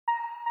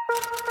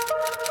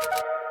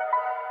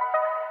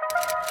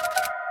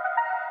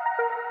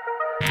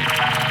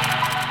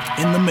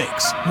In the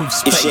mix with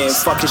Space. If she ain't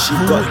fucking, she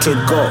got to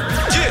go.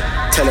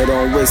 Tell her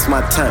don't waste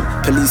my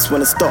time. Police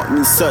wanna stop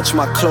me, search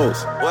my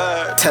clothes.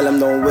 Tell them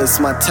don't waste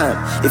my time.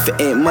 If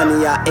it ain't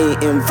money, I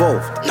ain't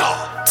involved.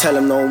 Tell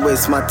them don't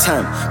waste my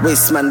time.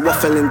 Waste man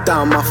waffling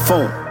down my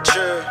phone.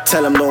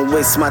 Tell them don't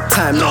waste my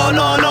time. No.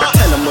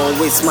 Tell them don't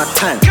waste my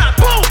time.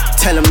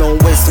 Tell them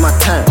don't waste my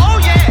time.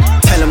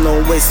 Tell them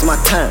don't waste my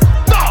time.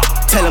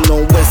 Tell them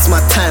don't waste my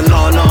time.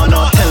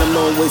 No. Tell them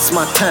don't waste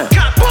my time.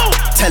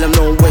 Tell them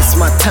don't waste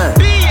my time.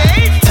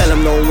 Tell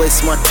them don't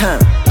waste my time.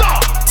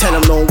 Tell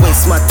them don't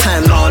waste my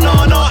time.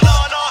 No.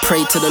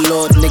 Pray to the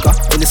Lord, nigga,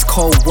 in this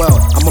cold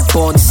world. I'm a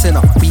born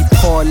sinner, we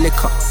pour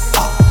liquor.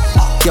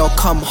 Yo,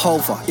 come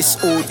over, it's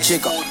all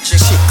jigger.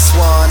 Chicks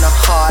wanna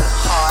holler,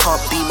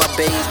 can't be my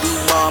baby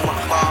mama,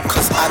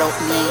 cause I don't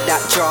need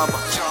that drama.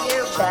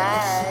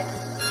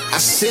 I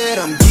said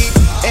I'm geek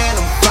and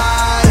I'm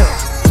fired up.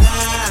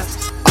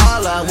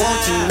 All I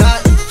want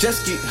tonight is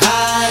just get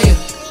higher.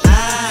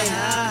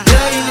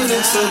 Girl, you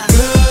look so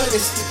good,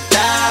 it's to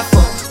die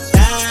for.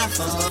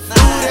 Ooh,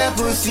 that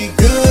pussy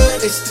good,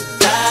 it's to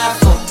die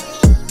for.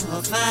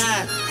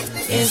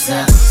 It's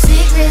a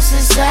secret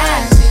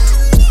society.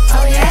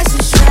 All we ask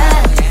is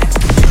try.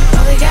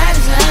 All we got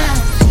is love.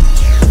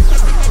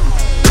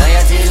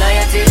 Loyalty,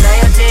 loyalty,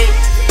 loyalty.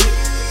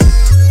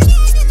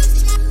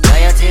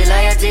 Loyalty,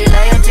 loyalty,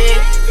 loyalty.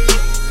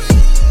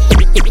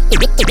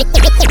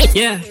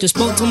 Yeah, just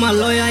spoke to my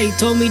lawyer, he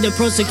told me the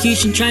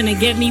prosecution trying to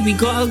get me, we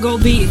gotta go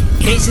beat it.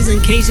 Cases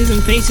and cases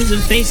and faces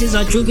and faces,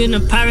 I drug in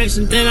the Paris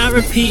and then I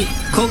repeat.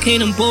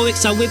 Cocaine and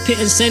Borwicks, I whip it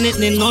and send it.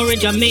 And in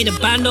Norwich, I made a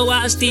bando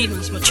out of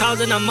Stevens. My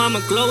child and her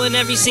mama glowing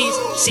every season.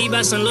 Sea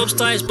bass and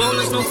lobster is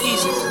boneless, no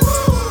pieces.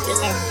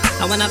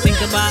 And when I think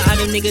about how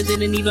them niggas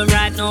didn't even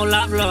write no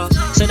lap logs.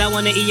 Said I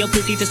wanna eat your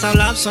pussy to some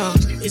lap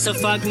songs. It's a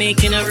fuck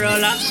making a real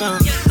lap song.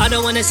 I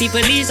don't wanna see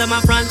police at my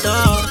front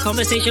door.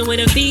 Conversation with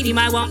a fiend, he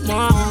might want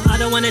more. I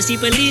don't wanna see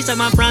police at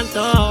my front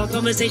door.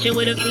 Conversation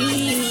with a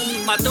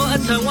fiend. My daughter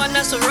turned 1,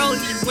 that's a rollie.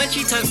 When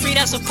she turned 3,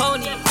 that's a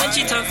pony. When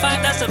she turned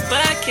 5, that's a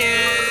bucket.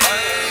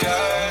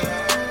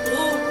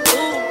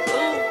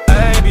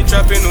 I be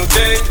trapping all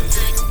day.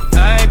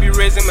 I be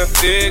raising my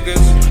figures.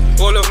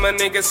 All of my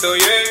niggas, so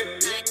yeah.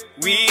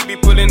 We be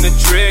pulling the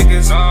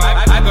triggers.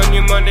 I got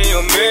new money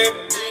on me.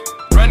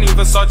 Running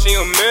Versace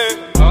on me.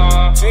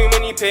 Too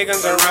many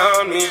pagans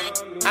around me.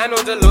 I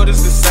know the Lord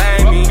is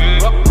beside me.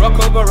 Rock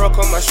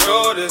on my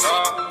shoulders.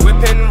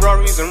 Whipping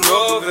Rorys and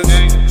Rovers.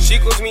 She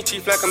calls me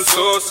chief like I'm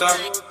Sosa.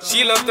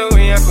 She loves the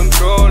way I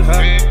control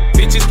her.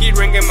 Bitches keep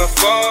ringing my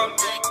phone.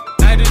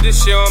 I do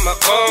this shit on my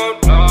own.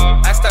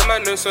 I start my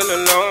nurse all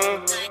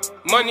alone.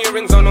 Money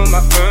rings on all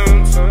my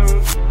phones.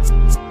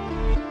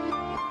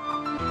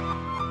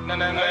 I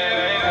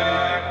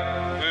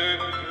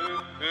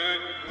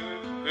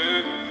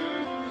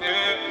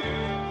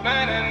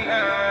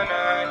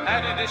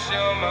did this shit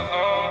on my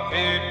own.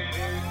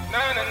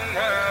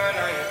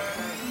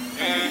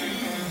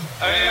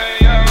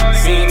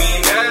 See me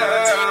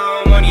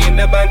now, money in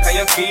the bank, I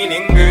am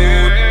feeling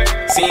good.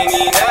 See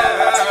me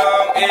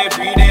now,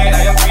 every day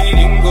I am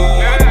feeling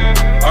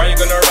good. Are you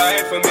gonna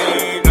ride for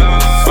me?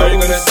 Are you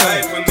gonna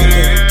die for me?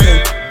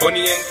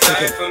 Bonnie ain't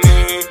die for me.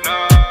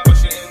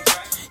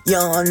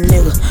 Young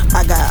nigga,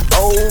 I got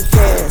old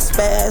cash,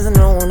 spazzing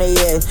on they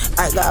ass.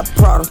 I got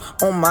product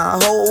on my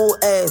whole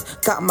ass.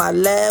 Got my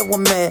lab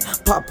one mad,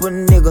 pop a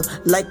nigga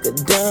like a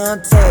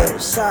damn tag.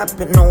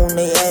 Shopping on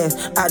they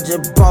ass, I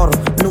just bought a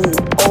new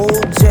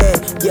old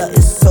Jag. Yeah,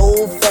 it's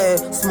so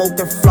fast,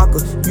 smoking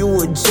flocker,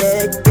 you a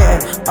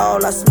jackass.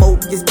 All I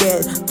smoke is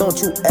gas, don't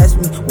you ask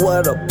me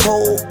where the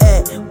pole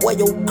at, where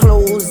your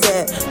clothes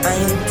at. I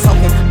ain't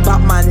talking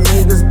about my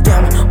niggas,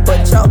 damn it,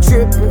 but y'all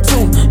tripping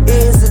too,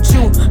 is it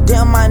you?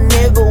 Damn my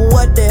nigga,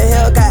 what the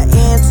hell got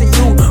into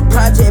you?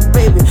 Project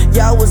baby,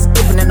 y'all was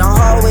skipping in the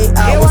hallway,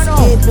 I was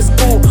skipping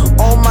school.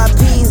 On my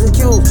P's and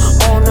Q's,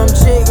 on them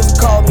jiggers,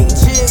 call me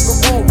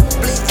Jigaboo.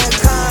 Bleeding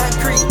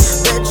concrete,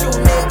 bet you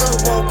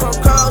niggas won't come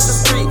cross the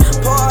street.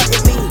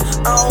 Pardon me,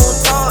 I don't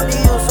talk to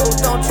you, so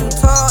don't you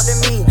talk to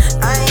me.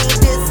 I ain't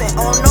dissing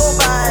on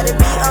nobody,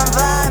 I'm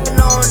vibing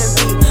on the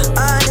beat.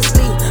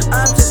 Honestly,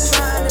 I'm just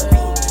trying to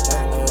be.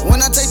 When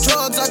I take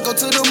drugs, I go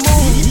to the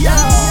moon.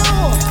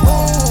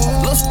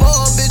 Little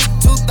spoiled bitch,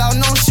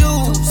 2,000 on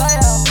shoes.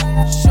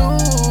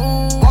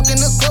 Walk in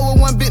the club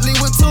with one Bentley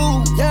with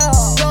two.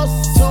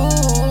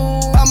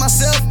 By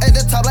myself at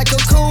the top like a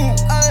cocoon.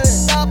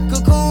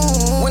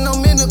 When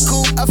I'm in the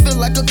coop, I feel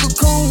like a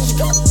cocoon.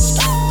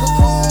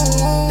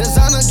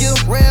 Designer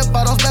gift, red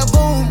bottoms,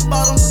 baboon.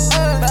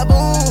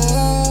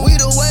 We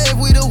the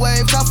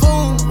wave,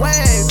 typhoon.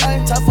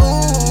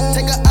 Typhoon.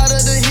 Take her out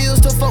of the hills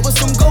to fuck with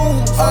some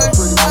goons.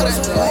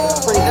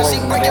 And she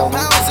breaking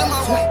pounds in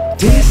my way.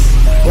 This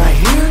right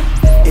here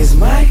is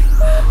my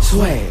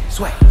swag.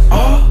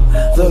 All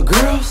the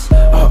girls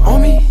are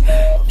on me.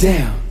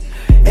 Damn,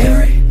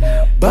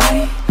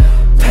 everybody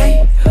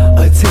pay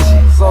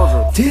attention.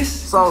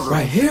 This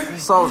right here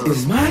Soldier.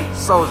 Is my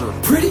Soldier.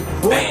 pretty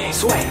boy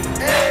swag.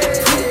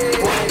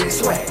 Pretty boy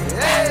swag.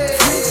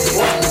 Pretty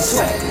boy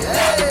swag.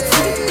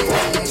 Pretty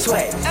boy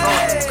swag.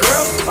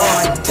 Girls on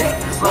my dick.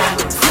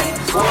 Pretty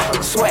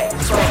boy swag.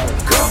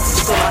 Girls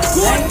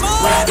on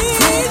my dick.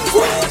 Pretty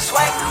boy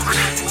swag.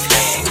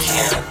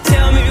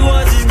 Tell me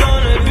what it's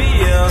gonna be,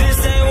 yeah.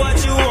 This ain't what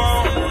you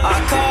want. I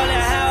call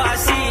it how I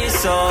see it,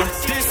 so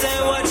this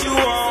ain't what you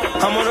want.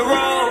 I'm on the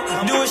road,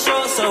 doing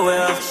show so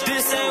well.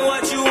 This ain't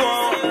what you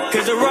want.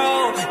 Cause the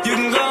road, you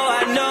can go,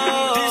 I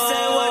know. This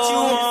ain't what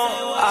you want.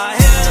 I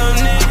hear them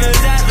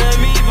niggas after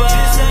me, but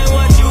this ain't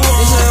what you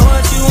want. This ain't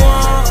what you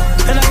want.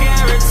 And I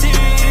guarantee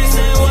this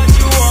ain't what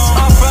you want.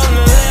 I'm from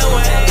the land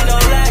where ain't no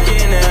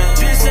lacking there.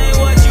 This ain't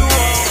what you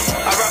want.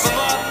 I wrap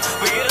them up,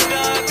 we get them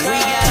done. We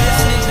got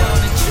it on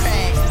the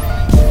track.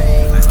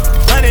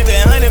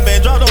 100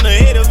 band, dropped on the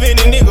head of any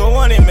nigga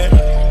want it, man.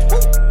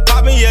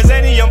 Pop me as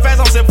any, I'm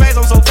fast, I'm so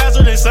faster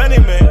than Sunny,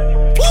 man.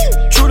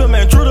 True to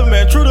man,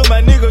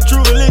 my nigga,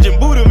 true religion,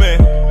 Buddha, man.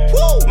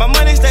 My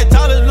money stay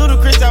tall as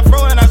Ludacris, I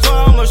throw and I swear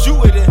I'ma shoot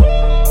with it.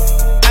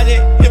 I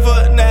just hit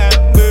for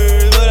 9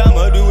 birds, what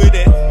I'ma do with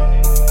that?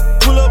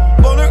 Pull up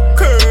on the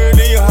curb,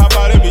 then you hop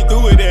out and be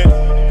through with that.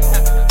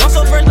 I'm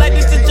so fresh like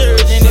this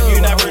detergent, if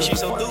you not fresh, you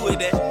so through with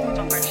that.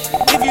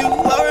 If you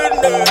are a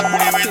nerd,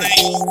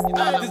 everything.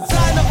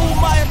 Designer on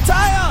my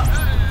attire.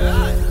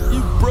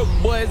 You broke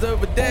boys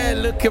over there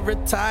looking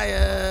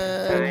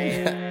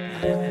retired.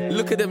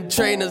 Look at them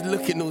trainers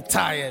looking all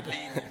tired.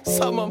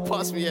 Someone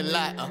pass me a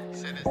lighter.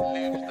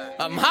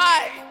 I'm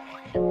high,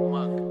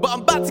 but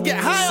I'm about to get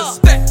higher.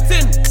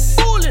 Suspecting,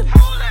 fooling.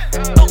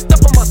 Don't step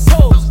on my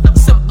toes.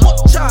 Said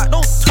watch out,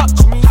 don't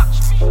touch me.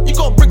 You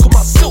gon' break on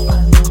my silk.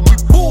 We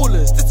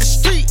ballers, this is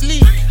street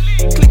league.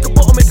 Click a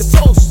bottle, make a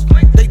toast.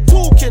 They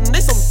talking, they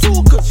some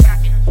talkers,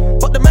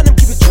 but the man them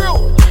keep it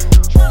drill.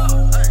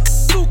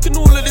 Talking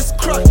all of this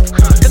crap,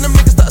 then the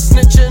niggas start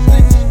snitching.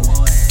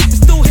 We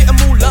still hit 'em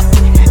all up.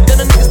 Then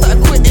the niggas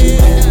started quitting.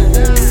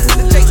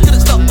 The takes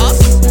couldn't stop us.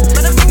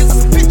 Man, them niggas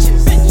are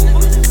bitches.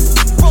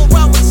 Roll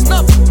round with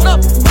snub.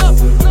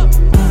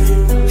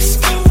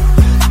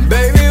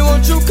 Baby,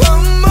 won't you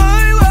come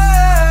my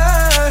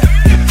way?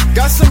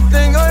 Got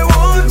something I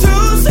want to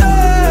say.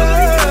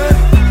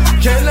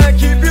 Can I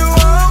keep you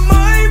on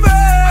my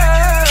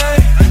way?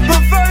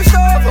 But first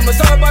off, I'ma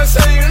start by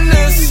saying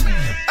this.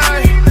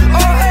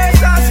 All hands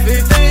shots, if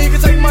you think you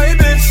can take my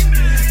bitch.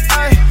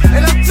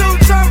 And I'm too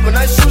tough when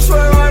I shoot,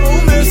 swear I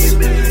won't miss.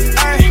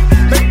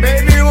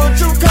 Baby, won't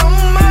you come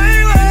my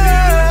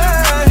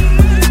way?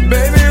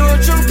 Baby,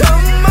 won't you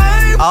come my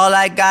way? All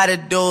I gotta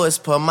do is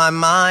put my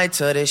mind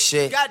to this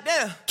shit.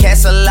 Goddamn.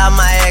 Cancel out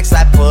my ex,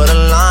 I put a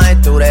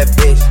line through that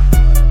bitch.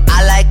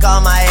 I like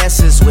all my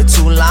S's with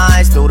 2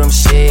 lines through them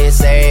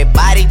shits.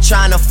 Everybody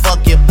tryna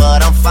fuck you,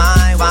 but I'm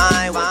fine.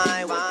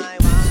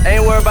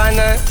 Ain't worried about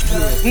nothing.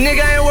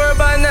 Nigga ain't worried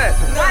about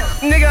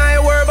nothing. Nigga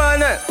ain't worried about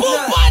nothing.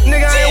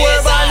 Nigga ain't worried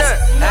about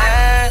nothing.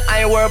 I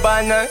ain't worried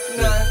about nothing.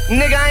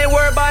 Nigga ain't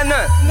worried about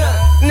nothing.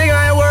 Nigga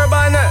ain't worried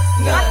about nothing.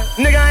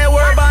 Nigga ain't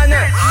worried about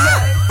nothing.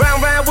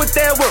 Round with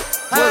that work.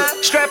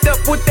 Strapped up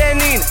with that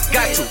Nina.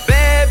 Got 2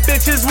 bad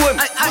bitches with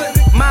me.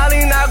 Molly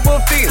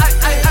Aquafina.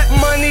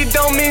 Money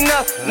don't mean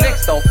nothing.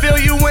 Niggas don't feel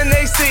you when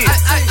they see it.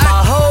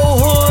 My whole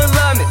hood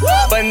love me,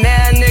 but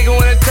now nigga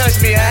wanna touch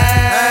me. I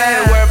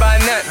ain't worried about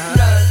nothing.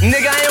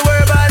 Nigga ain't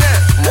worried about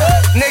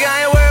nothing. Nigga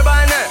ain't worried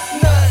about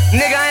nothing.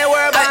 Nigga ain't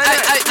worried about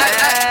nothing.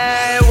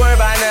 I ain't worried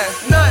about nothing.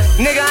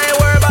 Nigga ain't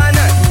worried about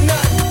nothing.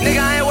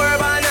 Nigga ain't worried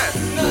about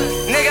nothing.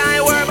 Nigga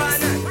ain't worried about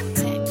nothing.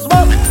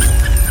 Smoke.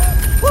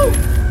 Woo.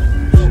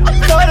 I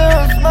told her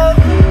I smoke.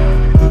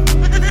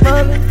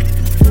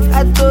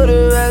 I told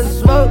her I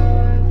smoke.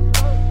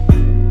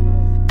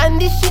 And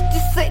this shit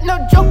just ain't no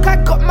joke. I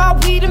got my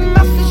weed in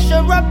my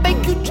sure I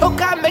make you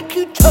choke. I make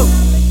you choke.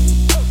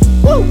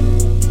 Woo.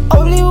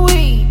 Only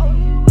weed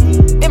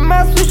in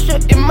my swisher,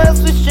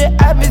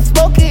 I've been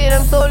smoking,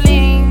 I'm so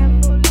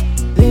lean.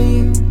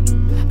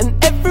 And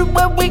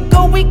everywhere we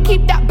go, we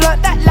keep that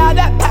blunt, that loud,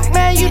 that pack,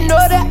 man, you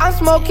know that I'm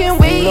smoking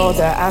weed. You know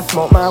that I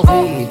smoke my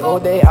weed all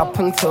day up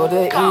until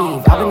the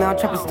eve. I've been out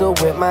trapping still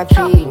with my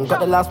team. Got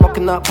the loud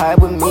smoking up high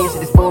with me.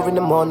 So it's 4 in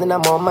the morning,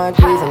 I'm on my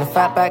G's. And the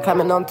fat back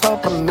climbing on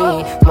top of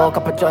me. Smoke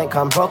up a joint,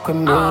 come rock with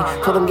me.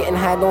 Told them getting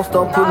high, don't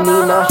stop with me.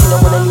 Now she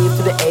don't wanna leave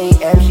to the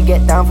AM. She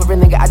get down for a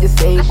nigga, I just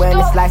say when.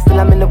 It's like still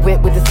I'm in the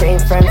whip with the same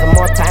friends. And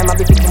more time, I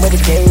be thinking where the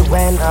day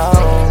went.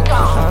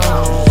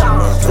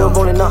 Still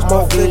rolling up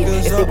more weed.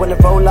 If they wanna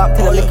roll up,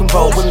 tell them they can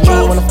roll with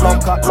me. Wanna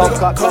smoke up.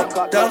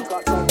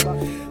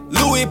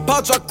 Louis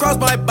pouch across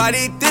my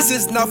body, this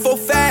is not for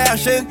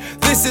fashion.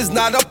 This is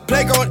not a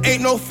playground,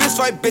 ain't no fist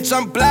fight, bitch,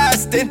 I'm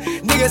blasting.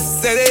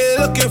 Niggas say they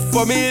looking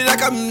for me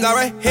like I'm not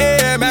right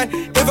here, man.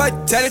 If I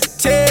tell it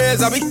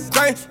tears, I'll be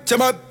crying to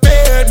my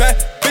bed, man.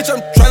 Bitch,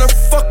 I'm tryna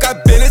fuck,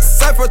 I've been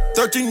inside for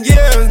 13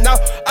 years now.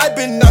 I've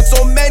been on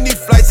so many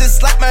flights,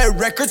 it's like my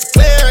record's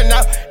clear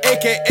now.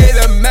 AKA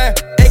the man,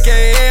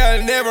 AKA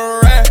I never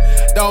ran.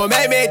 Don't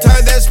make me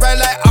turn this red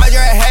light on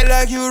your head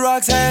like you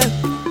Roxanne.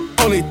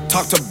 Only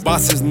talk to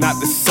bosses, not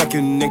the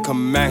second in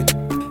command.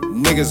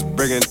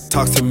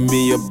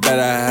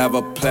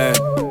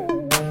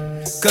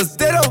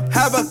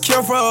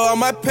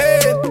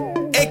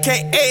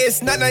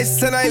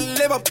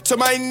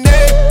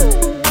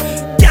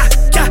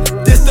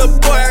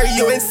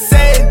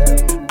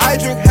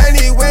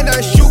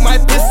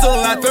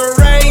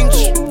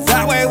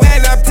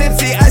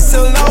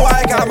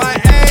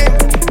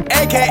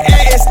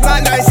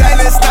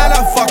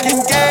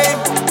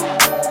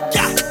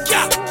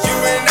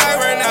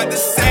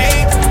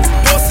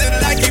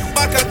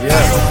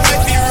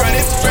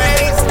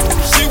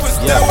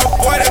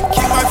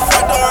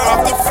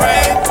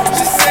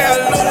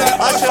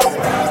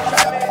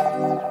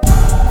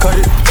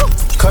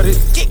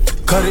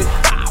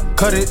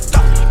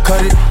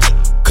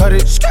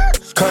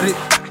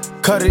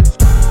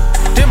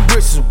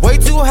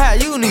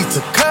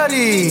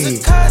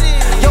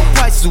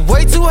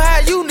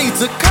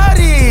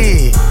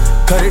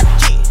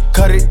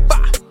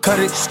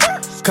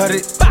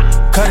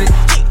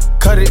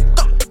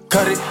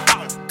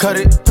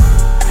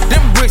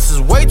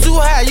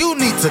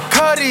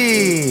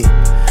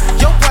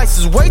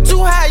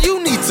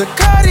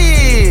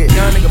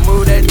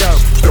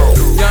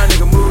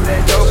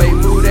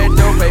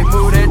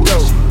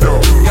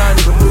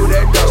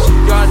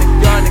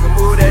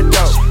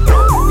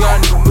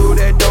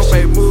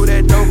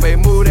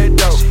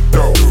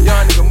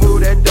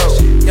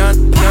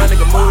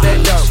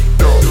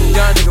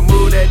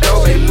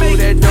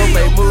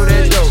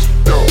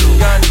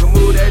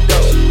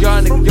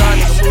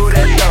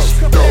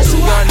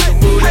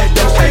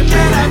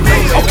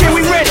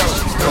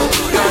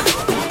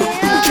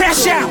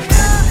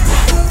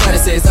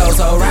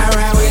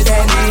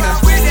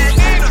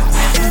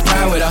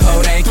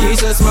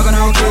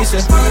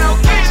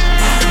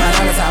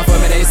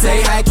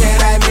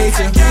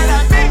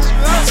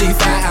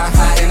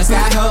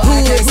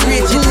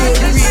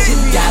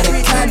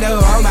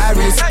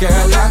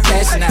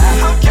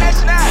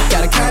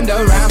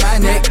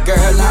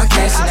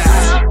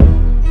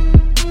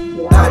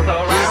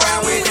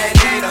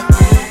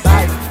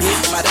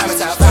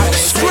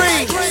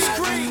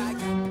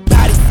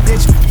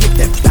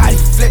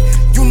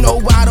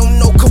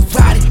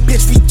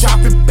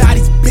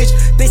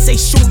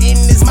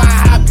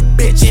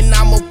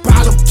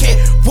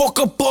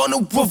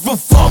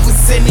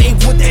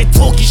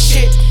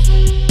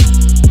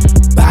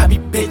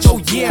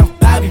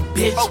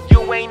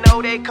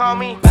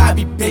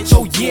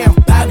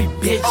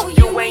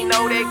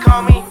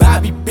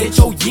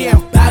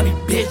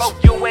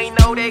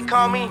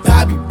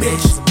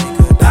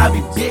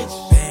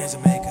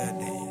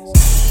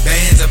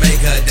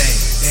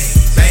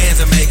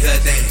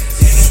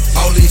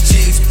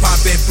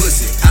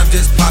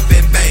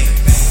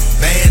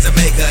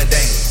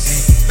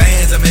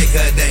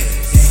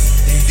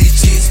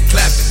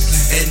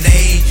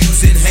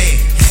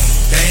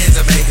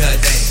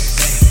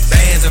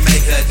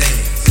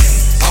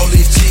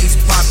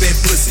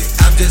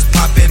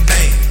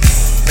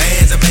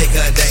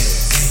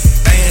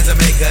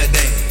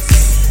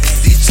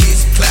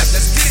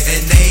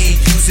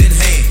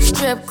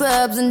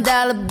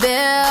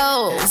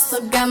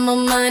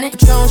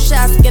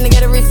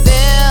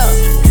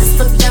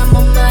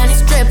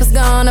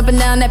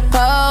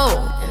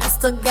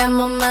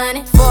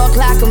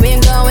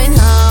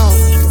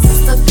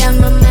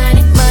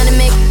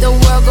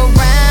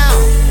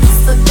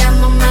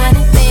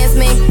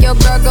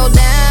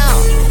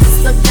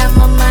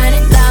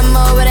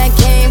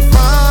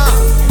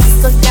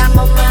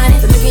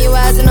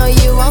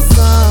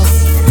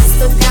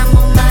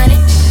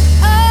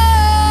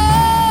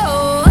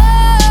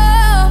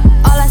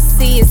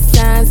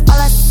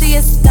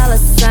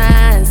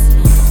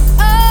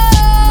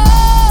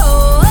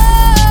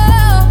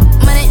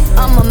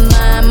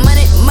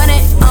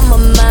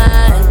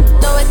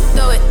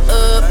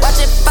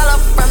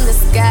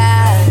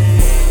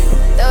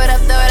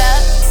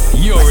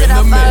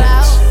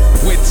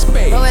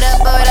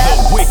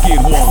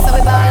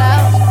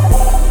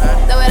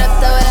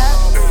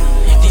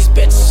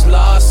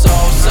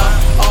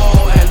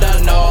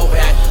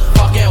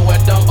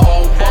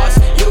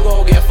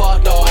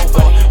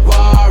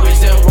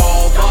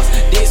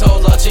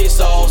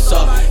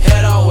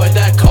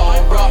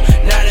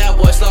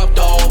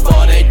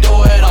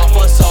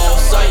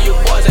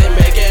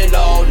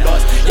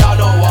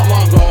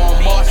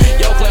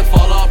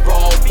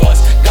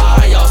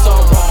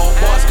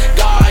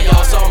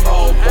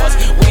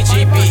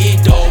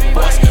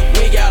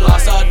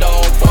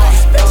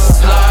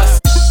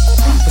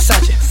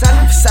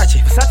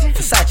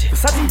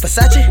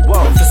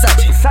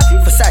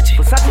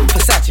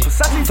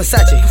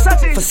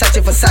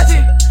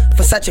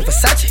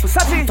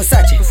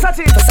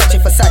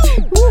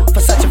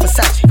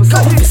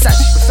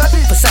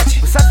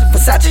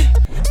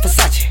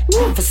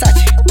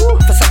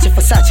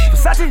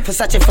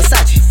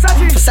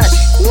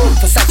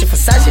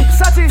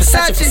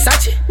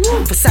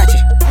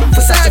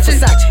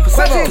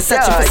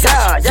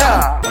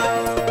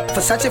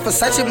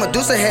 Versace,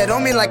 Medusa head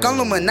on me like I'm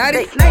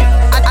Illuminati.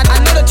 I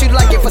know that you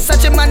like it.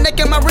 Versace, my neck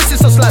and my wrist is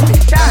so sloppy.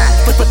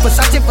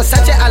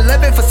 Versace, I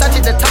love it. Versace,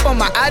 the top of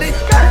my Audi.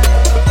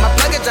 My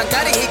plug is John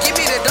Gotti, he give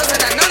me the dose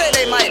and I know that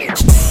they mighty.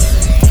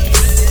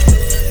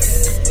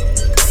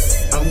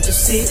 I'm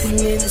just sitting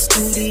in the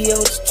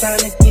studio, just trying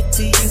to get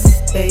to you,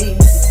 baby.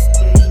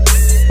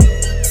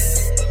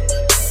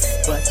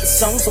 But the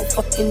song's so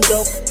fucking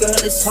dope, girl,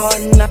 it's hard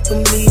not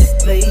for me to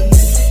play.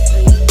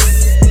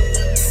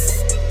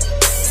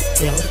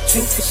 Tell the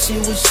truth, if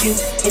it was you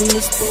in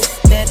this book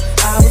that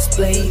I was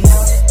playing.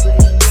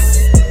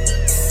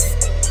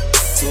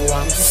 So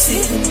I'm just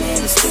sitting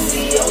in the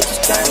studio,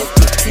 just trying to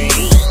get to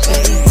you,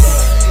 baby.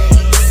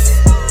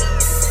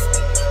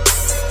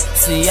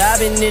 See, I've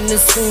been in the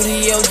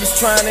studio, just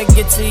trying to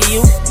get to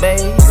you,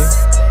 baby.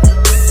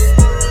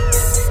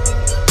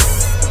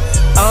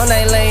 All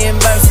night laying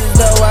verses,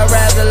 though I'd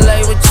rather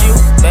lay with you,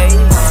 baby.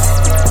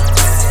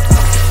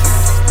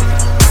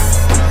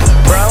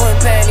 Bro and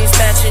panties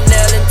matching,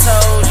 Chanel and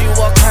told you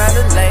what kind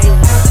of lady.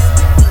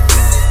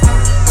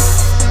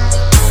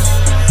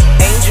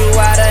 Angel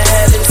out of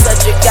heaven,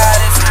 such a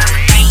goddess.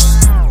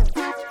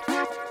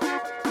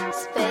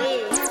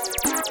 Space,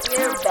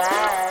 you're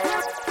bad.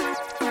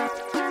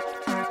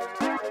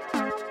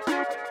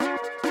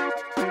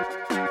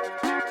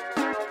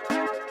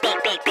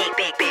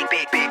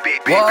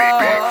 Whoa.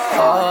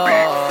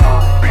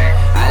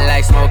 I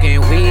like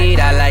smoking weed,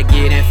 I like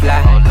getting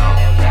fly.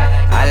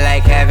 I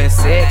like having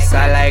sex,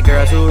 I like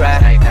girls who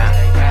ride.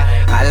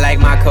 I like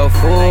my cup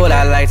full,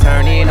 I like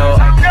turning up.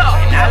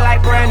 And I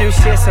like brand new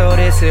shit, so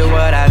this is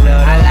what I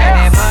love. I like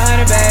that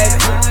money, baby.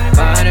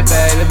 Money,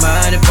 baby,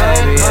 money,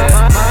 baby,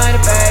 yeah. Money,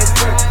 baby.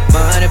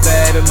 Money,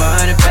 baby,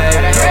 money,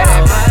 baby,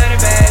 yeah. Money,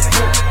 baby.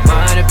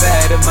 Money,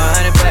 baby,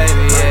 money,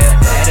 baby, yeah.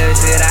 That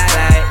is shit I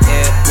like,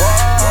 yeah.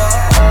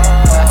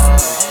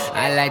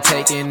 I like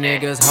taking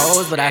niggas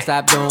hoes, but I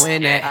stopped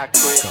doing that.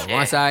 So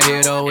once I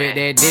hit her with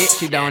that dick,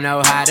 she don't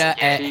know how to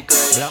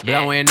act.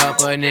 Blowing up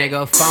a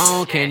nigga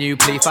phone, can you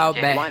please fall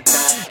back?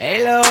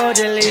 Hey Lord,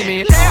 just leave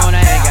me alone,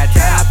 I ain't got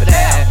time for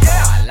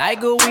that. I like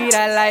good weed,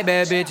 I like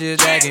bad bitches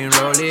that can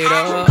roll it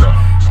up.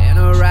 And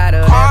a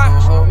rider that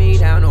gon' hold me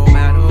down no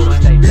matter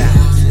what they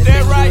down.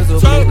 That right, so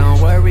please don't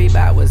worry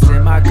about what's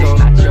in my coat.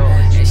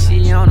 And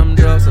she on them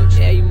drugs, so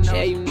yeah, you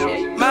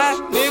know. My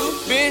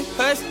nigga been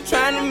hustling,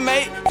 trying to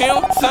make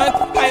him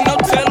something. Ain't no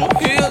tellin'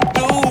 he'll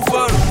do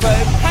for the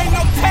paper. Ain't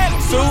no tellin'.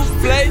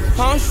 Souffle,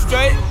 I'm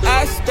straight,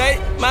 I stay.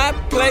 My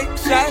plate,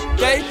 shot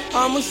day,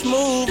 I'm a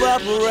smooth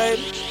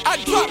operator. I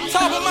drop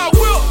top of my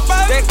wheel,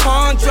 baby. That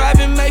car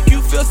driving make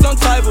you feel some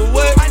type of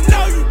way. I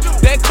know you do.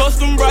 That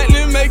custom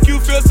brightly make you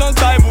feel some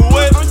type of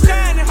way. I'm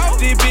shining, ho.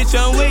 This bitch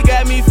on way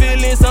got me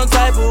feeling some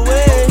type of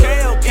way.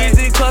 Okay.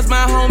 Easy cause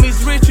my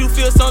homies rich, you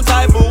feel some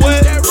type of way.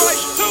 That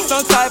right, too.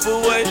 Some type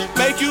of way,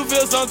 make you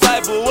feel some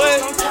type of way.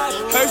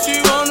 Hurt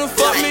you wanna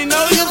fuck me,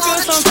 know you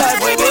feel some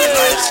type of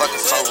way.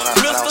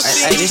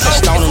 Hey, this is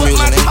stoner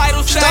music,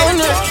 nigga.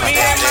 Stoner. Me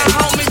and my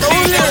homies,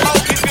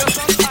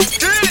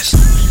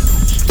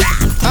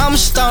 I'm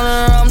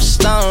stoner, I'm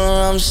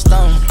stoner, I'm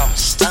stoner.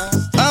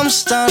 I'm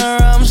stoner,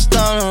 I'm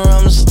stoner,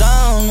 I'm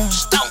stoner.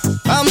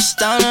 I'm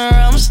stoner,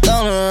 I'm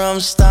stoner, I'm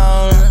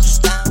stoner.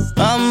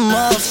 I'm a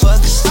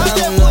motherfucking stoner. I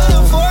just put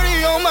a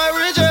 40 on my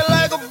wrist just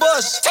like a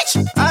bus.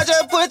 I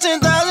just put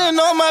 10,000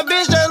 on my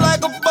bitch just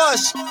like a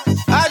bus.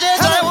 I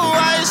just drive a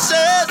riot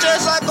said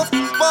just like a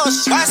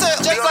bus. I said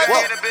just like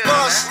a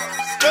bus.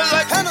 Just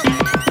like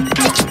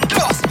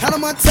Hannah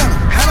Montana,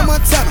 Hannah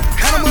Montana,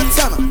 Hannah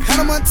Montana,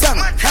 Hannah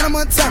Montana, Hannah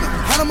Montana,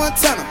 Hannah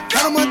Montana,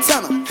 Hannah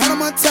Montana, Hannah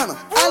Montana.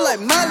 I like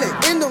Miley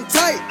in them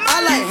tight.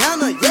 I like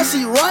Hannah, yeah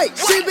she right.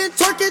 She been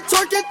twerking,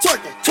 twerking,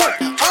 twerking,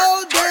 twerking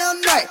all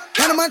damn night.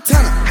 Hannah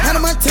Montana, Hannah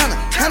Montana,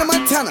 Hannah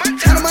Montana,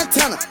 Hannah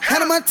Montana,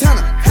 Hannah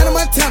Montana, Hannah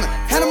Montana,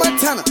 Hannah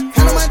Montana,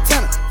 Hannah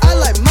Montana. I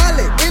like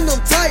Miley in them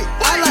tight.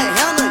 I like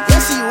Hannah, yeah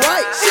she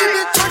right. She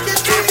been twerking,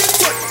 twerking,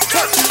 twerking,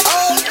 twerking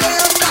all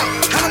damn night.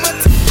 Hannah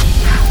Montana.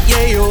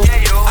 Yeah yo,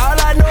 all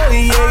I know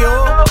is yeah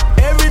yo.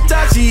 Every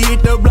time she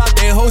hit the block,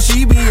 that hoe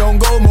she be on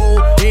go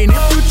mode. And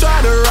if you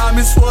try to rhyme,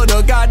 me swear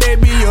to God that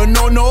be a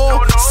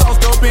no-no.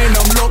 Sauced up in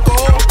them loco,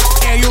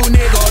 and you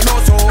nigga know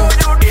so.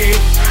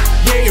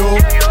 Yeah yo,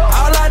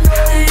 all I know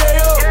is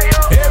yeah yo.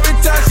 Every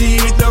time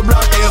she hit the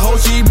block, that hoe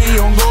she be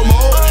on go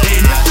mode.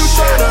 And if you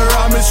try to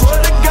rhyme, me swear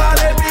to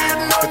God that be a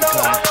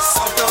no-no.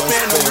 Sauced up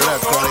in them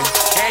loco,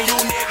 and you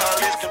nigga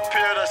listen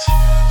computers.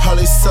 All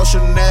these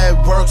social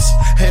networks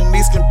and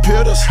these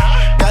computers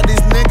got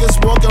these niggas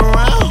walking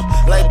around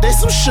like they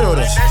some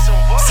shooters.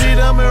 See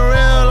them in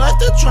real life,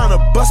 they're tryna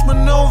bust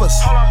maneuvers.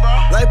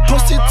 Like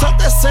pussy talk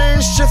that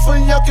same shit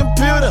from your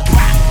computer.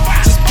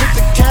 Just put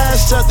the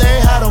cash up, they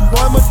had them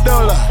boy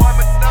medulla.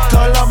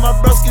 Call up my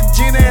broski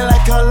Gina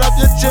like call up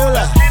your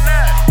jeweler.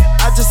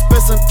 I just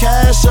spent some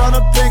cash on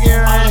a pinky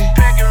ring.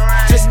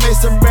 Just made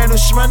some brand new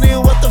shmoney,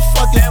 what the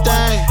fuck is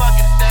that?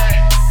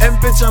 And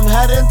bitch, I'm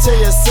heading to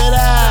your city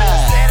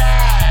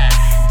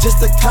just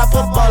to cop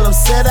up all them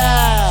cities.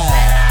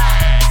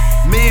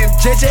 Me and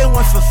JJ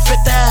went for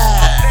 50.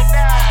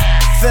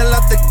 Fill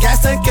up the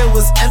gas tank, it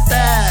was empty.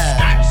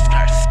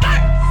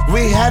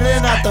 We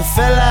heading out the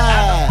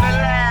filler.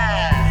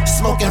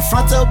 Smoking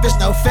frontal, bitch,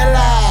 no filler.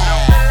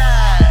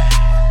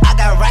 I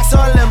got racks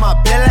all in my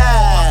billy.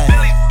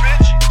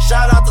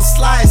 Shout out to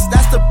Slice,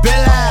 that's the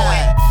billy.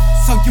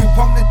 So you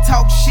wanna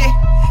talk shit?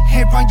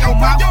 Head run your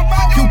mouth.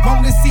 You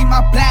wanna see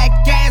my black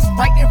ass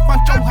right in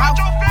front your house?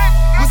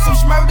 With some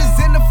smurders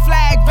in the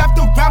flag wrapped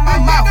around my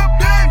mouth.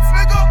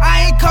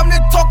 I ain't come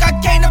to talk, I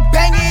came to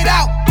bang it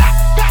out.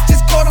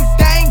 Just call them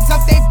things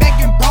up they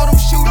back and brought them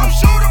shoot 'em.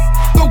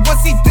 But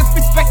once he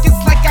disrespect, it's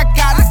like I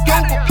gotta go.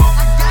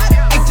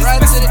 Ain't just right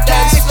to the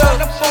dance floor.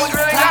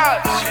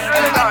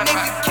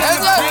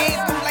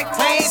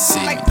 See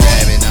me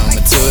grabbing on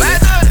my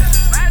toilet.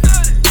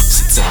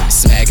 She told me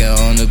smack her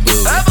on the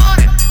booty.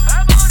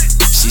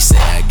 She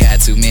said I got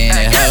too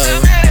many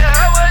hoes.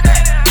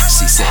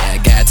 She said I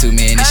got too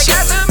many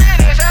shows.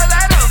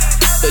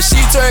 But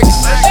she twerking,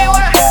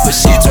 but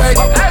she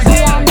twerking,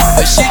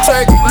 but she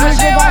twerking,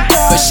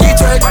 but she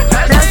twerking,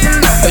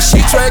 but she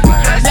twerking,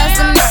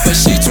 but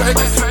she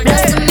twerking,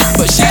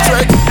 but she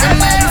twerking,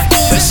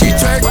 but she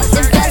twerking.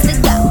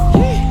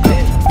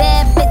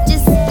 Bad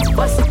bitches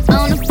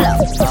on the floor.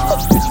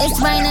 It's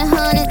raining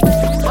hundreds.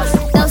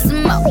 Throw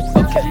some more.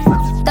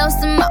 Throw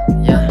some more.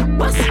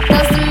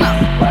 Throw some more.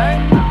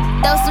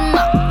 Throw some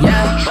more.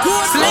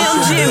 Slim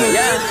Jimmy.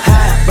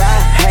 High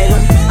ride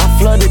hater. I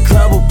flood the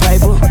club with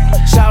paper.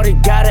 Shawty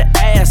got an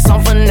ass.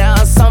 Some for now,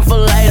 some for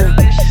later.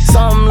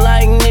 Something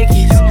like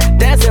Nicki's.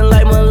 Dancing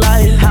like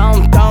Malaya. How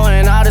I'm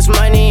throwing all this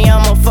money.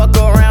 I'ma fuck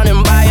around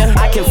and buy her.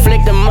 I can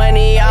flick the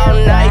money all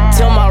night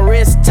till my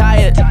wrist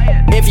tired.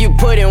 If you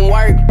put in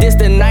work, this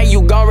the night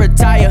you gon'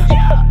 retire.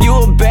 You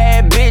a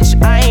bad bitch,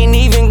 I ain't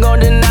even gon'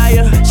 deny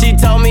her. She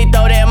told me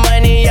throw that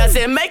money, I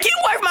said make it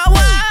worth my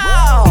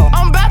while.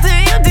 I'm about to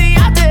empty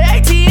out the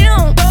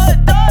ATM.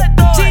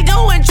 She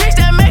doing tricks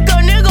that make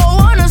a nigga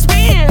wanna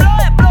spin.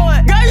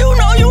 Girl, you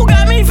know you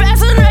got me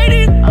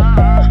fascinated.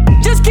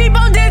 Just keep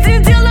on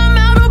dancing till I'm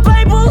out of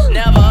paper.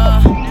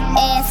 Never.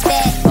 Ass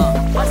fat.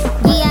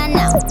 Yeah, I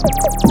know.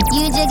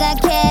 You just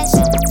got cash.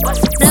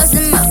 Blow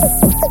some more.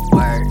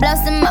 Blow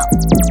some more.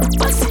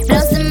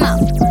 Blow some more.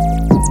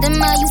 The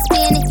more you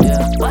spin it,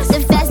 the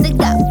faster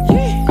go.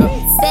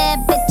 Bad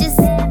bitches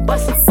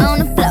on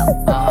the floor.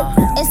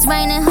 It's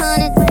raining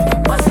hundreds.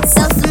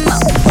 Throw some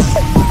more.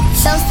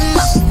 Throw some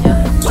more.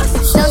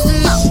 Throw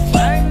some more.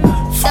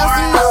 Throw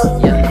some more.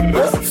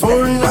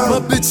 Foreigner, my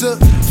bitch a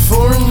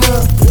foreigner.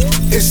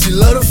 And she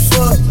love to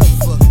fuck.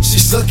 She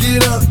suck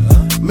it up.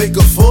 Make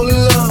her fall in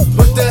love.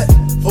 Put that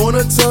on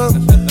her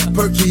tongue.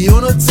 Perky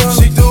on her tongue.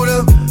 She do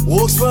them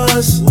walks for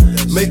us.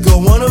 Make her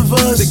one of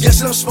us. The gas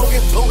that I'm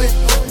smoking, blowing.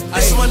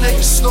 Ice on my neck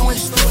is snowing.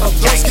 I'm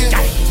dark skin,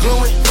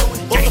 glowing.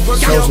 Off the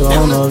Perky, I'm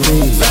feeling.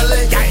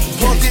 Valet,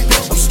 park it,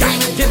 I'm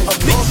screaming. I'm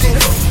walking.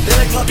 Then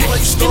I clock you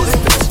like you stole it.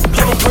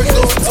 I'm a Perky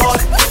going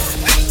retarded.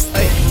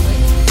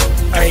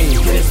 Hey,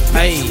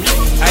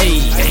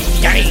 hey,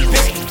 gang,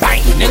 bang,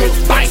 nigga,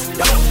 bang,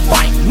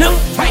 no,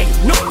 bang,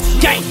 no,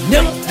 gang,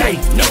 no, hey,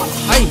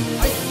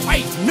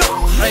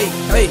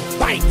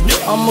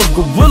 I'm a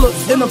gorilla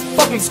in a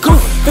fucking school,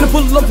 finna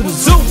pull up to the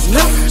zoo,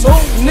 nigga. So,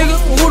 nigga,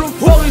 who the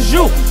fuck is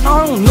you?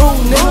 I don't know,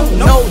 nigga,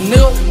 no,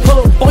 nigga, pull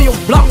up on your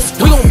blocks,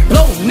 we gon'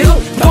 blow, nigga,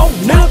 go,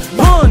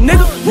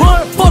 nigga,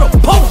 run for the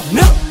pole,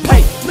 nigga,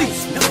 hey,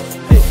 please.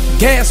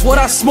 Gas what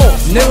I smoke,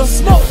 nigga.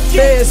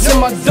 Feds in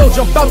my dough,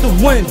 jump out the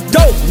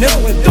window,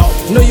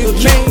 nigga. No, you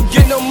can't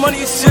get no money,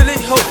 you silly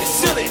hoe.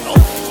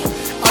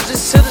 I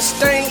just hit a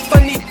stain,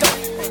 funny though.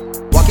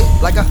 Walk it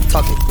like I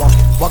talk it,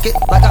 walk it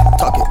like I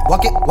talk it,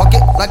 walk it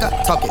like I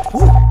talk it,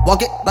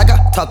 walk it like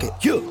I talk it,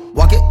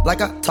 walk it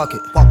like I talk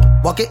it,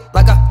 walk it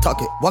like I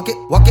talk it,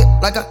 walk it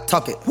like I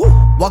talk it,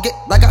 walk it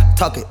like I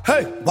talk it,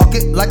 hey, walk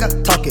it like I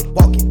talk it,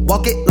 walk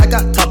it like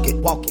I talk it,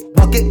 walk it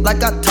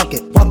like I talk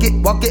it, walk it like I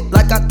talk it, walk it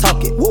like I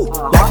talk it,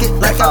 walk it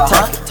like I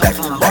talk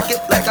it, walk it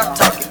like I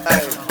talk it.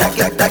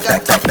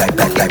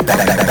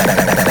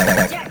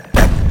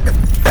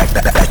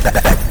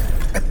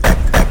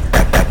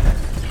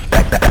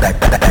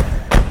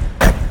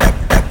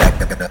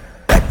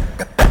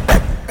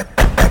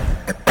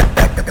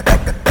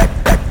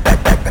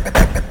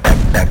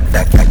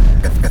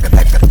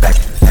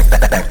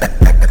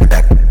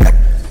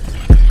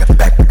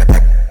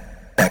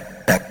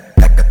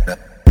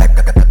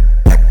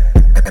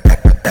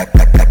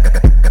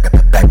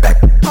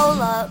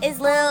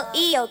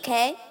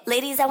 Okay,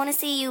 ladies, I wanna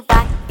see you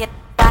back, get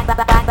back, get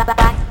back, get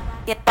back,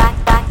 get back,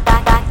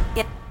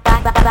 get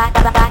up, back, get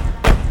up, back,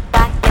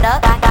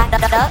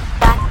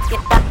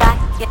 get back,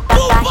 get back, get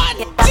back,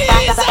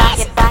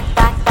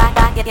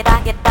 get back, get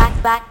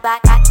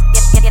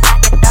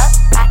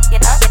back,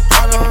 get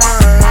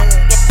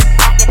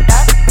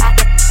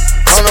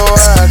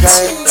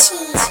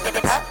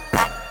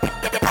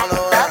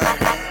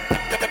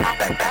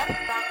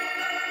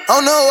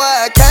Don't know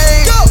why I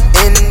came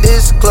in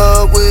this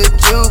club with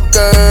you,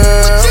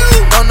 girl.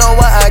 Don't know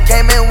why I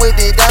came in with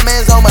the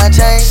diamonds on my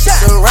chain.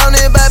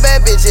 Surrounded by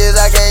bad bitches,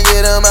 I can't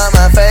get them out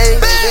my face.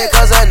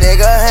 Because a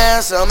nigga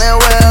handsome and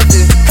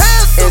wealthy.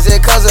 Is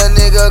it cause a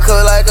nigga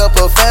cook like a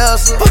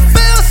professor?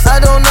 I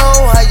don't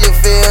know how you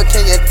feel,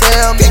 can you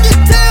tell me?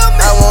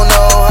 I won't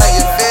know how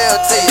you feel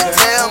till you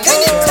tell me.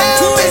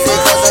 Is it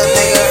cause a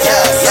nigga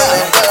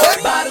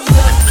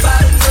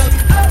Bottoms up,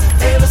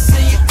 ever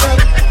see you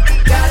broke?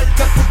 Got a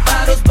couple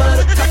bottles, but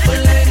a couple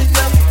ain't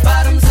enough.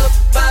 Bottoms up,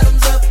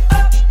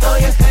 throw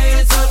your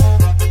hands up.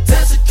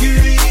 Tell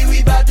security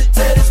we bout to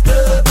tear this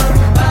club up.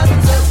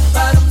 Bottoms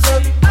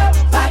up,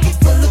 pocket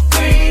full of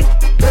green.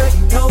 Girl,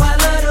 you know I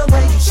love the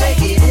way you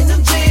shake it in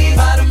them jeans.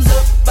 Bottoms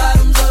up,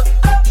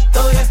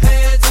 throw your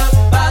hands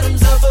up.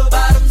 Bottoms up,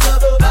 bottoms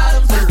up.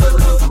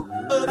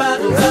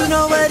 You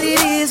know what it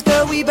is,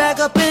 girl, we back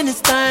up in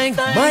this thing.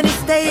 Money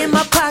stay in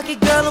my pocket,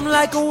 girl, I'm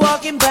like a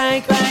walking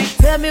bank.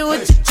 Tell me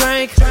what you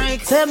drink,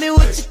 tell me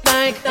what you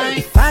think.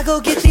 If I go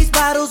get these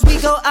bottles, we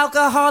go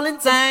alcohol and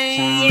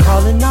tank.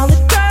 Calling all the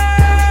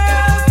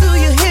girls, do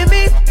you hear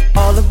me?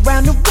 All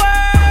around the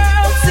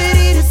world,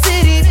 city to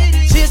city.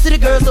 Cheers to the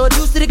girls, or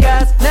deuce to the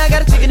guys. Now I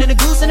got a chicken and a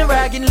goose and a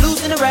rag, getting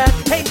loose in the rag.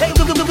 Hey,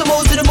 look, move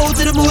to the move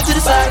to the move to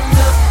the side.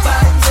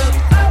 Bottoms up,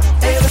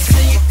 ever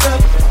see you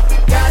broke?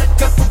 Got a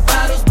couple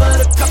bottles, but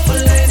a couple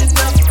ain't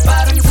enough.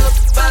 Bottoms up,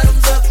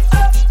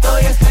 throw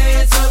your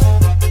hands up.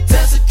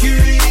 Tell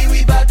security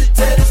we bout to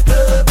tear this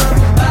club up.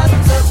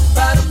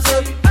 Bottoms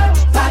up,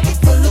 pocket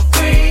full of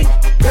green.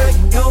 Girl,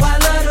 you know I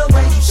love the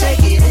way you shake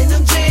it in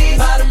them jeans.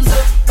 Bottoms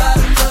up,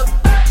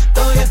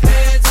 throw your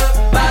hands up.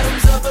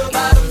 Bottoms up.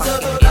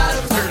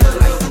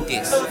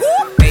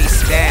 Face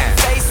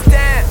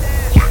down,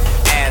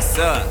 ass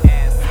up.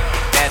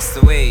 That's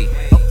the way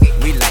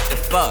we like to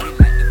fuck.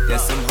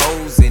 There's some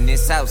hoes in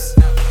this house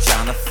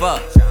tryna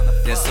fuck.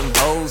 There's some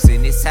hoes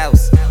in this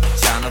house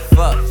tryna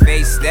fuck.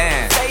 Face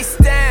down,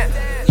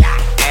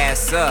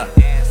 ass up.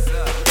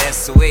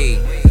 That's the way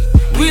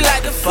we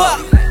like to fuck.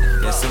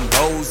 There's some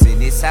hoes in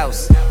this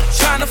house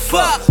tryna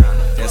fuck.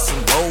 There's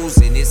some hoes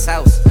in this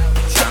house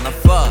tryna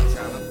fuck.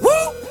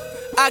 Woo!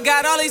 I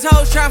got all these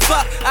hoes tryna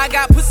fuck. I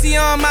got pussy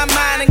on my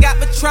mind and got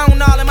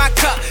Patron all in my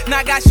cup. Now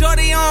I got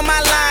shorty on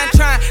my line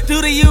trying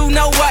do the you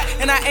know what.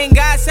 And I ain't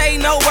gotta say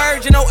no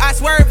words, you know I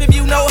swerve if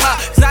you know her.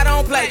 Cause I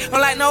don't play,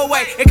 I'm like no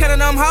way. It cut of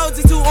them hoes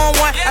is 2 on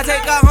 1. I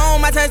take her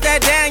home, I touch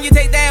that down, you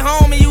take that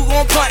home and you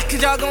gon' punt.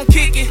 Cause y'all gon'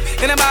 kick it,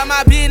 and about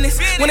my business.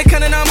 When it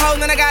cut of them hoes,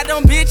 then I got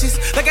them bitches.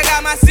 Like I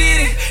got my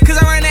city, cause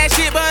I run that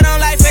shit, but I'm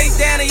like face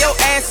down and your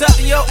ass up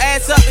and your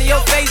ass up and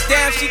your face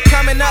down. She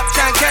coming up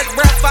trying to catch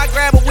breath, I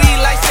grab a weed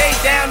like stay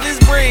down,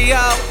 just breathe, yo.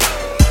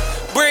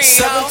 Breathe,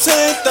 yo.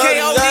 17:30.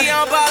 K.O.D.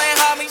 on ballin',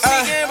 homie, she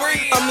can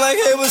breathe. I'm like,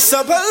 hey, what's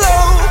up,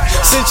 hello?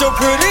 Since your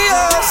pretty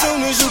ass soon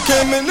as you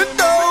came in the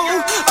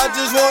door. I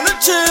just wanna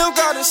chill,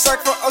 got a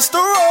sack for us to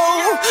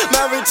roll.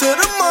 Married to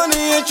the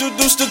money,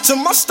 introduced her to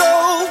my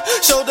stove.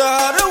 Showed her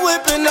how to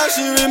whip it, now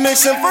she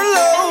remixing for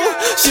low.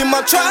 She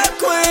my track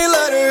queen,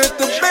 let her hit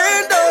the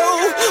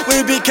bando.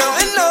 We be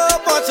counting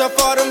up, watch how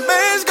far them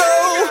bands go.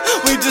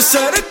 We just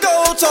set a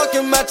goal,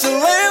 talking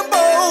matching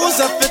Lambos.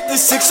 At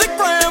 56 a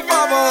gram,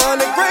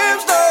 500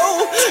 grams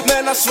though.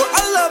 Man, I swear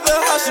I love her,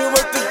 how she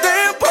work the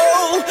damn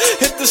pole.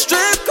 Hit the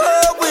strip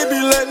club, we be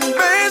letting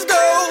bands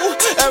go.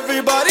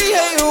 Everybody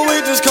hating,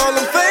 we just call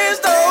them fans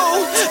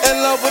though.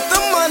 In love with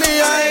the money,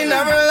 I ain't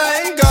never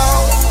letting go.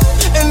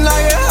 And I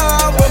get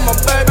high with my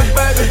baby.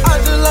 I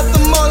just left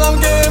the mall,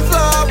 I'm getting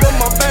fly with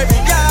my baby,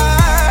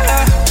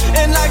 yeah.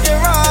 And I get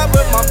ride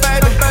with my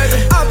baby.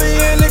 I be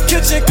in the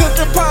kitchen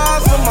cooking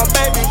pies with my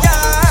baby,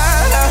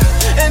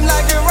 yeah. And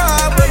I get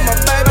ride with my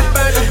baby.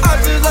 I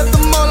just left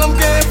the mall, I'm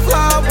getting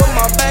fly with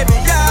my baby,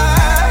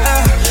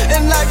 yeah.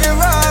 And I get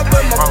ride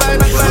with my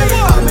baby.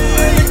 I be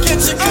in the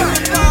kitchen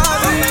cooking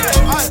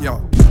pies. Yo,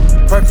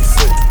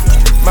 Percocet,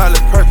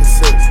 Miley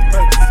Percocet,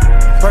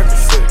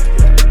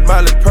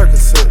 Miley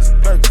Percocet,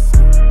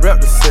 rep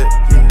the set,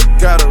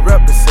 gotta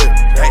rep the set,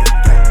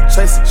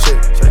 chase a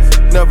chick,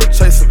 never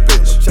chase a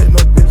bitch,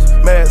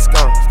 mask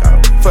on,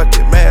 fuck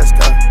it, mask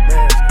on,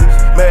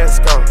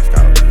 mask on,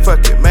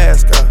 fuck it,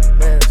 mask on,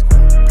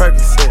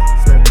 Percocet,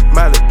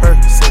 Miley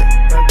Percocet,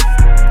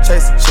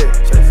 chase a chick,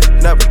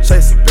 never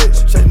chase a bitch,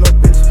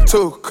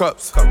 2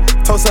 cups,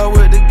 toast up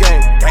with the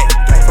game,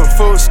 from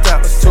food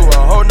stamps to a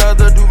whole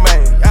nother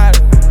domain,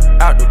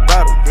 out the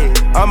bottle,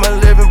 I'm a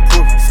living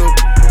proof,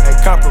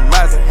 ain't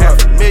compromising,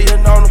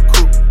 $500,000 on the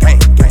coupe,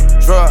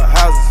 drug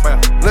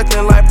houses,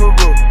 looking like Peru,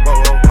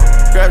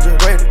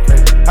 graduated,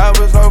 I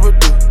was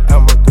overdue,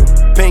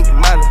 pink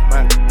money,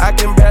 I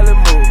can barely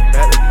move,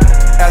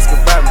 ask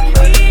about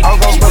me, I'm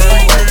gon' bust the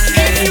way.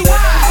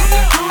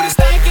 Do the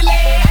stanky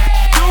leg,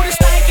 do the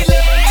stanky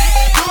leg,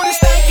 do the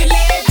stanky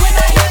leg when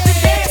I hit the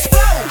dance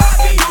floor.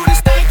 Do the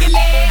stanky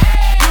leg,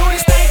 do the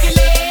stanky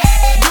leg,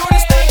 do the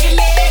stanky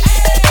leg.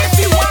 If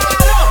you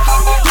wild up,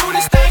 do the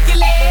stanky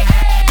leg,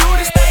 do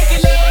the stanky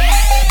leg,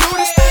 do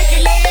the stanky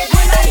leg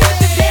when I hit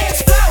the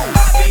dance floor.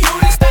 Do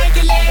the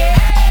stanky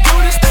leg, do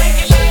the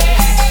stanky leg,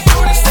 do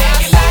the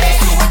stanky leg.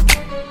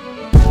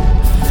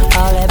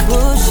 All that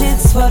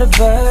bullshit's for the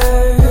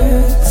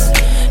birds.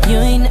 You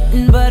ain't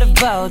nothing but a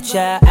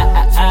vulture.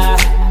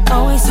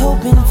 Always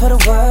hoping for the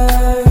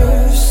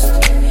worst,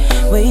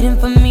 waiting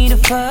for me to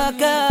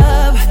fuck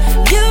up.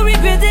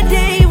 the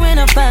day when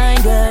I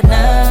find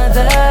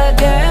another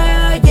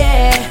girl,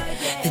 yeah.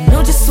 They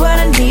know just what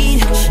I need,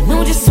 she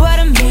know just what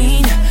I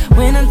mean.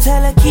 When I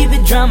tell her keep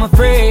it drama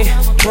free.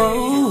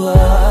 Whoa,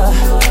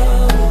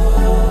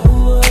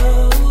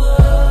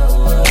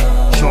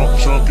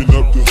 Chunking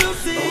up the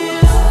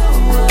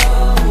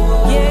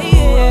yeah.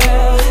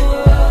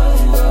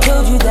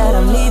 Told you that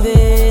I'm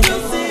leaving.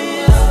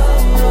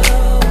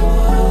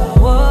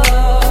 Whoa.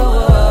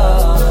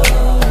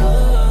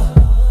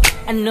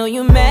 I know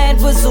you're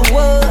mad, what's the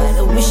word?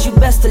 I wish you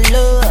best of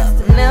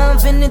luck. Now I'm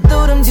finna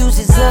throw them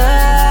deuces up.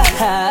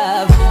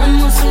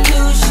 I'm on some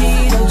new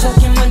shit, I'm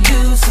chucking my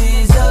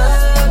deuces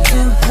up to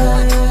her.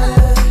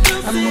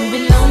 I'm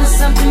moving on to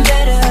something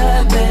better,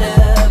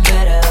 better,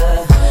 better.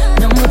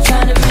 No more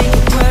trying to make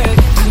it work.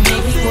 You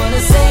make me wanna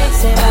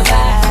say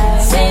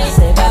bye-bye, say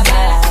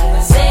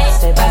bye-bye,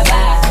 say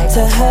bye-bye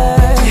to her.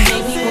 You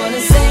make me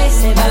wanna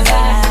say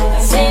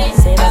bye-bye, say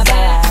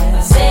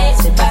bye-bye,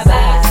 say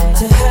bye-bye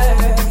to her.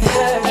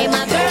 Hey,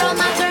 my girl,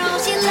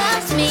 she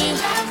loves me.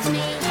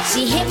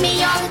 She hit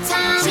me all the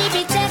time, she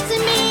be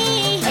texting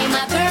me. Hey,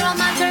 my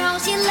girl,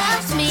 she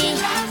loves me.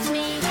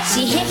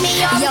 She hit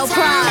me all the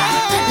time.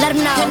 Let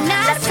him know. When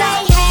I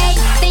say hey,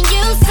 then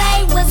you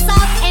say what's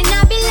up, and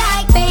I be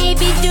like,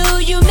 baby, do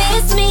you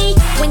miss me?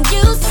 When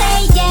you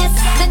say yes,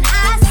 then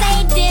I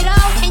say ditto,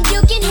 and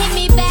you can hit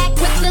me back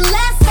with the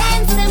less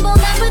than symbol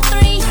number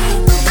 3.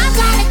 I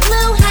got a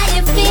clue how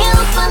you feel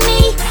for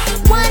me.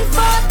 1,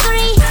 4,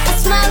 3, a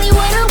smiley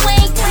with a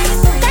wink.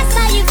 That's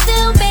how you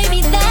feel,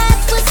 baby.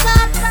 That's what's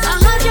up.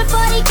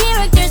 140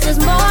 characters is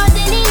more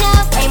than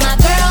enough. Hey, my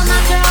girl,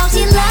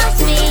 she loves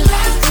me.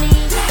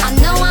 I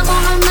know I'm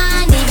on her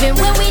mind even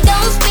when we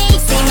don't speak.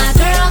 See, my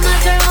girl,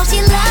 she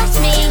loves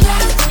me.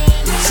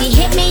 She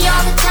hit me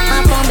all the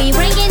time. My phone be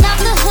ringing off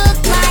the hook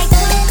like,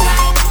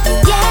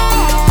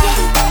 yeah.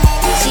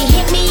 She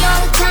hit me all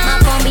the time. My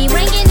phone be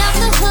ringing off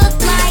the hook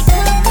like,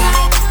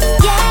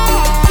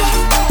 yeah.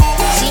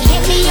 She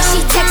hit me all the time. She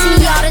texts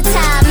me all the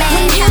time, man.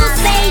 When you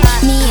say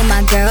me and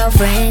my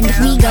girlfriend,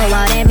 we go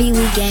out every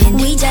weekend.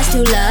 We just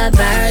two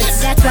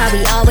lovebirds. That's why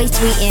we always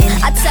tweeting.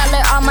 I tell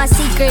her all my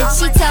secrets,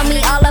 she tell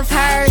me all of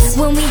hers.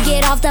 When we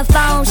get off the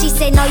phone, she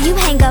say no, you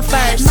hang up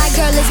first. My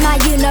girl is my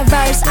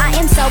universe. I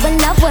am so in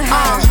love with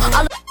her.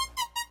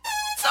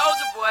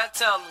 Soldier boy,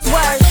 tell me.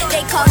 Words,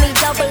 they call me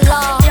double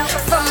R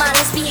for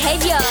mindless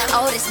behavior.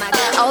 Oh, this my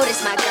girl. Oh,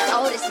 this my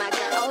girl. Oh, this my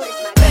girl. Oh, this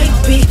my girl.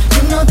 Baby,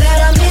 you know that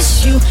I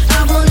miss you.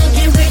 I wanna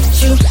get with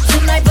you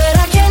tonight, but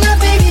I cannot,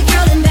 baby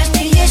girl, and that's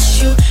the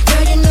issue.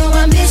 Girl, you know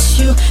I miss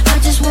you. I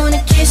just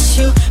wanna kiss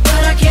you,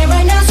 but I can't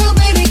right now, so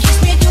baby,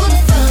 kiss me through the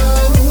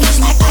phone.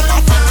 I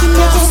can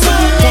make you see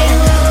it down.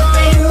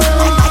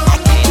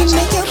 I can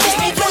make you kiss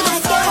me through the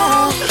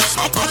phone.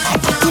 I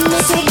can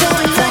make you go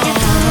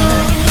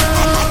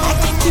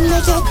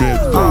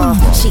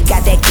She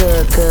got that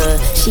good.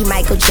 She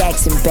Michael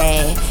Jackson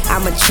bad.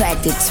 I'm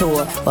attracted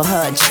to her for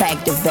her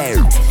attractive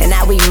verb. And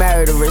now we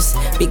murderers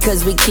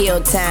because we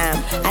kill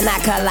time. I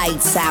knock her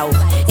lights out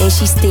and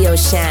she still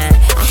shine.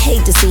 I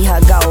hate to see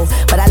her go,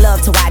 but I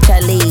love to watch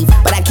her leave.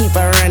 But I keep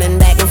her running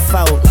back and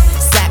forth.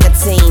 Soccer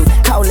team,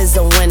 cold as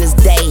a winter's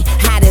day,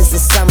 hot as a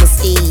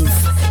summer's eve.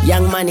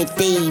 Young money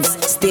thieves,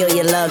 steal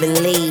your love and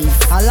leave.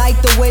 I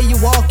like the way you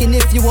walking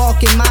if you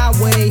walking my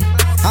way.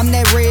 I'm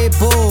that Red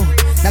Bull,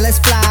 now let's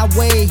fly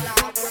away.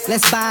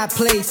 Let's buy a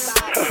place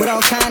with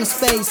all kind of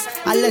space.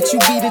 I let you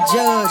be the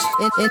judge,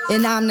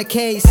 and I'm the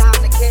case.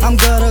 I'm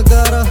gutter,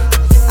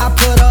 I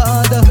put her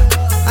under.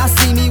 I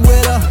see me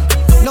with her,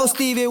 no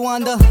Stevie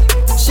Wonder.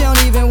 She don't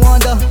even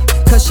wonder,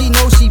 cause she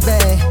knows she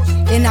bad.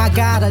 And I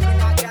got a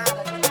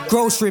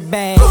grocery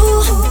bag.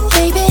 Ooh,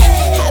 baby,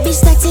 I be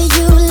stuck to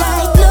you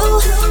like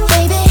glue.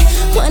 Baby,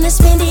 wanna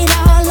spend it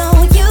all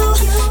on you.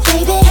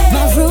 Baby,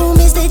 my room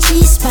is the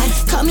G-spot.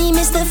 Call me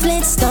Mr.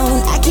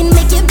 Flintstone. I can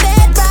make your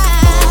bed rock.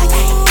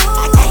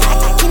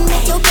 I can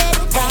make your bed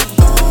rock.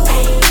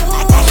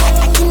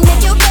 I can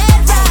make your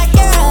bed rock,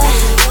 girl.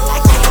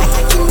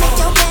 I can make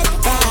your bed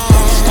rock.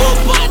 Oh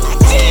my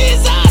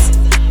Jesus!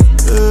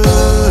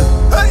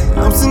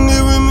 I'm sitting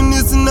here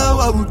reminiscing how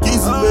I would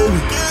kiss you, baby.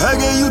 I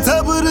gave you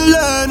top of the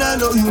line, I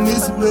know you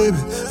miss it, baby.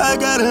 I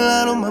got a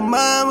line on my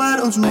mind, why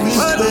don't you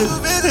visit,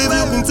 baby? If you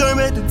can turn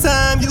back the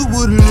time, you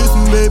would've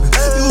listened, baby.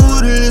 You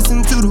would've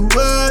listened to the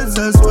words,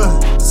 I swear.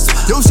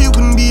 Your shit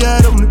wouldn't be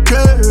out on the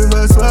curve,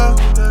 I swear.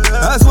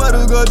 I swear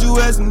to God, you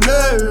had some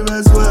nerve,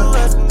 I swear.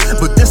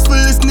 But that's for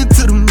listening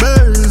to the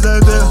birds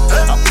out there.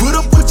 I put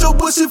up with your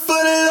bullshit for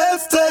the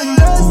last time.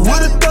 Who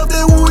would've thought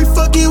that when we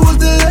fuck it was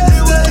the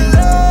last time?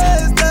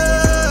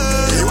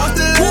 It was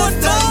the last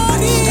time.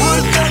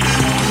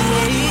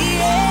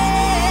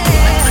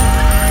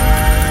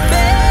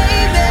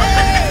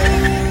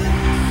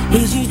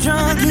 Is you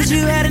drunk? Is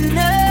you had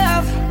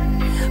enough?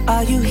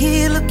 Are you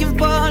here looking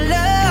for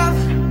love?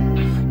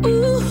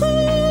 Ooh,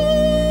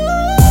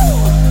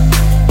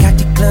 got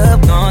the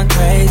club going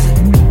crazy.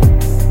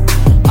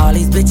 All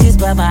these bitches,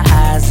 but my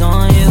eyes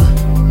on you.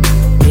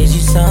 Is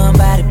you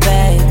somebody,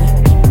 baby?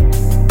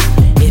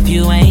 If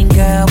you ain't,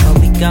 girl, what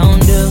we gon'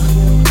 do?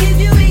 If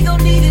you ain't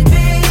gon' need it,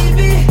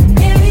 baby.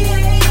 Yeah.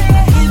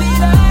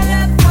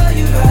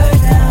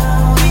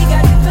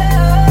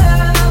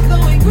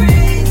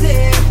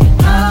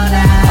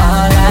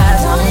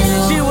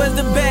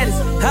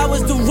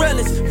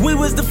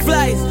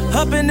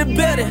 up in the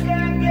building.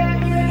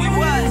 We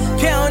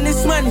was counting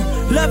this money,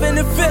 loving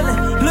the feeling.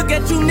 Look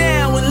at you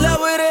now, in love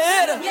with a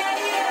hitter.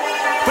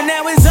 But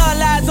now it's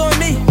all eyes on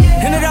me,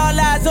 and it all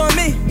lies on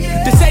me.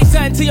 To say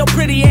something to your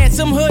pretty ass,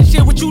 some hood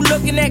shit, what you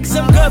looking at, cause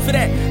I'm good for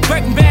that.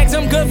 Breaking bags,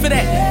 I'm good for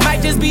that.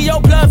 Might just be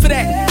your blood for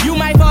that. You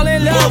might fall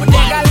in love with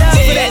that, got love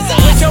for that.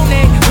 What's your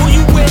name, who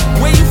you with,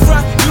 where you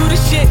from, you the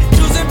shit.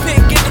 Choose and pick,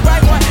 get the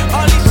right one.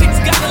 All these chicks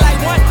got to like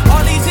one,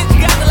 all these hits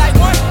got to like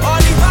one. All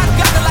these vibes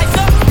got to like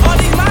some, all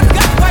these minds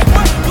got to like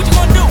one. What you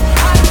gonna do?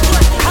 How to put,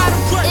 how to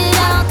put. It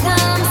all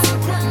comes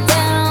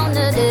down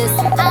to this.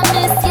 I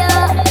miss your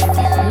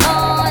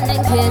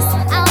morning kiss.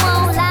 I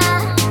won't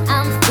lie,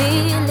 I'm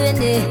feeling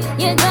it.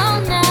 You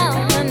don't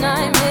know when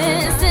I'm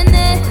missing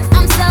it.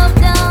 I'm so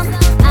dumb,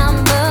 I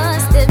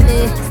must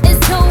admit. It's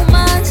too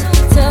much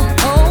to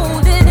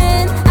hold it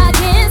in. I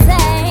can't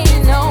say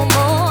no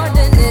more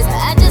than this.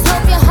 I just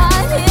hope your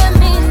heart hear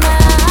me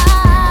now.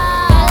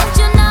 I'll let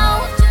you know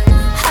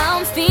how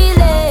I'm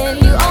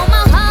feeling. You own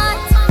my heart,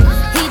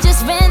 he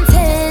just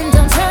renting.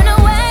 Don't turn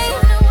away,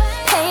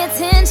 pay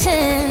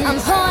attention. I'm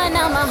pouring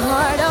out my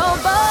heart, oh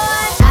boy.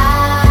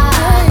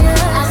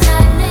 I'm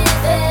not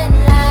living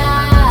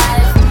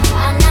life.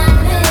 I'm not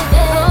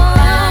living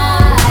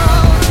life.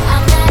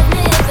 I'm not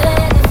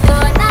living if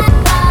you're not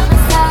by my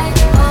side.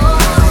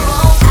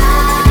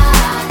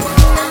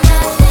 I'm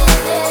not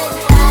living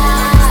life.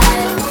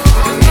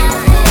 I'm not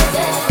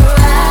living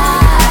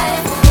right.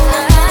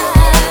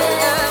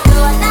 If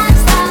you're not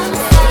by my side.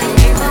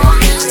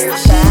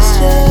 She's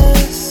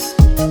just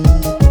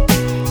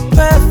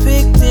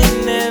perfect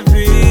in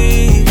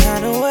every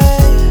kind of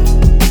way,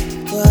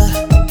 but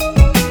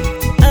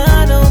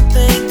I don't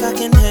think I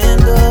can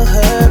handle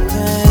her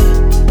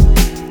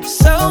pain.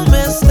 So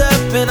messed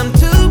up and I'm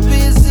too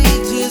busy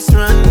just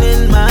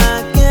running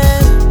my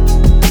game.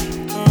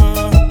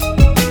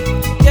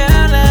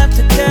 Girl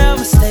after girl,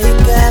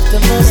 mistake after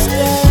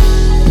mistake.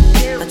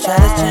 I try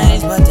to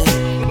change but they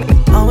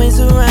always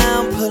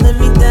around pulling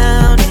me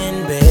down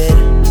in bed.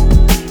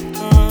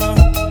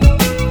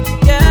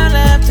 Girl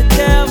after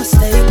girl,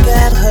 mistake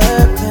at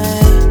her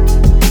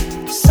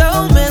pain.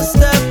 So messed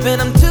up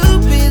and I'm too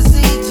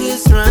busy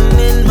just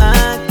running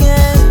my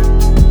game.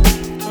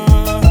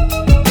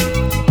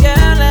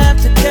 Girl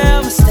after girl,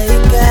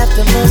 mistake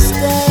after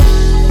mistake.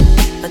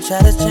 I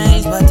try to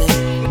change but they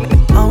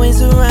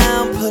always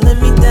around pulling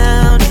me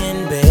down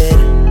in bed.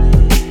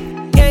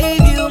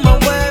 Gave you my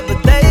word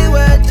but they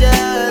were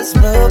just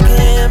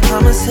broken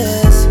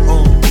promises.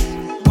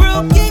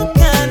 Broken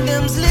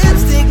condoms,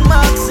 lipstick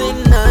marks,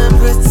 and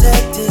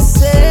unprotected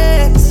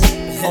sex.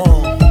 I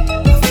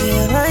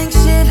feel like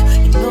shit,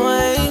 you know I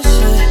ain't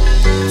shit.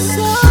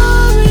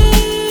 Sorry,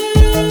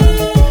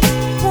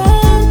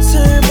 won't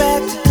turn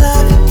back the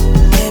clock.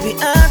 Maybe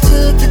I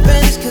took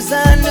advantage cause I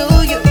knew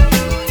you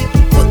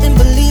wouldn't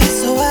believe it,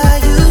 so I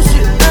used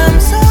you. I'm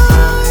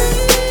sorry.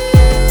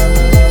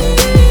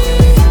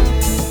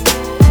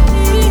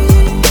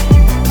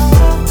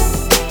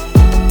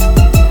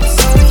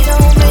 Sorry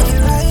don't make it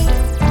right.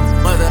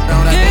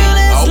 Girl,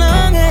 as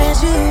long as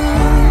you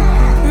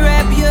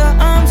wrap your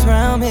arms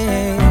around me.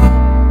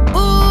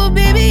 Ooh,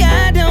 baby,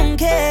 I don't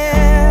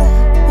care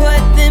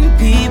what them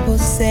people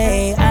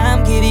say.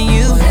 I'm giving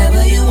you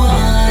whatever you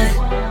want.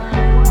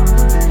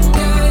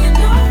 Girl, you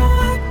know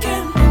I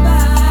can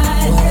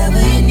provide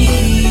whatever you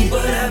need.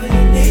 Whatever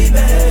you need,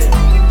 babe.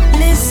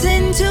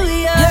 Listen to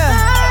your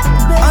heart,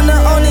 baby. I'm the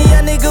only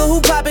young nigga who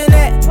poppin'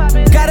 that.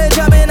 Got a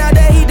job and out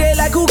there, he dead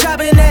like who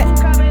coppin' that.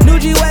 New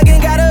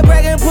G-Wagon, got a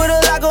brag and put a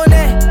lock on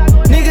that.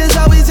 Niggas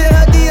always in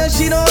her DM,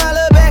 she don't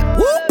holler back.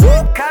 Whoop,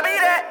 whoop, copy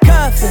that.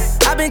 Cuffin',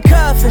 I been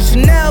cuffin',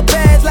 Chanel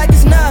bags like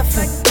it's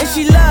nothing. And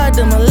she loved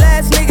him, her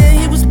last nigga,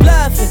 he was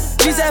bluffing.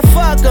 She said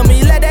fuck him,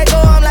 he let that go,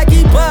 I'm like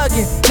he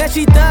bugging. Now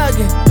she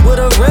thuggin' with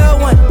a real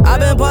one. I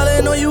been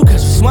ballin' on you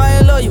cause you smart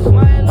and loyal.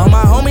 All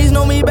my homies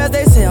know me best,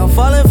 they say I'm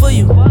falling for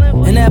you.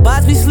 And that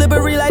box be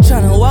slippery like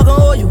tryna walk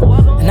on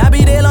oil. And I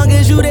be there long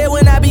as you there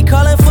when I be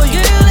calling for you.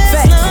 Girl,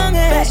 as long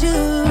as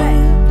you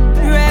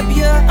wrap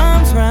your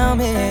arms around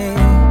me.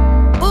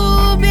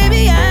 Ooh,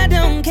 baby, I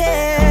don't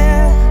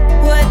care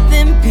what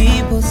them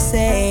people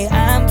say.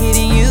 I'm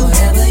giving you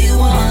whatever you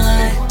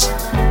want.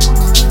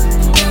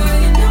 Girl,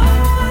 you know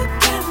I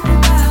can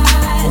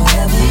provide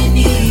whatever you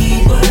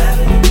need.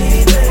 Whatever you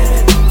need,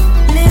 babe.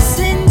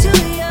 Listen to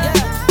your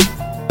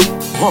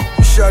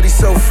Shawty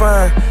so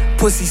fine,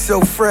 pussy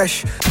so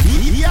fresh.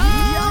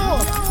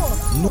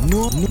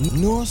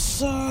 No,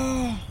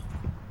 sir.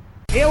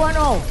 Here I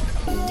know.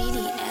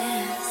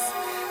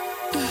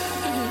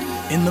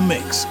 In the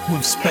mix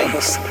with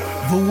Space,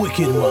 the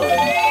Wicked One.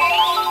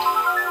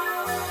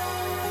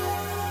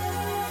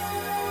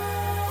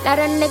 Let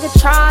a nigga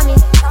try me.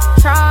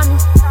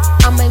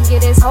 I'ma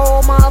get his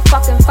whole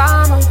motherfucking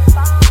family.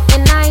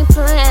 And I ain't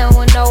playing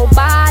with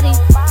nobody.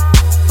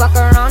 Fuck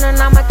around and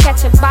I'ma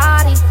catch a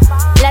body.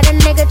 Let a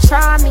nigga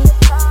try me.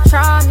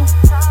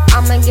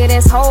 I'ma get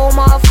his whole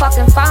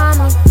motherfucking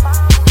family.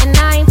 And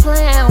I ain't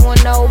playing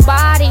with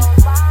nobody.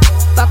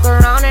 Fuck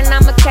around and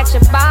I'ma catch a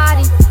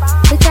body.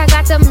 Bitch, I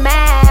got the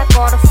Mac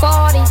or the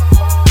 40.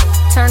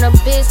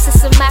 breakfast to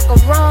some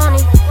macaroni.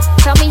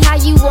 Tell me how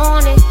you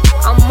want it,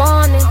 I'm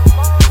on it.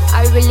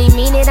 I really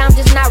mean it, I'm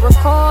just not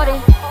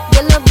recording.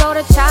 Get lil' bro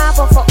the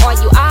chopper for all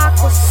you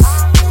aquas.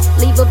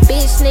 Leave a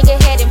bitch, nigga,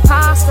 head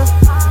imposter.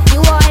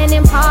 You are an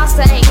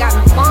imposter, ain't got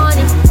no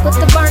money. Put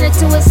the burner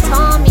to his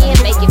tummy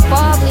and make it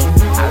bubbly.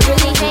 I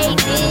really hate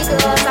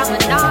niggas, I'm a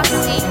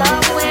Nazi.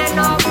 Love wearing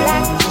all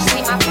black, you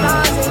see my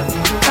closet.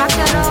 Rock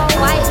that all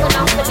white when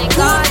I'm feeling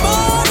gorgeous.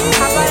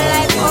 How about it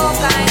like coke,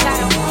 I ain't got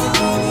no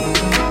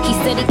money. He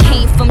said he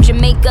came from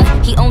Jamaica,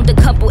 he owned a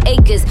couple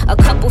acres, a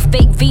couple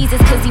fake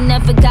visas cause he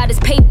never got his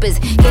papers.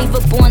 Gave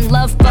up on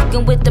love,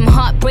 fucking with them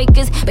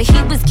heartbreakers, but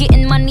he was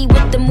getting money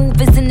with the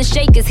movers and the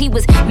shakers. He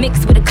was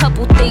mixed with a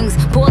couple things,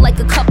 bought like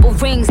a couple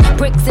rings,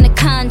 bricks in a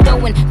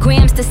condo and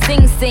grams to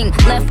sing.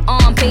 Left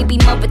arm, baby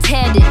mother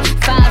tatted,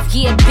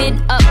 5-year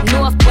bid up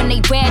north when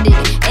they ratted.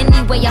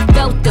 Anyway I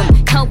felt them,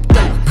 helped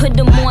them, put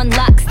them on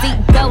lock, seat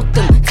belt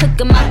them, took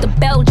them out to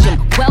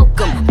Belgium,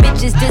 welcome.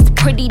 Bitches this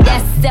pretty,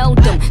 that's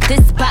seldom.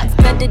 This box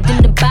better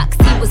than the box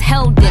he was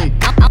held in.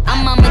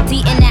 I'm Mama D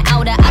in the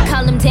outer. I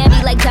call him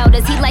Daddy like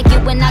doubters. He like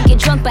it when I get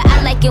drunk, but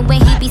I like it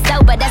when he be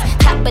sober. That's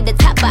top of the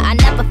top, but I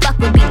never fuck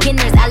with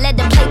beginners. I let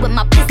him play with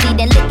my pussy,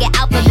 then lick it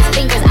out with his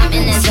fingers. I'm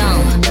in the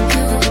zone.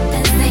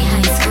 That's they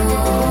high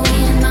school. We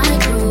in my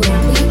group,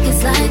 we can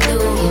slide through.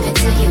 Give it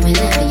to you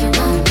whenever you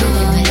want, do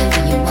it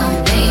whenever you want.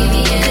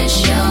 Baby, it's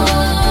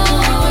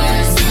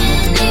yours.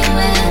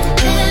 Anywhere,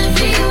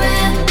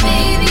 everywhere.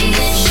 Baby,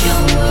 it's your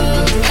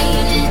world.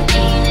 Ain't it?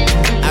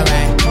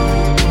 Alright.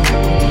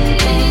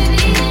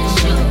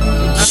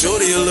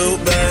 Shorty a little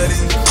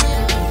baddie,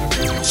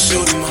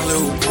 shorty my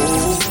little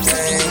boo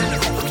thing,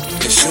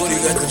 and shorty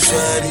got the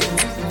fatty,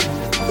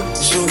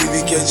 shorty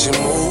be catching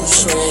moves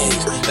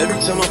swings. Every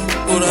time I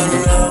put out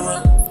a rubber,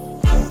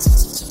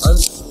 I'm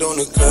on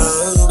the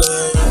cover,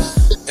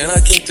 and I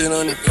kept it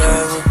on the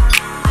cover,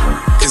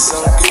 cause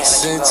I'm big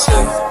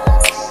sensitive.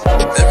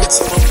 Every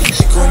time I put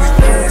she call me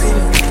daddy,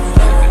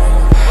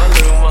 my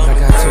little mama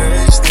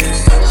crazy.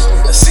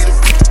 I see the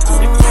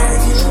through the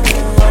panties,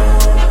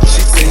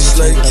 she thinks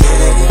like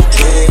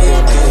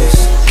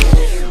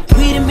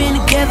we done been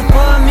together for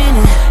a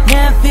minute.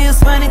 Now it feels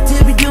funny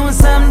to be doing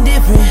something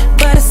different,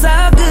 but it's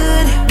all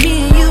good.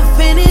 Me and you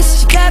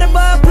finished. She got a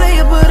ball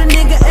player, but a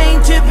nigga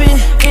ain't tripping.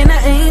 And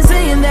I ain't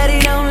saying that he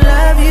don't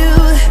love you,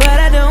 but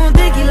I don't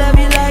think he love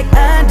you like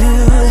I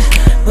do.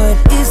 But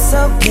it's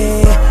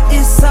okay,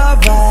 it's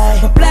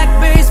alright. My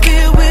Blackberry's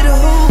filled with a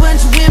whole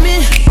bunch of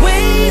women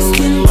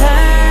wasting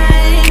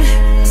time,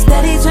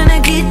 steady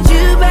tryna get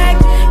you back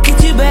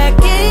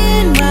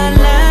in my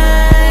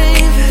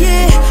life.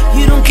 Yeah,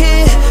 you don't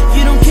care.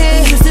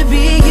 It used to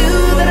be you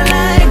that I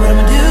like, but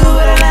I'ma do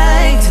what I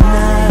like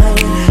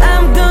tonight.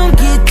 I'm gon'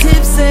 get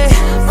tipsy,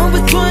 over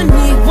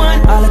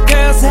 21. All the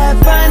girls have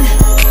fun,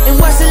 and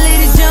watch the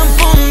ladies jump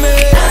on me.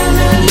 I'm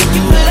not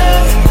looking for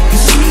love,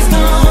 cause she's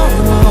gone.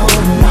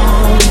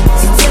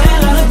 So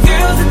tell all the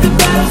girls that the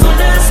bottle's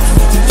on us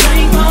to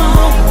drink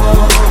on.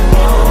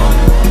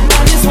 I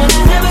just wanna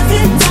have a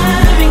good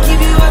time and keep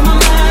you out my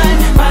mind.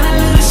 Find a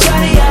little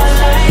shawty I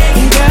like.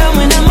 And girl,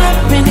 when I'm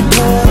up in the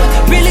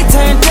club, really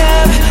turned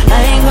up, I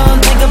ain't gon'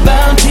 think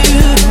about you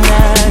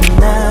tonight.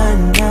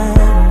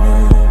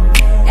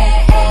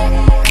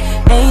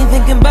 Ain't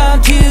thinking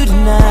about you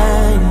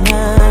tonight.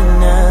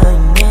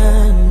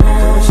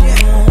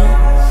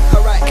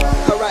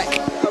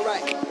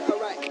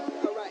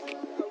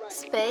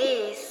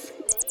 Space,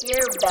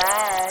 you're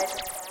bad.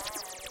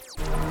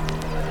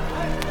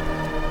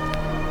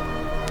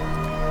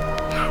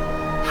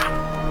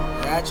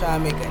 Yeah, I try to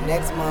make a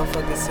next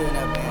motherfucking scene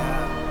up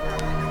there.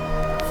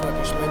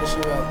 Fucking shredder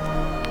shit up.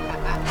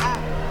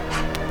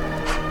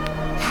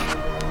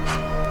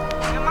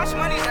 How much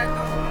money is that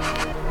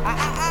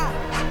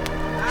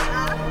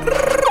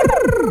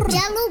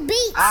Yellow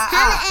beats,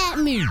 holla at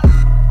me.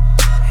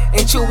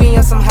 And Chewy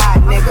on some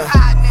hot nigga.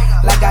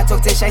 Like I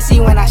told Tish, I see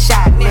when I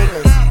shot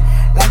niggas.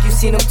 Like you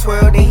seen him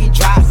twirl, then he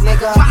drop,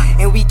 nigga.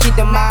 And we keep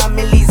the mind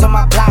millies on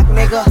my block,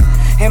 nigga.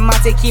 And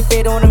Monte keep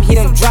it on him, he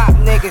done drop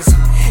niggas.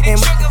 And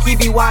he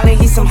be wildin',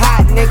 he some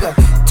hot nigga.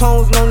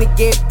 Tones known to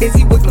get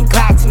busy with them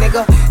Glocks,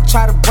 nigga.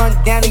 Try to run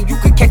down and you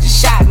could catch a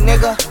shot,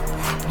 nigga.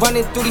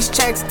 Running through these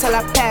checks till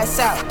I pass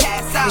out.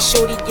 And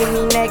shorty give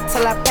me neck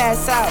till I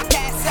pass out.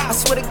 I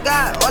swear to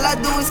God, all I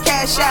do is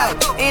cash out.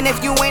 And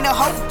if you ain't a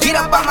hoe, get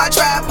up on my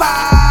trap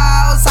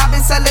house. I've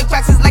been selling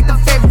cracks since like the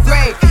 5th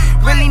grade.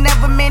 Really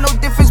never made no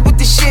difference with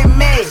the shit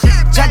made.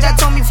 Jaja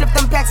told me flip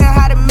them packs and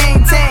how to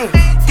maintain.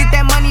 Get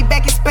that money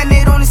back and spend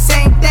it on the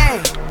same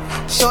thing.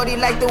 Shorty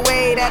like the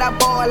way that I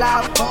ball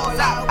out.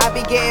 I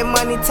be getting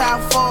money till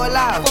I fall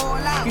out.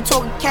 You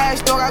talking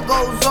cash, dog, I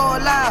goes all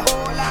out.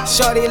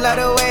 Shorty love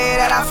the way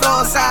that I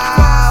floss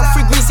out.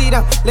 Free greasy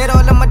them, let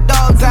all of my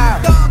dogs out.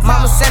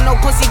 Mama said no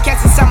pussy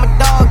cats inside my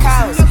dog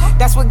house.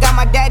 That's what got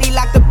my daddy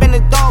locked up in the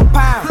dog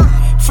pound.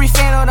 Free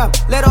fan on them,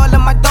 let all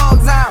of my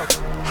dogs out.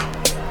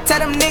 Tell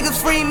them niggas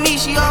free me,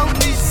 she ho.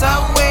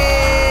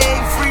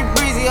 Subway, free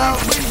breezy ho.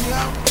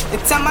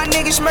 And tell my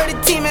niggas murder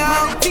team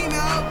ho.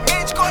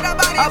 Bitch caught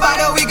about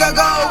a week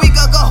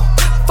ago.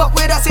 Fuck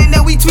with us and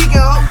then we be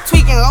tweaking,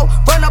 ho.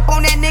 Run up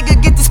on that nigga,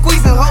 get the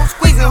squeezing,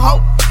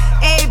 ho.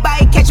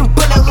 Everybody catching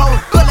bullet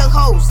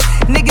hoes.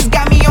 Niggas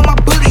got me on my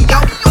bully,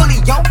 yo.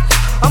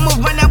 I'ma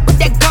run out with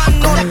that gun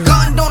on him.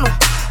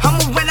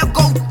 I'ma run out,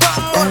 go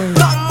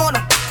thumb on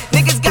him.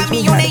 Niggas got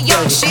me on that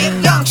young shit.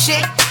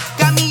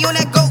 Got me on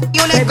that go.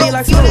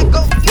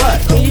 What?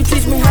 Can you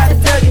teach me how to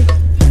tug it?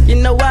 You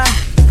know why?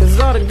 Cause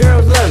all the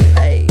girls love me.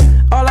 Hey.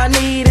 All I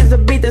need is a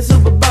beat that's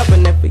super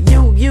bumpin'. And for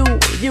you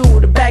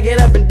to back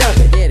it up and dump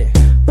it. Get it.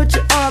 Put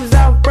your arms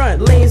out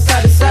front, lean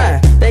side to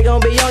side. They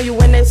gon' be on you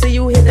when they see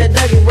you hit that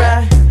Dougie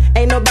ride.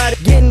 Ain't nobody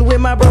getting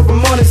with my bro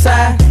from on the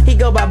side. He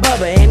go by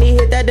Bubba and he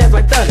hit that death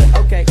like thunder.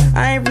 Okay,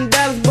 I ain't from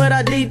Dallas, but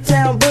I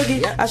D-Town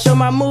boogie. I show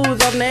my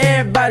moves off to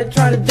everybody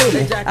trying to do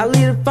me. I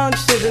lead the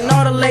functions and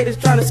all the ladies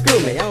trying to screw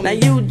me. Now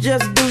you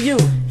just do you,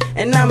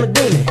 and I'ma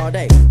do me.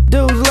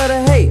 Dudes love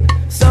to hate,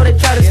 so they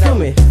try to screw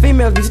me.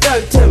 Females be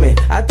stuck to me,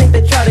 I think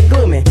they try to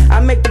glue me. I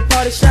make the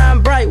party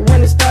shine bright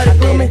when it started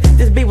gloomy.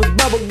 This beat was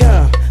bubble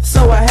gum,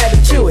 so I had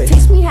to chew it.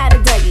 Teach me how to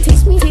Dougie.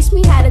 Teach me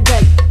how to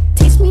Dougie.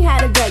 Teach me how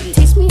to Dougie.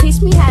 Teach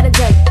me how to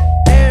Dougie.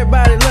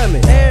 Everybody love me.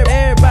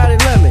 Everybody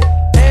love me.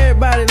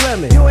 Everybody love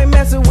me. You ain't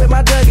messing with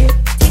my Dougie.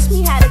 Teach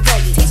me how to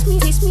Dougie. Teach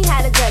me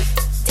how to Dougie.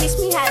 Teach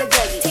me how to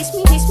Dougie. Teach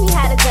me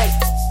how to Dougie.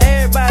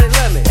 Everybody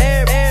love me.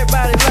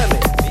 Everybody love me.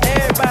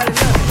 Everybody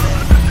love me.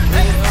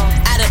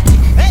 I done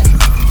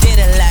did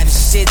a lot of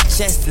shit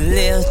just to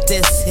live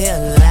this here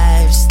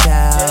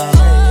lifestyle.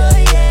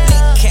 They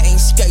came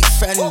straight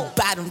from the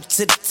bottom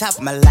to the top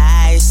of my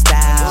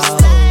lifestyle.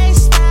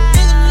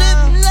 Nigga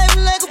living life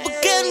like a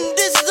beginning,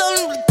 this is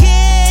only the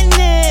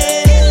beginning.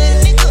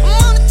 Nigga, I'm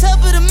on the top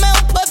of the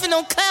mountain, puffing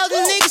on clouds,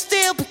 and niggas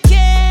still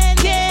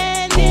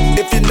beginning.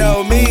 If you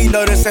know me,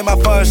 know this ain't my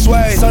fun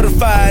sway.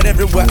 Certified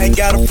everywhere, ain't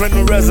got a print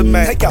or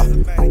resume. Take off,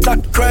 talk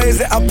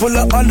crazy, I pull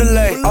up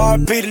underlay.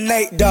 R.P. to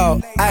Nate,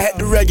 dog, I had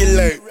to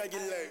regulate.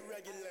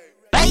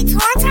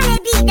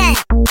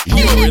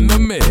 You're in the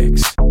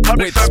mix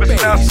with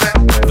Space,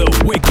 the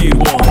wicked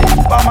one.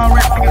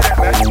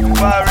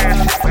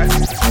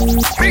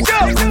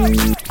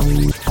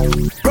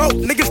 Broke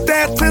niggas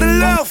stand to the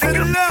left.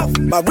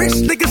 My rich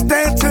niggas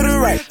stand to the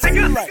right.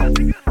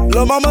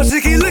 Lil' mama,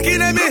 she keep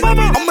looking at me.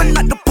 I'ma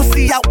knock the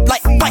pussy out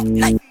like fight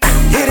night.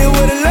 Hit it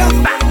with the left,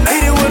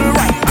 hit it with the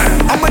right.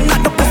 I'ma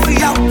knock the pussy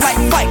out like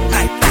fight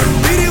night.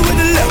 Hit it with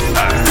the left,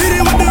 hit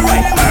it with the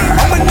right.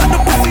 I'ma knock the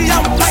pussy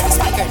out like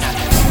fight night.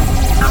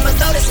 I'ma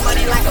throw this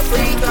money like a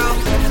free throw.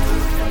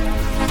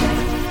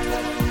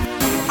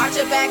 Arch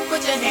your back,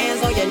 put your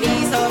hands on your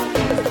knees, ho.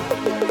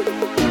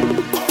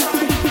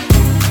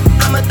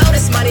 I'ma throw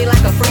this money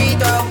like a free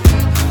throw.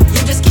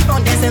 You just keep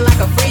on dancing like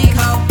a freak,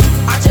 ho.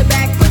 Arch your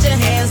back, put your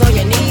hands on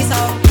your knees,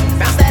 ho.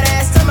 Bounce that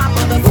ass to my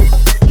mother, ho.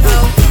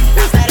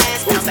 Bounce that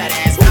ass, bounce that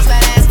ass, bounce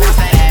that ass, bounce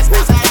that ass,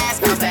 bounce that ass,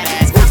 bounce that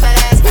ass, bounce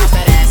that ass, bounce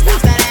that ass,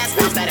 bounce that ass,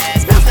 bounce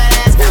that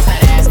ass, bounce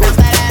that ass, bounce that ass, bounce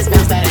that ass,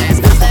 bounce that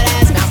ass, bounce that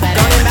ass, bounce that ass.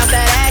 Go and bounce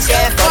that ass,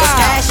 yeah, for this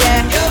cash,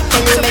 yeah.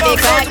 Can you make it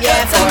clap,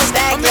 yeah, for a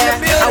stack,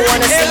 yeah. I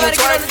wanna see you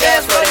twerk, yeah,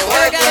 for the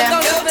work,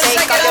 yeah.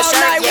 Take off your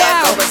shirt,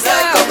 yeah, go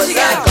berserk, go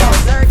berserk, go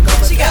berserk.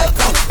 She go,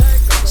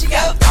 she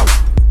go,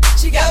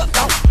 she go,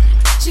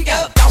 she go, she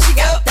go, she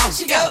go,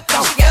 she go,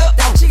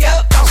 she go, she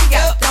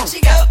go, she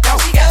go, she go.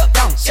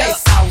 Shake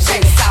it out,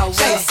 shake it out,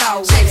 shake it out, shake it out, shake it out, shake it out, shake it out, shake it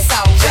out, shake it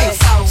out, wow,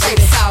 shake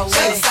it out,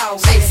 wow,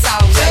 shake it out, wow, shake it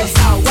out,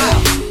 wow.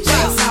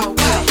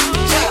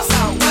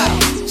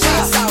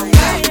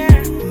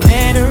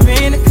 Met her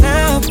in the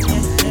club,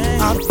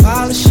 all the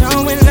polish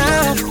showing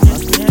love.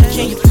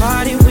 Can you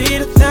party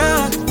with a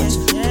thug?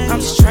 I'm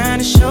just trying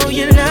to show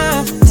you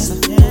love.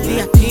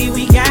 VIP,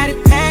 we got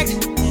it packed.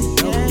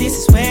 This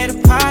is where the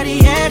party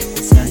at.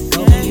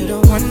 You the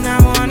one I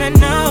wanna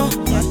know.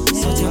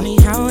 So tell me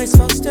how it's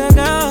supposed to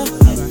go.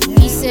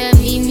 He said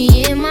meet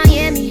me in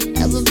Miami.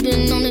 Ever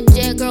been on a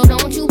jet, girl,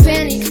 don't you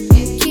panic.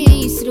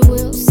 Keys to the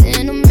wheels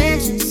and the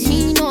mansions.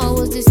 He know I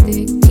was this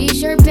thick,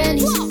 t-shirt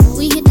panties.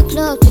 We hit the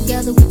club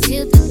together, we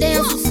tilt the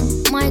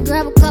dances. Might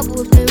grab a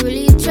couple if they're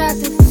really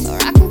attractive. Or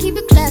I can keep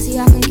it classy,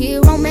 I can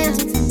get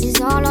romantic. It's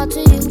all up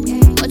to you,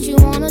 what you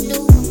wanna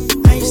do.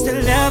 I used to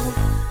love him,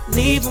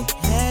 leave him.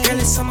 Girl,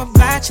 it's something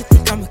about you,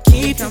 think I'ma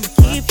keep him.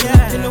 Pull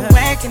up in the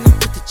wagon and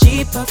put the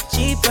Jeep up.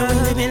 We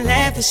living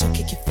lavish, so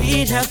kick your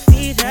feet up.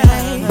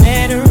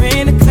 Met her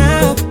in the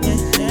club,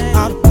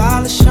 all the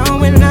ballers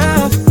showing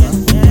love.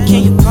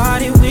 Can you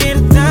party with a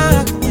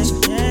thug?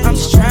 I'm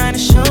just trying to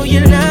show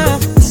you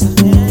love.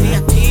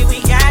 VIP,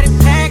 we got it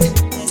packed.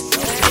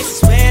 This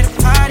is where the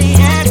party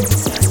at.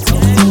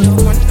 You're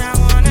the one I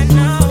wanna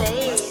know.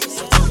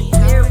 So tell me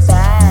how it's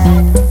bad.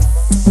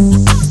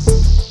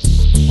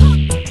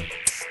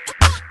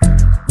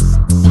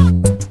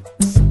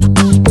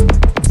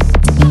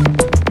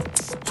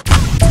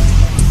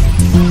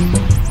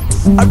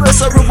 I press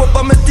her up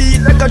on my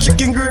teeth like a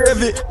chicken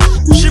gravy.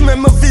 She make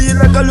me feel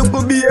like a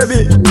little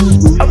baby.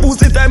 I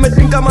pussy time, I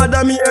think I'm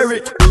Madam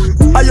Mary.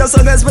 I just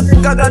so guys, but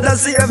think I gotta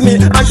save me.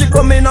 And she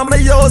come in on my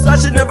house and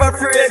she never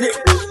afraid it.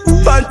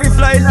 Panty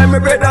fly like my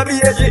brother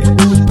baby.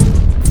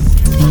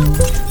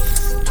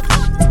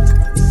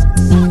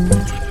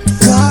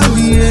 Call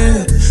me,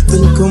 yeah,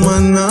 the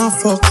man now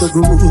fuck the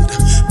good.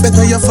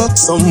 Better you fuck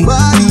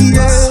somebody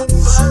else.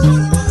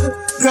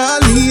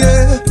 Call me,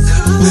 yeah.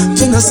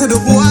 Can I say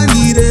the boy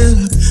need it?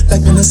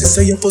 Like when I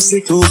say your pussy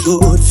too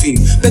good, feel.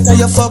 Better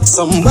you fuck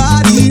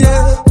somebody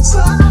else.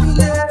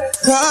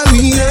 Call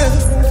me, yeah.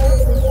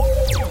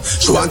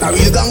 She want a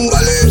real gang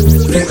ballet.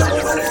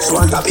 She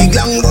want a big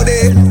long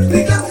body.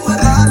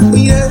 Call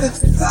me, yeah.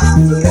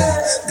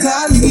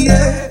 Call me,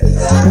 yeah.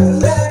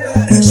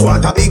 She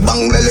want a big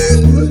bang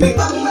belly.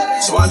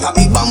 She want a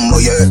big bambo,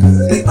 yeah.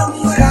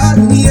 Call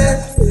me,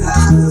 yeah.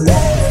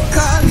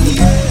 Call me,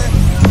 yeah.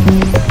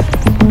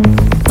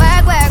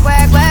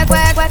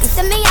 You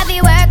see me, I be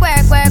work.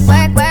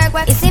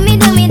 You see me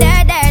do me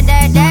dirt.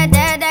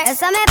 And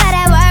some me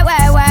better work.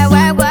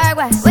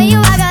 When you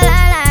walk a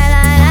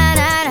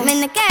line. I'm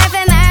in the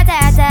cafe, my ta.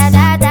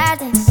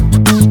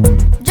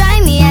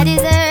 Drive me a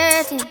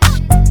dessert.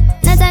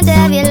 No time to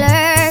have you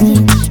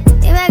lurking.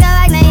 You make a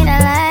like, now you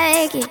don't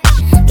like it.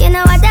 You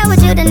know I dealt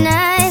with you the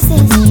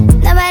nicest.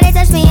 Nobody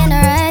touched me in the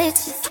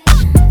righteous.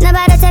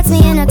 Nobody text me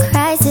in a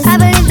crisis. I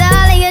believed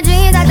all of your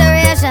dreams are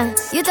duration.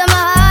 You took my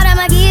heart, all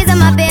my keys, and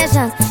my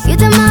patience. You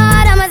took my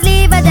heart, I must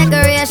leave a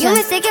decoration. You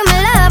mistaken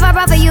my love, I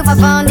brought for you for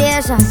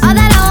foundation. All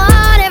that I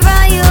wanted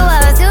from you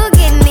was to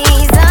give me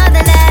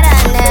something that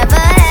I never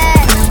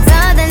had,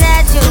 something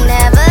that you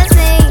never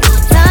seen,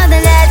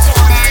 something that you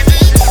never.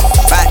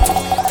 Right.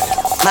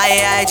 My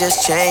AI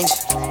just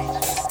changed.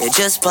 It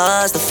just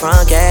buzzed the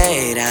front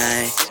gate.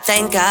 I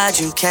thank God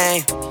you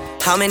came.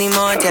 How many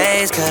more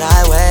days could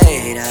I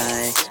wait?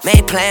 I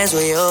made plans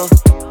with you,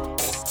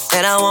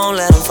 and I won't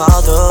let them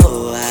fall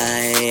through.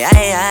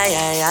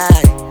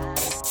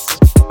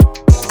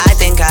 I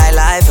think I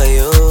lie for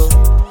you.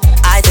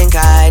 I think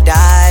I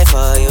die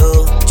for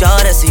you.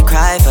 Jodeci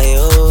cry for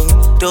you.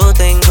 Do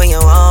things when you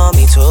want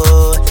me to.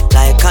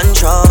 Like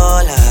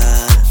controller.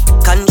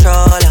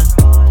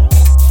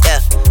 Yeah,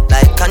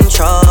 like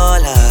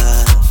controller.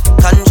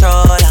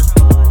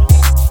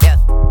 Yeah.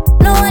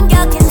 No one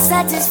girl can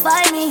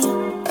satisfy me.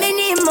 Me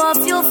need more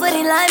fuel for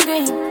the lime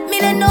green. Me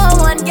no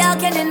one girl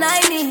can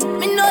deny me.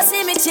 Me no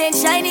see me change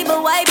shiny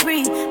but white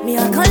free. Me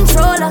a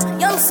controller,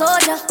 young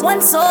soldier,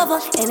 once over.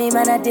 Any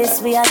man at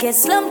this way I get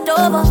slumped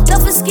over.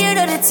 Don't be scared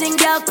of the thing,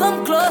 girl,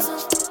 come closer.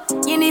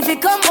 You need to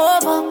come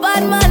over.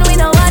 Bad man, we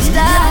no watch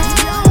that.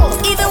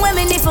 Even when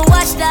me need to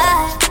watch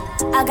that,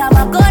 I got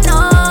my gun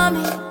on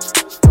me.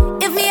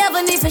 If me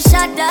ever need to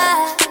shot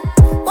that.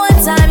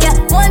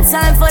 One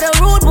time for the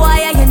rude boy,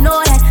 yeah, you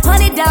know that.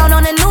 Honey down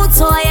on a new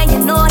toy, yeah, you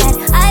know that.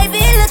 I've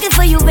been looking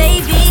for you,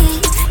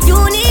 baby. You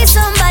need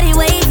somebody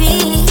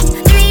wavy.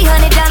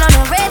 300 down on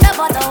the red, I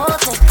bought the whole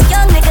thing.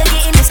 Young nigga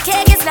getting this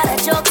cake, it's not a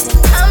joke thing.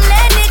 I'm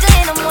that nigga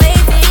and I'm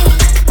wavy.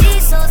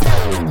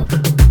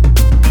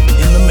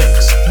 In the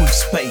mix with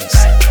Space,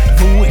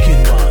 the wicked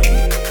one.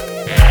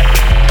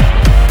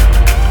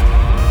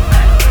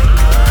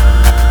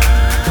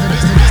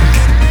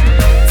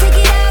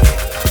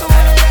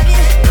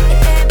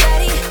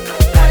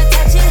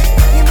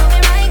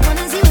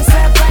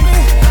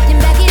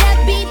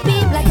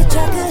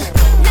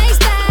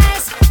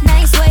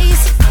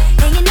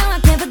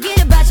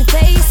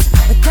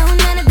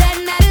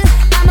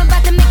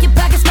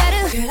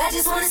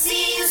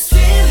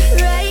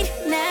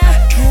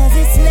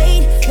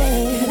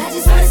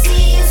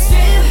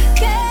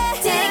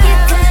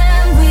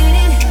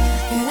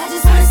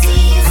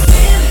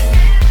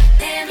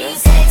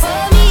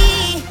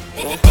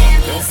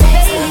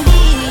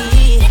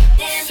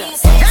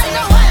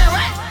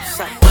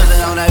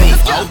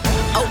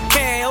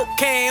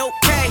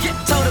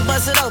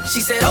 She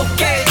said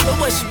okay, but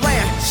what she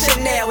wearing?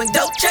 Chanel and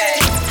Dolce.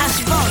 How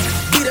she rollin'?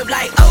 Beat up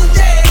like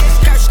OJ.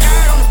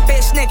 Skirt on the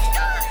fish, nigga.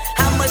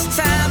 How much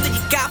time do you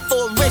got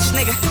for a rich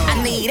nigga? I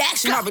need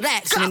action, not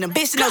relaxing, and the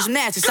bitch knows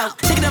gymnastics. So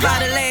chicken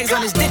about the legs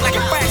on his dick like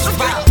a fraction.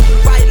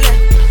 Right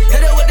left,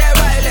 hit her with that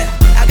right left.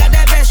 I got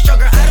that best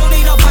stroker, I don't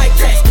need no pipe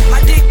test.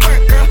 My dick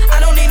work, girl, I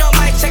don't need no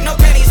mic check, no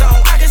pennies on.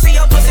 I can see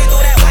your pussy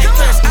through that white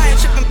dress. I ain't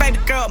tripping, baby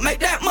girl,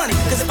 make that money.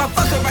 Cause if I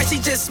fuck her right, she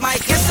just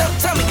might get some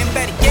tummy and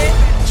better get.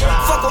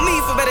 Fuck with me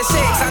for better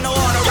sex. I know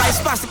all the right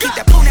spots to keep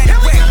that punani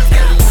wet.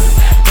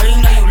 Girl, you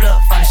know you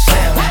look from the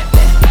shell.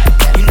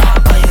 You know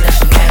I call you that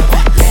Chanel.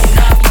 You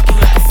know I fuck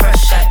you like a fresh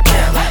shot,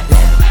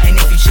 yeah.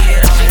 And if you cheated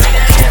on me, then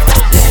I care.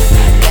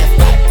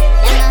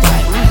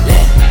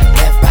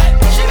 Left, right.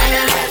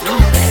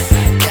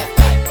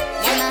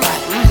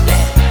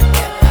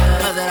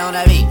 Nothing on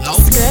that beat.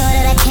 This girl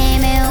that I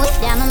came in with,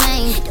 down my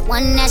main. The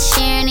one that's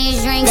sharing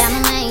these drinks, down my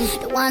main.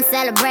 The one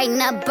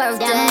celebrating a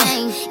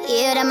birthday.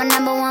 Yeah, that my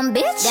number one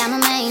bitch, down my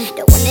main.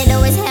 The one that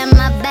always had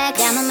my back,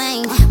 down my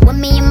main. When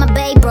me and my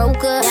babe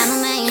broke up, down my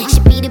main. She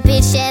beat a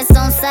bitch ass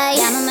on sight,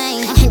 down my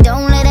main. And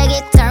don't let her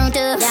get turned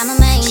up, down my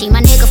main. She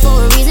my nigga for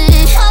a reason.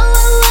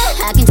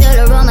 I can tell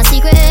her all my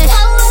secrets,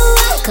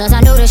 cause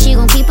I know that she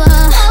gon' keep her.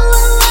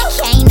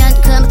 Ain't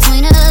nothing come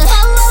between us.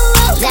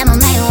 That my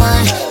main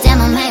one, that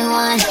my main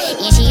one.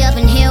 Yeah, she up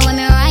in here with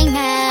me right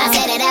now. I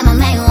said that my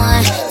main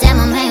one, that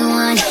my main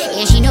one.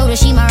 Yeah, she know that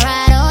she my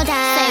ride or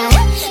die.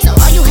 So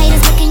all you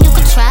haters looking, you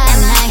can try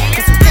me.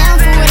 Cause I'm down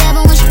for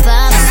whatever when she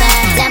by my side.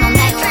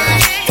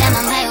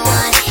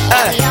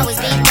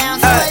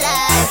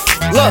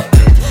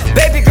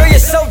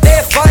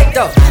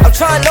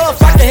 trying to know if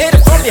I can hit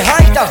it from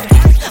behind though.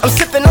 I'm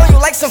sipping on you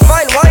like some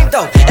fine wine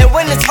though. And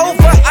when it's over,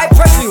 I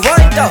press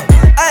rewind though.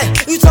 Ay,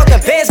 you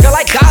talking bands, girl,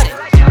 I got it.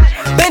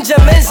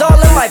 Benjamin's all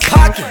in my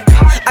pocket.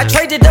 I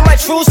traded in my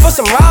trues for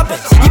some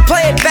robins. You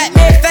playing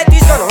Batman,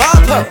 Fetty's gonna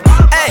rob her.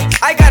 Ay,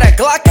 I got a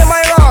Glock in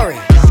my Rari.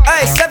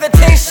 Ay, 17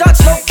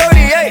 shots, no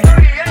 38.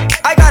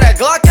 I got a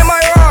Glock in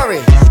my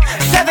Rari.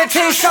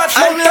 17 shots,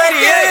 no 38.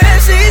 Yeah,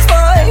 she's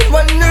mine.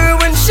 Wonder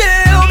when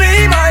she'll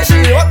be mine.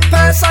 She walk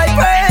past like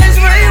praise,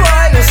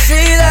 rewind to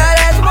see that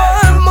ass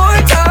one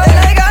more time. And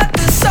I got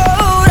the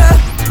soda.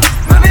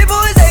 Ruby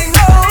boys ain't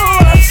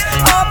know us.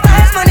 All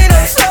fast money,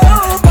 no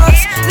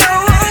snowbox. No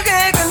one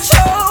can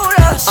control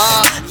us.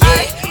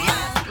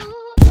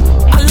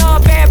 I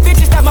love bad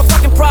bitches, that's my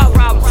fucking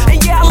problem.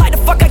 And yeah, I like the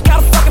fuck, I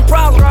got a fucking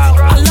problem.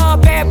 I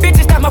love bad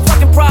bitches, that's my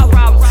fucking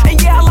problem.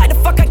 And yeah, I like the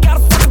fuck, I got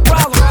a fucking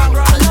problem.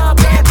 I love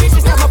bad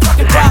bitches, that's my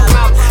fucking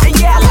problem. And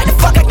yeah, I like the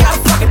fuck, I got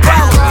a fucking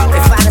problem.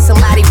 If finding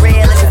somebody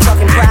real is a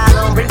fucking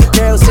problem, bring the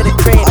girls to the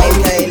crib, baby.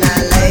 Okay, now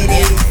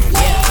ladies,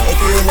 if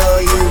you know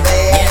you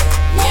bad,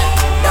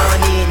 don't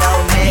need no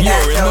man.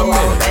 Got your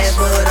own man,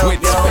 put up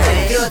your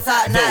hand. You a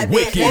top notch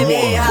bitch, let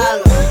me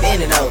holler.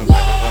 Bend it over,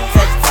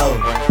 touch your toe,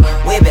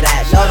 whip it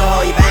out, show them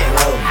how you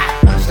bankroll.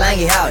 Slang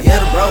it out, hit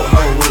a broke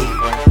hoe with.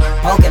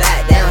 Poke it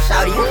out, down,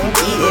 shout it, you can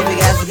eat. If you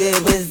got some good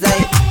pussy,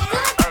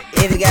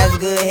 if you got some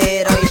good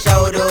head on your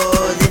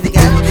shoulders, if you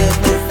got some good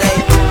pussy,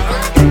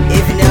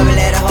 if you never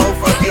let a hoe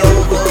fuck you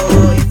over.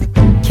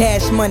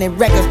 Cash Money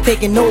Records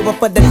taking over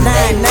for the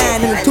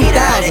 99 in the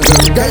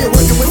 2000s. Girl, you're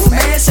working with some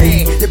ass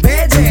hand. The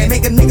bad jam,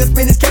 make a nigga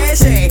spend his cash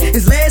hand.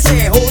 His last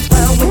hand, hold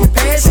pound with your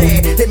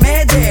passion. That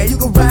mad jam, you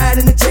can ride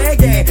in the jag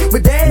hand.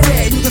 With that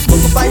hand, you can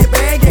smoke up by your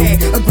bag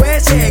hand. A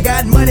grass hand,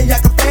 got money, I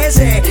can fast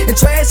hand. And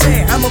trash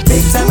hand, I'm a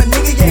big time a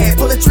nigga, yeah.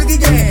 Pull a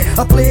trigger, yeah.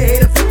 I play a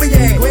hit, a flipper,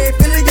 yeah. Go ahead,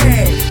 fill it,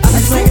 yeah. I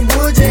be slanging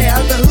wood, yeah.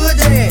 Out the hood,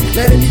 yeah.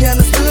 Let it be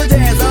understood,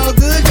 yeah. It's all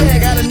good, yeah.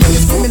 Got a nigga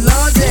screaming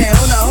large, yeah.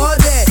 On the hard,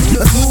 yeah.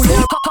 Let's move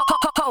down.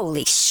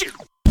 Holy shit.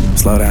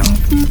 Slow down,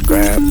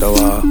 grab the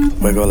wall,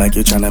 wiggle like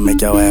you tryna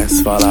make your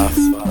ass fall off.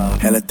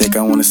 Hella thick,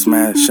 I wanna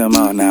smash them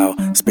all now.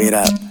 Speed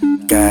up,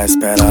 gas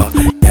pedal,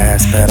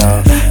 gas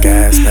pedal,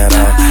 gas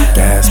pedal,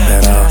 gas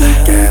pedal,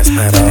 gas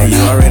pedal. And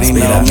you already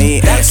know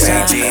me,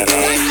 SPACExDEE.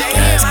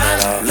 Gas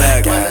pedal,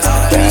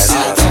 gas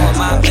pedal. All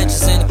my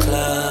bitches in the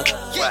club,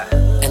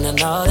 and I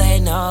know they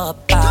know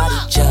about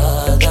each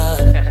other.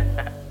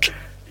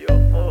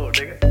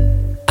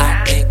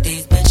 I think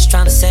these bitches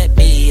tryna set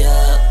me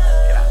up.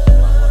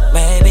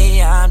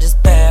 Maybe I'm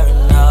just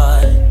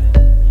paranoid.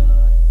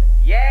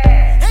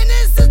 Yeah. And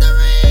this is the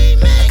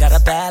remix. I got a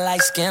bad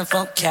light skin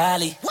from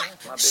Cali.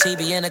 She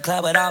be in the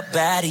club with all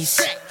baddies.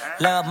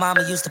 Love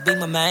mama used to be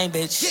my main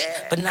bitch,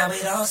 but now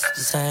we don't speak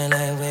the same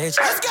language.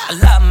 I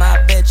love my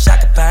bitch, I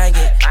can bang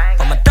it,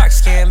 but my dark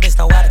skin bitch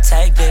know how to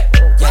take it.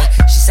 Yeah,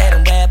 she said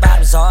them red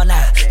bottoms all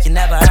night. You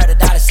never heard a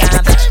dollar sign,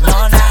 bitch, you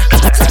know now.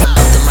 Tell them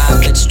both of my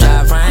bitches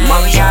drive rain.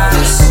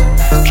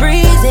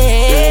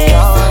 Breezy.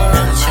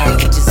 I'm trying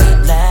to get you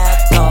some black,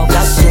 no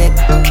got shit.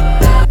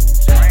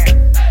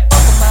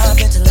 All of my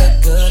bitches look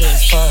good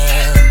as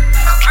fuck.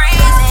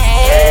 Breezy.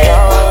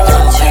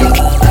 I'm trying to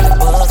get like a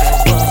book as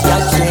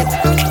well.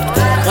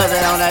 Cause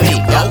it on that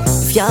beat, yo.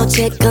 If your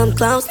chick come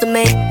close to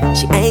me,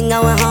 she ain't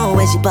going home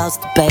when she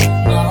supposed to pay.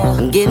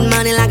 I'm getting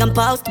money like I'm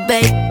supposed to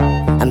pay.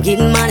 I'm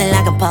getting money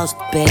like I'm supposed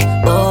to pay.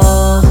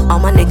 Oh, all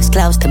my niggas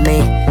close to me,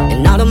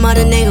 and all them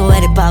other niggas where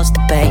they supposed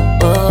to pay.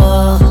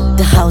 Oh,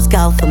 the hoes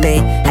go for me.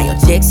 How your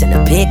chicks in the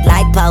pit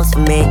like post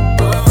for me.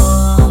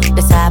 Oh,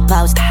 that's how I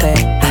supposed to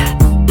pay.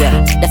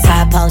 Yeah, that's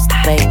how I supposed to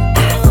pay.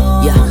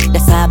 Yeah,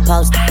 that's how I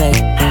supposed to pay.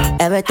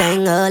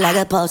 Everything look like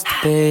it's supposed to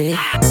be.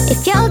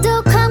 If your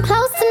dude come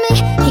close to me,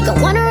 he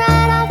gon' wanna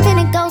ride off and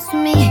it goes for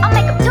me. I'll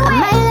make him do it. I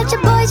might let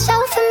your boy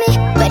show for me,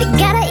 but he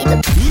gotta eat the.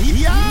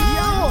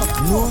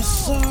 No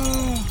sir.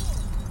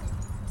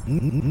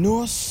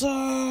 No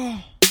sir.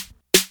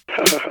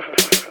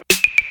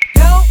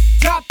 Don't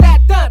drop that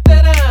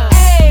dun-dun-dun.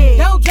 Hey,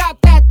 don't drop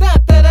that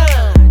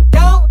dun-dun-dun.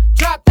 Don't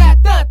drop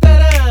that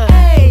dun-dun-dun.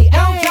 Hey,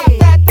 don't drop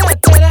that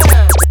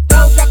dun-dun-dun.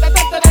 Don't drop that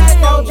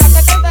dun-dun-dun. Don't drop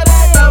that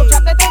dun-dun-dun. Don't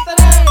drop that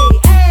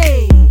dun-dun-dun.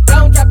 Hey,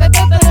 don't drop that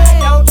dun-dun-dun.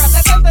 Don't drop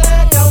that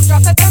dun-dun-dun. Don't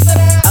drop that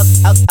dun-dun-dun.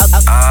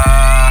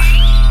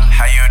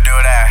 How you do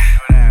that?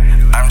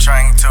 I'm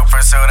trying to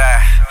pursue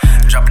that.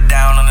 Drop it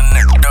down on the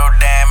neck, no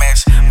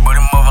damage.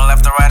 Booty moving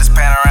left to right, it's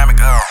panoramic.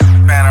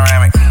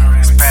 Panoramic,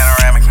 it's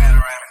panoramic.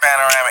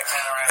 Panoramic,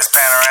 it's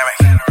panoramic.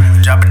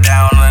 Drop it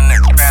down on the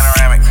neck,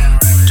 panoramic.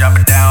 Drop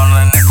it down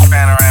on the neck,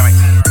 panoramic.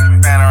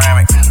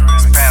 Panoramic,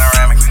 it's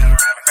panoramic.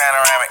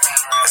 Panoramic,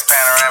 it's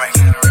panoramic.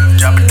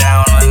 Drop it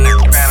down on the neck,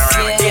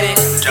 panoramic.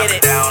 Drop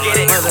it down on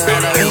the neck,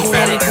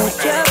 panoramic.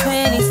 Put your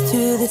panties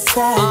to the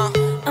side.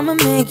 I'ma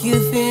make you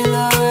feel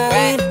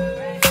alright.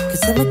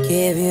 Cause I'ma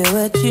give you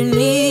what you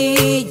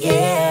need,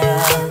 yeah.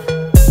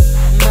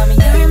 Mommy,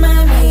 you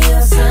remind me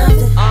of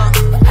something,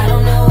 but I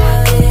don't know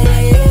what it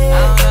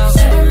is.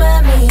 You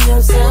remind me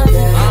of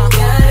something, you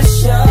gotta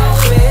show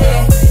me.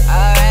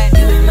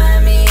 You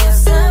remind me of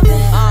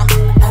something,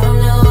 but I don't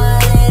know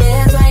what it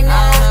is right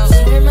now.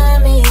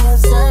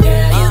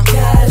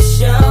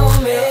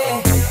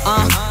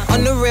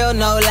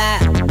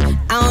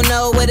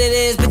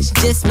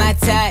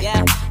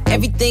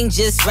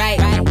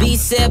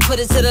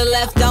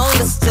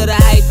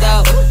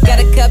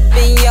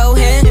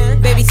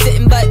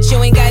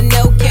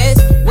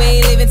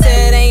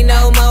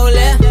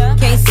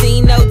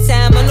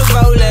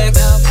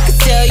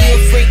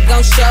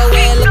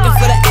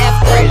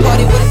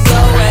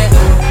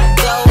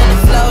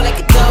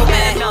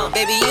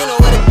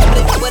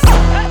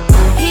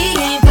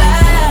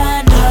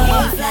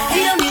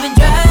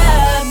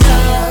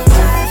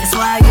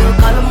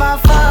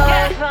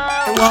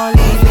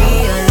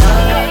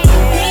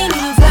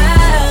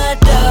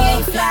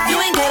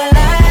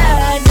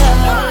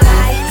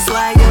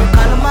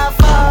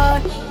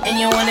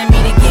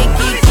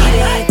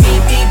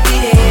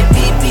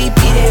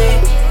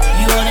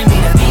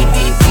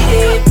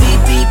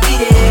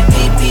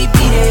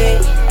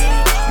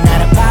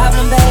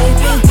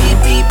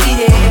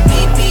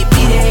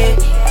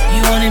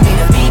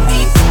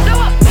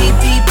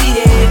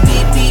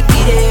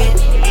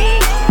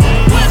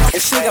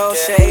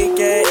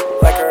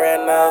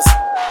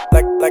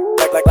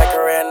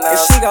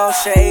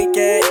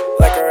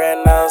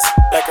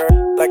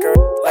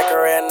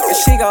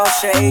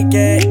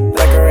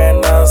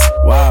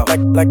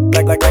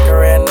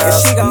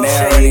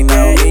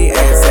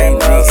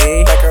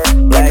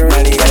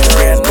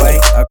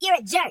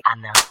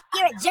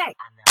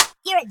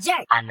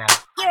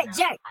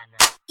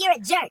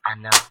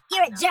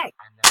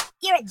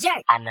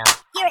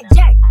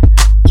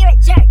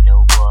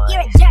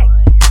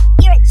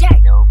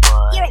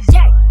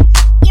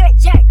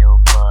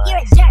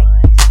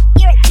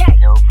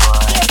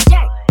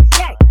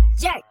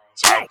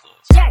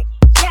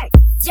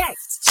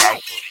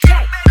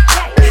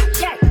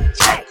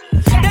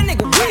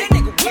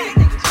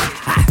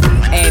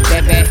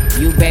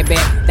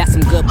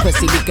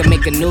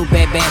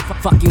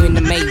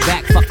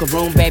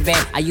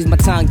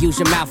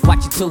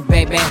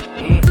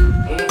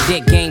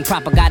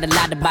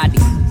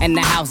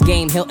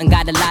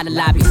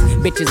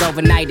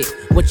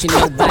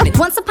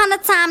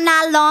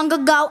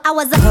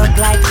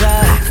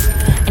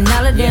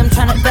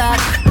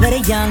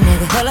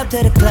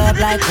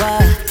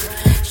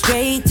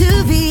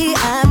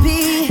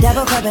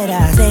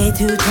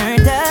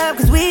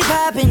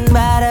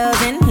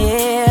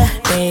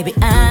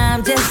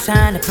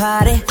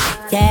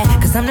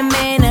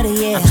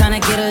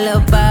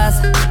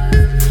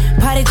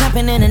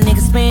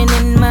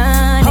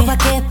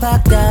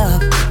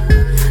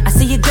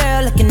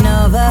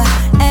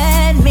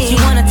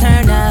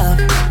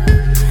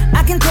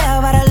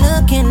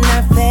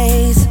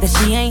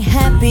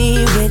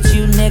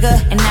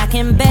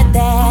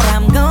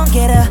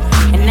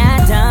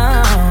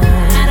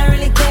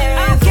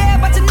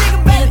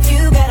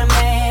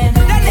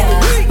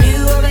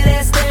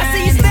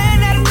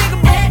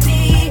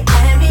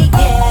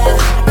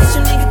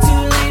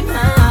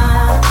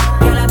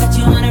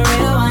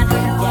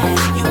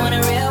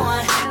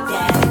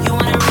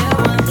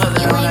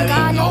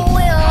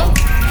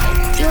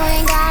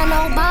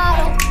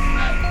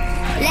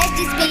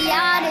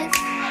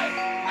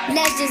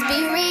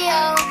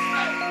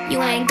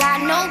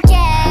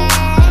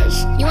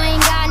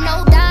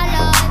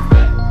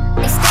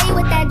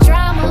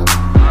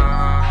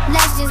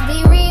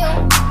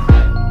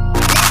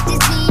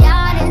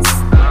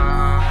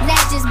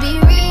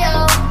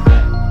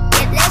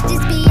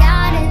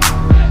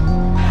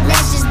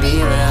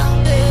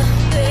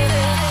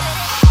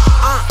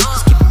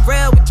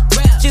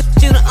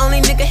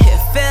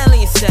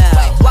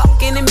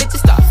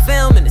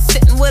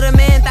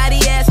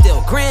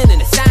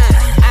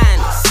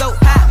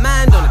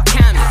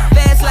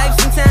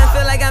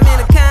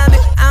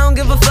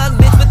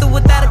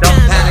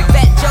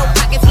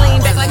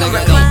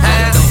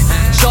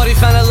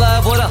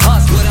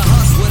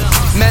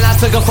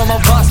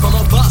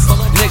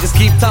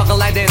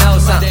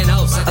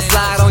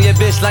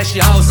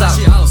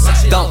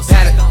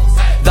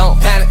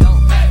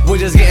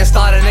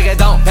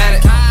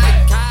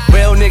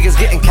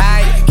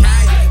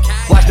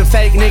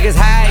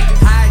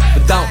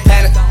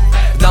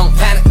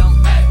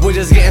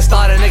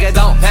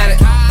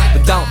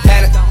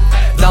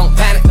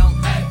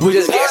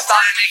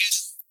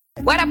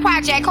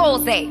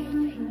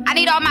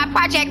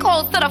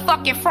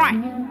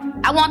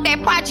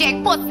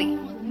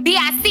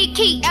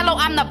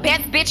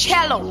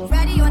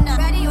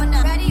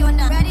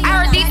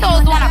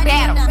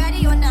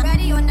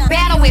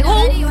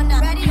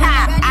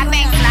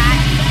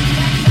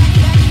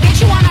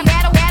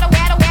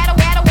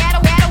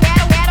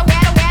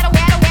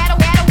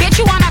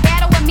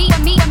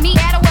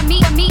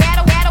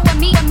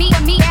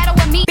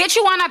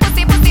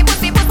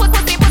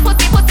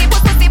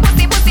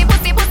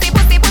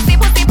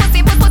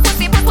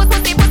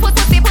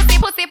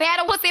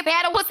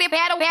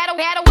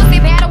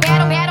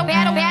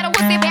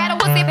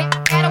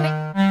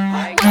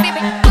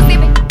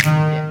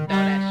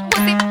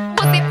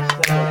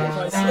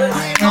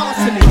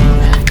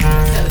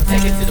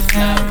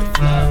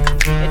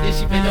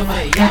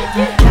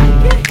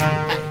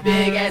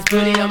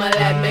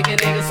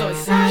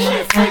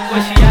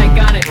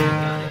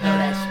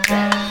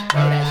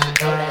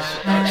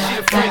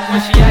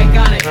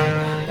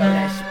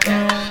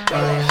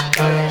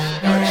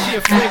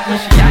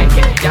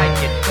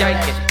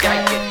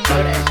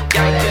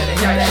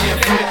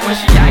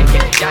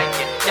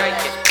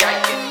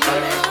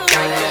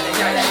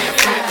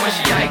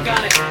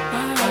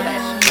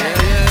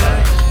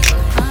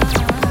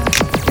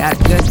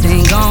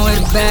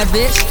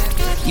 bitch.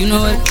 You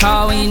know what to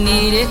call when you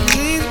need it.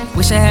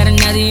 Wish I had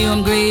another you,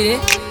 I'm greedy.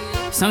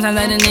 Sometimes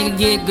let a nigga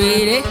get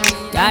greedy.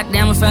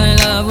 Goddamn, I fell in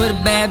love with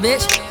a bad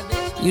bitch.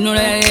 You know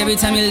that every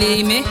time you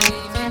leave me.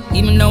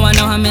 Even though I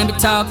know how men be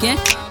talking,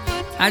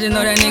 I just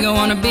know that nigga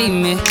wanna be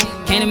me.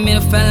 Can't admit I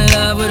fell in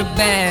love with a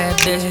bad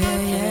bitch.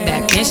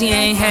 Back then she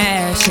ain't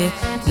had shit.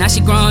 Now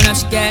she grown up,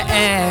 she got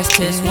ass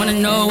tits. Wanna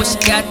know what she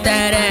got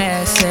that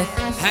ass at.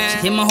 She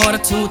hit my heart a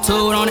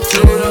toot-toot on it.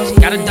 She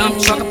got a dump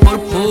truck, I put a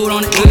boot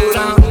on it.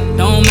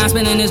 Don't mind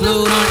spending this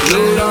loot on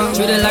it.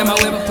 Treat it like my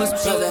whip, I put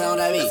some shit on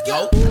that beat.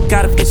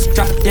 Got a bitch to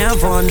drop it down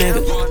for a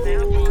nigga.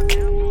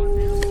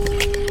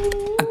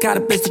 I got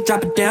a bitch to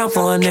drop it down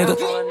for a nigga.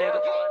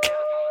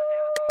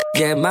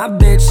 Yeah, my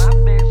bitch,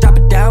 drop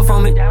it down for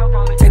me.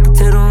 Take it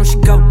to the room, she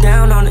go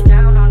down on it.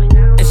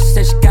 And she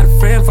said she got a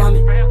friend for me.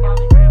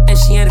 And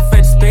she ain't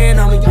afraid to spend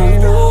on me. Ooh,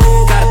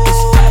 got a bitch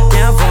to drop it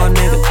down for a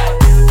nigga.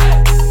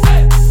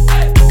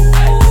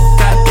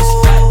 Got a bitch to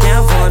drop it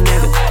down for a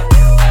nigga.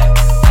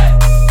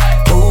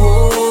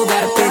 Ooh,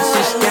 got a bitch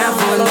that's down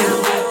for a nigga.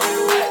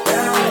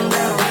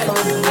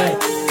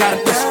 Got a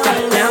bitch to drop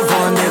it down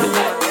for a nigga.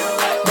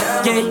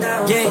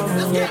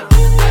 Yeah.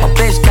 My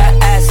bitch got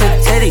ass and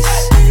titties.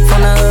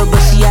 From the hood,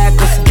 but she act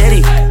like a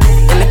ditty.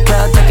 In the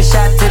club, take a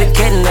shot to the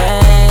kidney.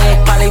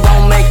 Probably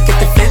won't make it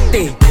to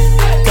 50.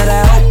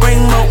 Gotta help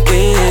bring more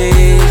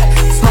weed.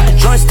 Smoking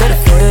joints to the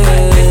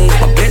fridge.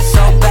 My bitch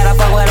so bad, I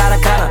fuck without a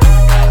collar.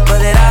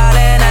 Put it all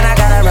in and I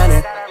gotta run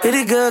it. Hit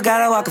it good,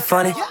 gotta walk it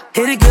funny.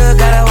 Hit it good,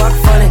 gotta walk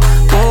it funny.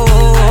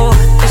 Ooh,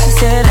 and she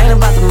said it ain't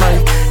about the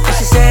money. And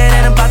she said it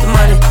ain't about the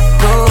money.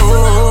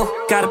 Ooh,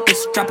 got a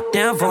bitch to drop it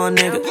down for a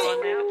nigga.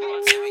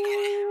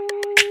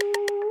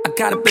 I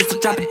got a bitch to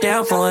drop it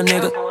down for a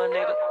nigga.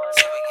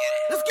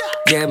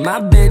 Yeah, my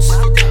bitch,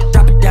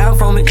 drop it down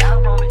for me.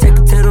 Take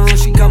it to the room,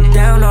 she go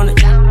down on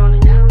it.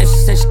 And she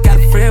said she got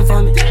a friend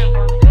for me.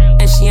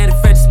 And she ain't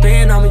afraid to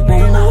spend on me. Ooh,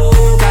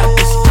 got a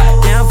bitch to drop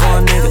it down for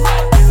a nigga.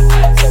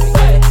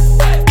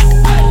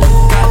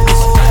 Got a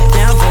bitch to drop it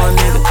down for a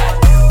nigga.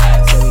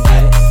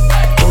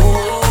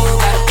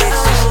 Ooh, got a bitch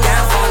that she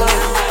down for a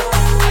nigga.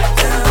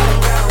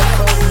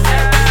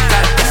 Got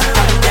a bitch to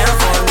drop it down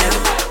for a nigga.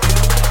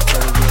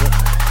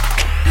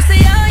 You say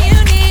all you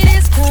need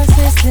is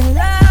consistent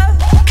love.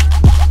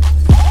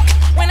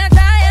 When I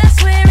die, I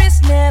swear it's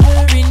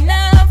never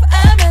enough. I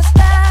must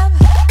stop.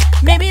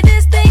 Maybe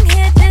this thing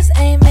here just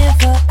ain't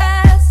meant for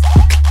us.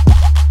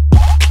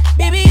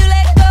 Baby, you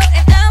let go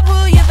and I'll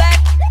pull you back.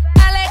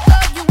 I let go,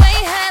 you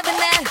ain't having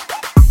that.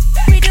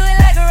 We do it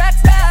like a rock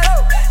star.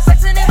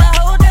 Sexing in my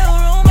hotel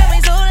room and we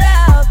so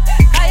loud.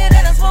 Higher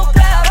than a smoke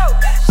cloud.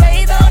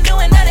 Shades on,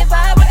 doing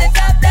 95 with the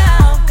top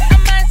down. I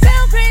might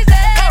sound crazy,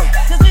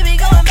 cause we be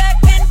going back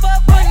and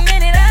forth. 1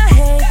 minute I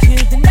hate you,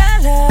 then I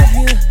love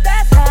you.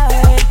 That's how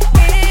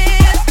it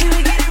is. Till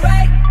we get it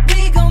right,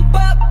 we gon'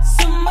 pop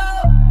some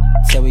more.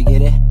 Till we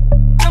get it,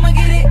 I'ma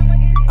get it.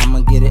 I'ma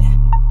get it.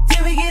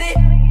 Till we get it,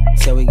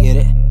 Till we get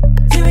it,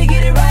 till we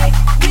get it right,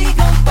 we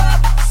gon' pop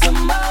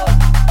some more.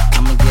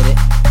 I'ma get it.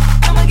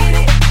 I'ma get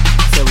it,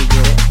 Till we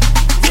get it,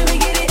 till we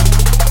get it.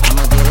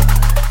 I'ma get it.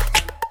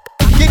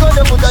 Kick out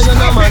the foot and you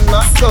know man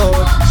not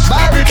good.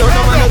 Bad it out,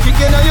 no man no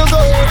kick in and you go.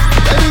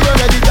 Every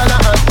one of it and I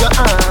ask your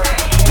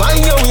hand.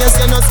 Mind your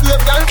waist, you no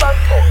slave girl back.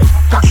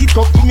 Cocky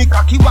talk to me,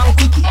 cocky one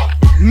quickie.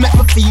 Make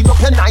me feel up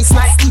your nice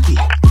kitty.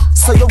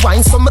 So you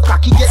wine so my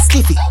cocky get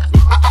stiffy.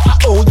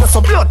 Oh, you're so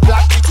blood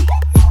black kitty.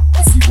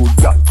 See good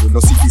girl, you no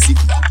city.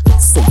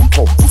 So you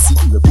come to see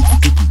you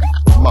picky.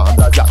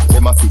 Mother jack,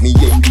 them a feel me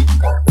yendy.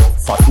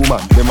 Fat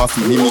woman, them a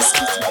feel me miss.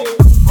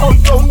 Oh,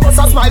 what's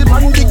a smile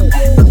man dick?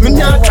 Me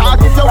not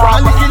talk if you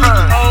want licky.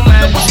 Oh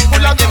man,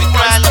 full of give it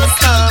grind on the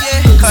club.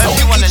 Cause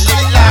you wanna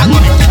live life.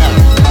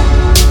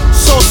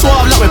 So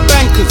suave like we're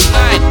bankers.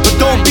 But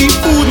don't be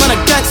fooled, man,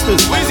 are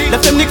gangsters.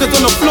 Left them niggas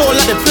on the floor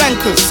like the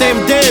flankers.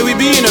 Same day we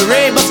be in a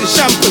rave, bustin'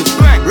 champers.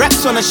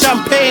 Racks on a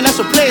champagne, that's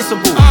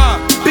replaceable.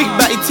 Big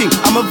batty team,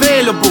 I'm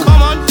available.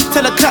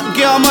 Tell a clap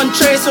girl I'm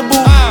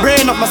untraceable.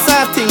 Brain up my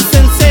side thing,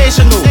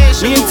 sensational.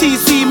 Me and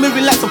TC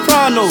moving like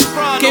Sopranos.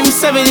 Gave him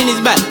 7 in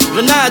his back,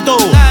 Ronaldo.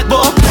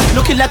 But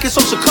looking like it's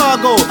from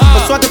Chicago.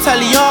 But swag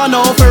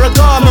Italiano,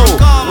 Ferragamo.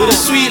 With a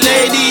sweet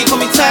lady, call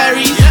me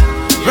Tyrese.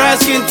 Brown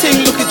skin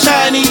ting looking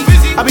Chinese.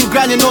 I've been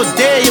grinding all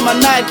day in my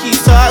Nike,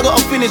 so I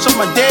gotta finish off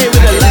my day with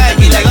a light.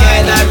 Be like,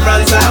 yeah, that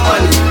runs out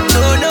money.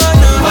 No.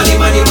 Money.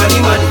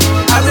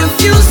 I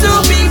refuse to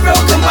be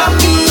broken by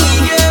me.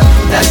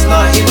 That's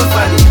not even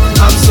funny.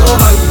 I'm so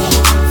hungry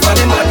for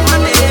the money.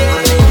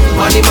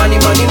 Money.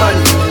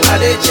 I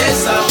did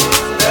chase up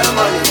the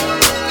money.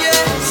 Yeah,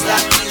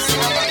 slap this.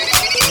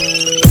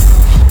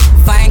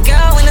 Fine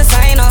girl in the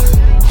sign up.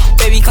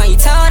 Baby, can't you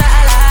tell that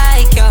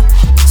I like ya?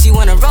 She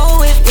wanna roll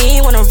with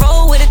me, wanna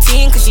roll with a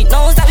team, cause she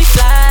knows that we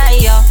fly,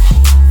 yo.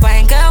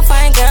 Fine girl.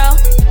 Fine girl.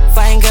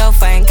 Fine girl.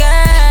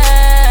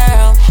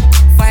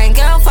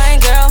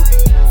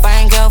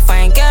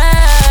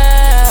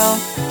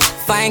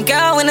 Fine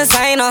girl in the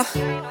sign up.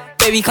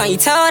 Baby, can't you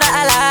tell that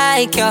I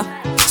like ya?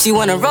 She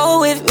wanna roll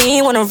with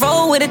me, wanna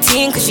roll with a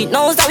team, cause she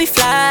knows that we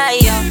fly,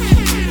 yo.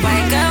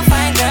 Fine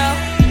girl.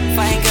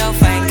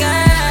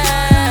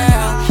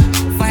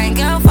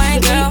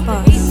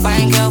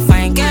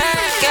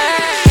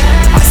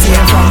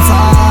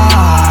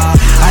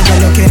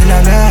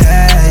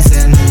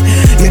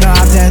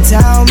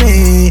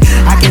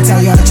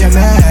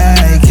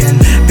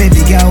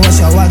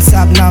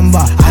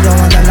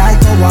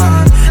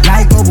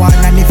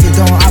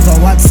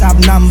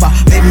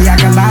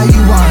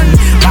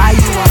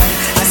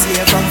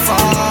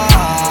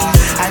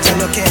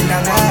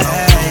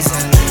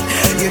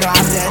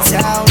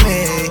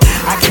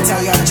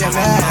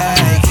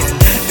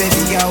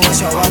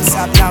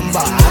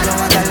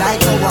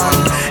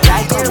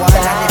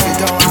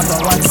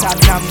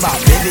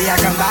 I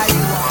can buy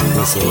you one.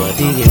 Me say, what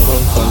do you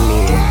want from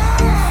me?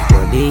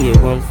 What do you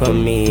want from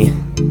me?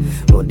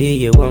 What do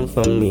you want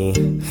from me?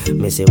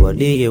 Me say, what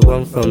do you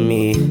want from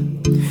me?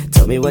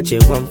 Tell me what you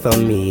want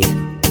from me.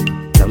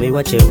 Tell me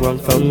what you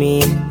want from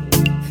me.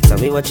 Tell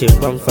me what you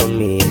want from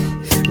me.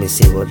 Me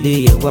say, what do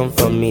you want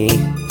from me?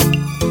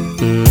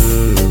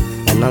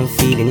 And I'm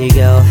feeling you,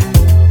 girl.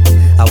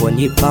 I want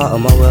you part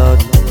of my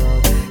world.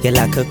 You're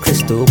like a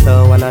crystal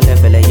pearl, and I'll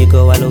never let you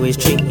go. I'll always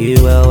treat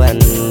you well,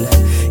 and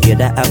you're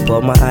the apple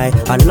of my eye.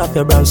 I love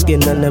your brown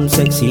skin and them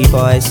sexy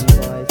boys.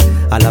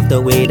 I love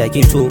the way that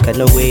you talk and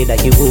the way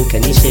that you walk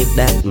and you shake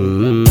that.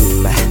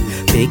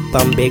 Big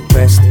bum, big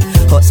breast.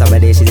 Hot summer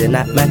day, she's in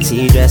that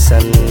maxi dress,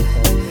 and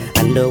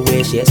the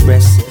way she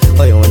express.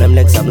 Oh, you want them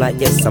legs? I'm like,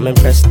 yes, I'm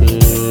impressed.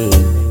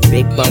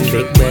 Big bum,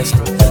 big breast.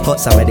 Hot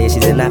summer day,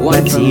 she's in that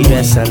maxi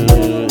dress, and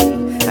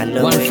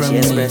the way she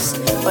express.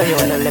 Oh, you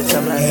want them legs?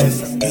 I'm like,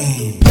 yes.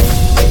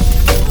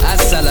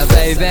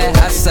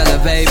 Hustler,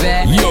 baby.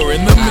 You're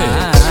in the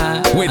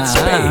mix with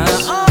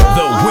Space,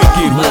 the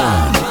wicked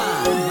one.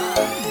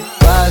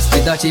 Pass the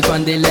dutchie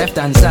on the left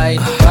hand side.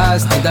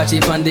 Pass the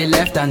dutchie on the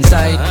left hand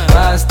side.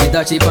 Pass the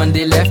dutchie on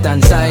the left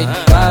hand side.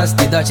 Pass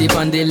the dutchie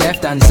on the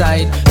left hand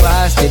side.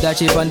 Pass the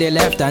dutchie on the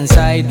left hand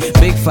side.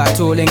 Big fat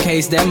tool in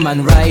case them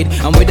man ride.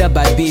 And with a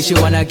bad bitch, she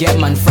wanna get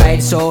man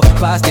fried. So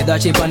pass the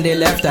dutchie on the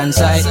left hand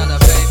side.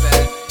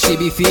 She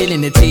be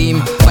feeling the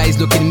team, eyes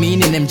looking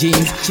mean in them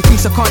jeans. She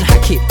thinks I can't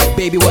hack it,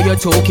 baby, what you're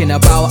talking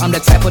about? I'm the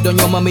type of don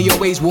your mommy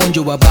always warned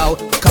you about.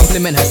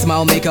 Compliment her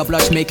smile, make her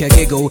blush, make her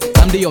giggle.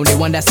 I'm the only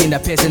one that's seen the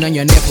piercing on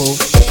your nipple.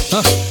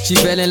 She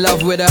fell in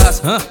love with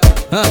us,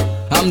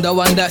 I'm the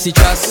one that she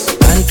trusts.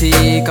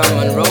 Auntie, come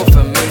and roll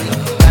for me.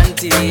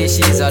 Auntie,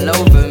 she's all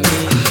over me.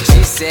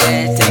 She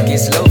said, take it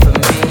slow for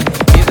me.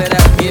 Give it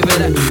up, give it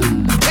up.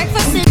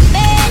 Breakfast in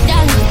bed,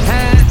 darling.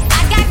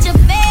 I got your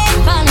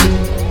bed, darling.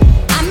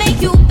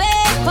 You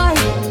bed, boy.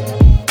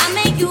 I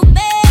make you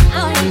bed,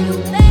 boy.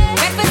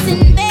 Breakfast in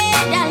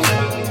bed,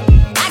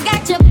 darling. I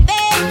got your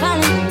bed,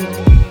 darling.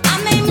 I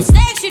made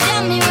mistakes, you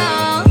done me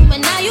wrong, but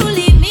now you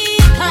leave me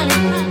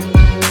calling.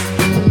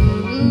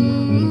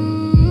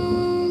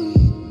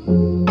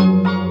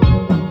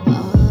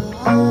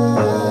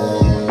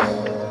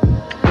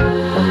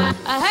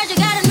 I heard you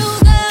got a new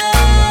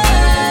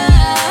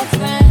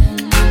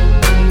girlfriend,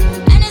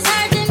 and it's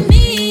hurting me.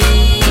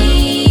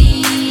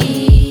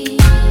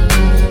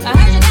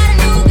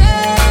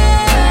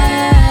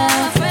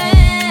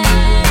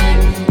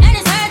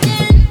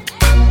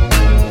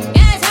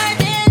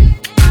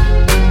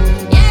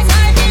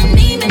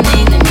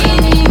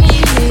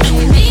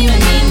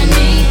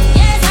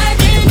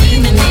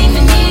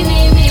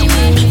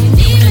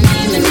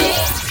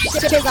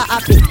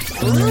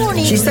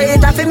 She say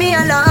it for me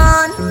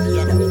alone.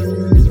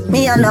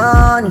 Me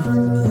alone.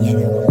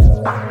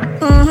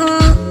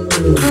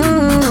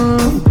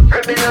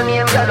 Reveal your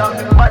name, gala,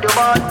 body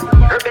bad.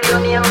 Reveal your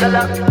name,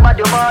 gala,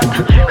 body bad.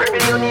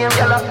 Reveal your name,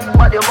 gala,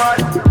 body bad.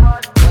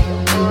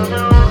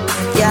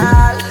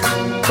 Girl,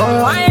 come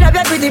wind up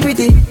your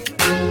pretty.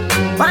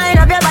 Wind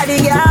up your body,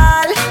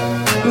 girl.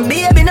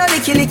 Baby, no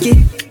licky.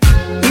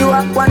 You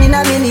are one in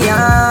a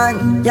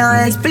million.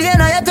 Can't explain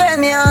how you turn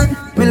me on.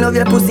 Me love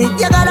your pussy,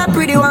 you got a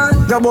pretty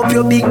one. Grab up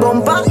your big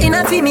bumper in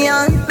a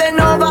Fimian. Bend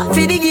over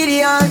for the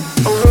Gideon.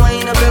 Oh,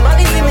 wind up your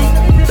body for me.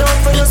 Don't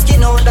for your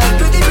skin out that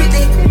pretty.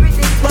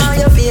 Why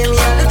you feel me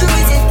a little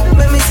visit?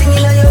 When me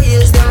singing on your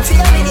ears, them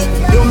feel me.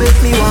 You make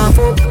me warm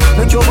up.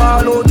 Make your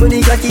ball out when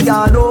the cocky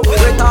guard up. We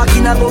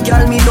talking about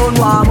girl, me don't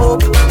warm up.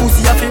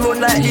 Pussy a fi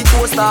run like the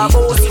toaster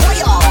boss.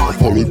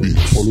 Follow me.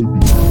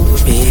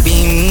 Baby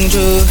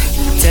Mujo,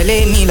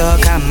 telling me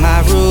look at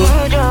my room.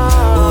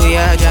 Oh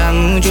yeah,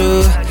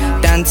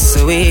 Jamujo, dance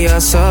away your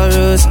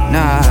sorrows.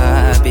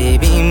 Nah,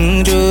 baby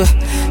Mujo,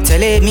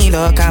 telling me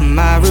look at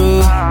my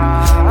room.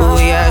 Oh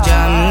yeah,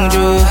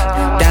 Jamujo,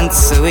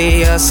 dance away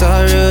your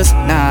sorrows.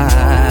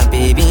 Nah,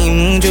 baby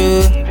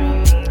Mujo,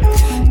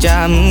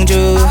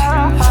 Jamujo,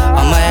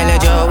 I'ma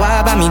let you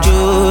waba me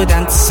jo,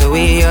 dance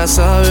away your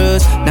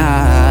sorrows.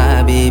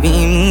 Nah, baby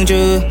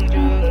Mujo,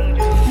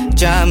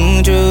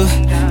 Jamujo,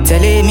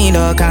 telling me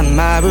look at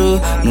my room.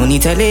 Money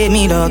telling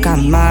me look at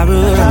my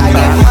room. I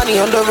get money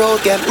on the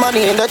road, get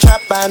money in the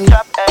trap band.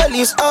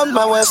 Police on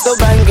my waist, still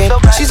banging.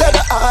 She said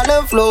the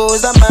island flow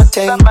is a my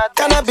thing.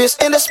 Cannabis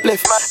in the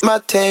spliff, my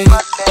thing.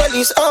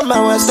 Police on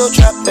my waist, still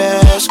trapping.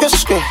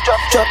 Scream,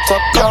 drop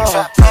top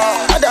car.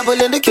 I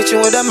dabble in the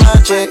kitchen with the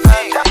magic.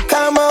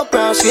 Caramel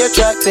brown, she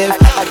attractive.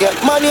 I get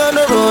money on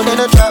the road in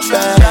the trap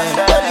band.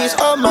 Police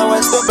on my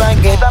waist, still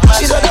banging.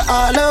 She said the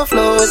island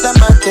flow is a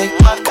my thing.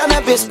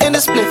 Cannabis in the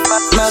spliff,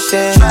 my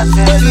thing.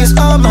 Police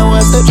on my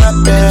waist, still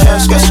trapping.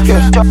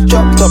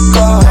 Drop top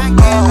car.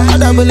 I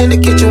dabble in the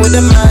kitchen with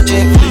the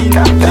magic.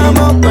 Come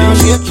on, brown,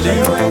 she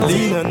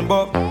lean and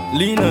bop,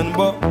 lean and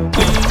bop,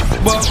 lean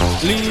bop,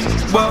 lean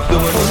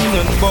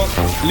and bop,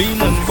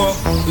 lean and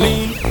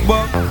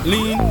bop,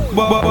 lean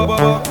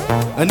bop.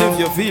 And if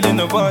you're feeling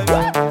the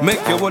vibe,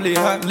 make your wallet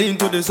hat lean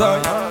to the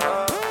side.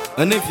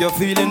 And if you're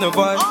feeling the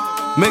vibe,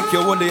 Make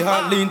your wally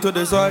heart lean to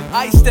the side.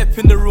 I step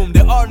in the room,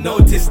 they all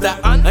notice that.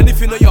 And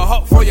if you know you're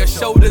hot, throw your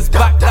shoulders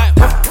back like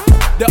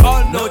they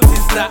all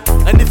notice that.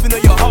 And if you know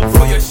you're hot,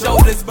 throw your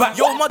shoulders back.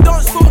 Yo, my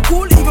dance so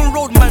cool, even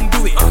road man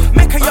do it.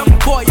 Make a young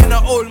boy and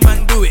an old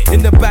man do it.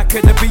 In the back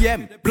of the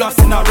BM,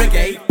 blasting out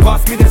reggae.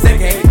 Pass me the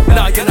Zegay,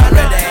 now you're not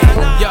ready.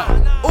 Yo,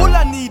 all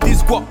I need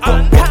is guap.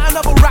 Cat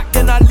another rack,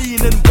 then I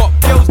lean and guap.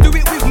 Girls, do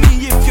it with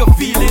me if you're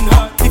feeling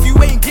hot. If you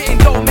ain't getting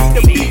down, make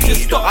the beat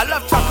just stop. I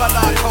love chocolate,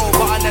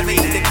 but I never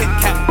eat the Kit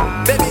Kat.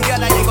 Baby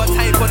girl, I ain't got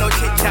time for no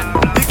chit chat.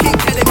 You keep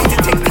telling me to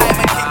take time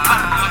and kick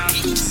back.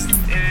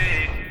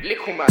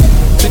 Little man.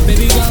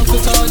 Baby girl,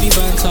 quit all the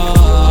banter.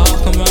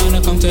 Come round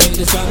and come take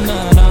this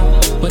banana.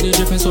 But the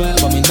dripping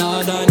sweat, but me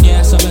not done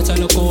yet. So better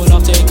look cool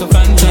off, take a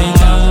fan. Take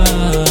time,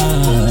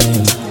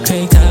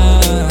 take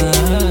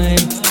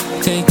time,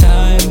 take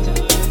time,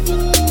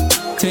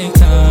 take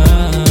time.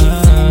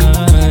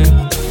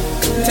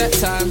 Take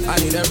time, I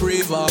need a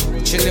breather.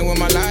 Chillin' with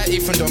my lighty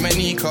from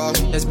Dominica.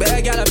 There's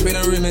better gal up in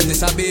the room and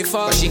this I be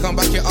for. But she can't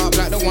back it up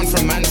like the one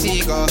from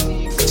Antigua.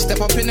 Step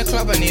up in the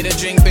club, I need a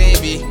drink,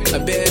 baby. A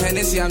bit of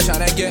Hennessy, I'm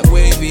tryna get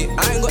wavy.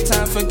 I ain't got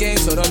time for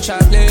games, so don't try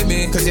play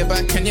me. Cause your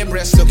back and your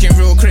breasts looking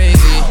real crazy.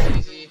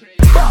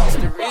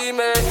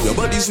 Your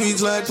body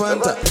sweet like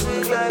Fanta.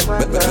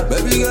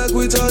 Baby girl,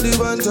 quit all the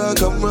banter.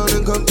 Come round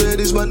and come play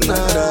this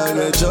banana.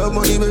 Get your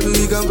money, baby,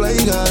 we can play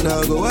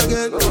Ghana. Go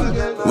again.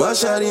 My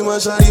shawty, my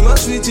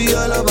sweetie,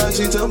 all about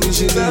she tell me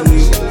she need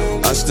me.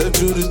 I step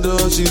through the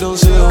door, she don't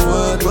say a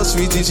word. My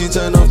sweetie, she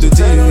turn off the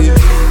TV.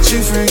 She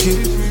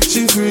freaky,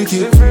 she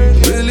freaky.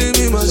 Believe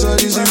me, my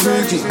shawty, she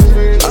freaky.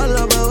 All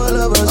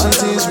about, she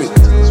teach me.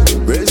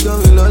 Braids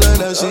coming all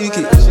like that, she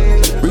keep.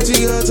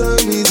 Pretty girl, tell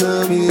me,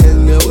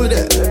 and you with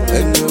that,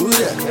 and you with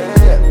that.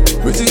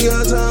 Pretty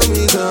girl, tell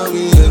me,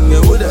 and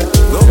you with that.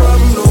 No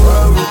problem, no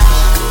problem.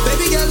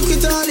 Baby girl,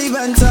 quit all the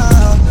banter.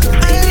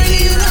 I ain't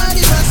really in all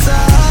the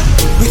banter.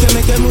 We can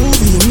make a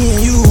movie, me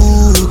and you.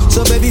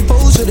 So baby,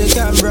 pose with the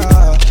camera.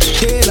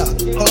 Kayla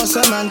or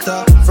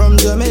Samantha from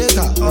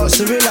Jamaica or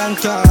Sri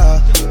Lanka.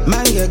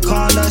 Man get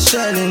corner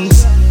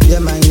shellings. Yeah,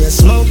 man get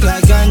smoke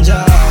like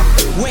ganja.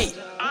 Wait,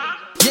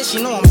 yes,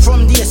 you know I'm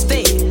from the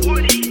estate.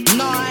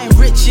 No, I ain't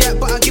rich yet,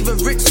 but I give her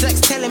rich sex.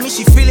 Telling me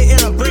she feel it in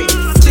her brain.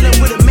 Chilling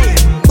with a mate,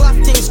 buff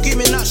thing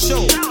screaming that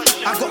show.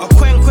 I got a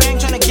quang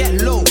trying to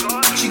get low.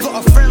 She got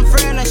a friend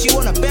and she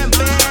wanna bend.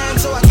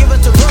 So I give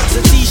her to Rocks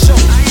a T-show.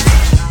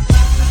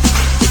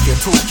 If you're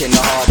talking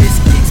the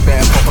hardest, geeks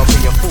better pop up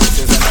in your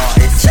thoughts as an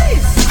artist.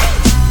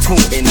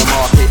 Talk in the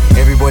market,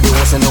 everybody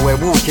wants to know where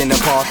walk in the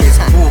park is.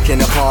 Walk in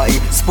the party,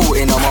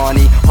 sporting a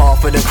money.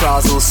 Half of the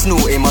crowds all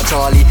snorting my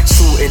Charlie.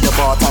 Sorted the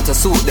bar, time to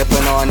sort the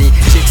panani.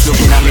 Chicks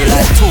looking at me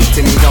like, talk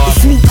to me, dog.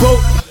 It's me, bro.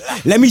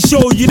 Let me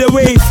show you the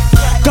wave.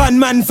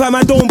 Gunman fam,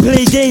 I don't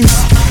play games.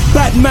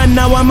 Bad man,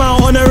 now I'm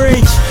out on a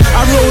rage.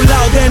 I roll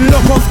out, then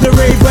lock off the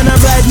rave. When I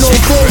ride no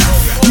boat,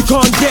 you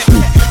can't get me.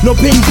 No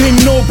ping,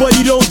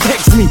 nobody don't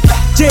text me.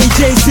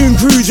 JJ soon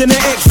cruising the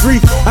X3.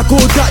 I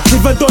call Dutch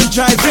if I don't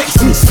try vex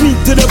me. Sneak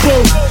to the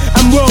bone,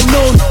 I'm well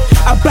known.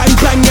 I bang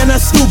and I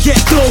still get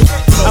dough.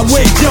 I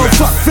went jail,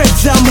 fuck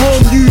feds, I'm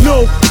home, you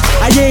know.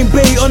 I ain't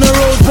bait on the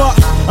road, but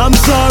I'm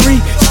sorry.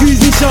 Excuse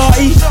me,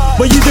 shorty,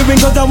 but you doing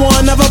cause I want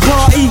another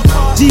party.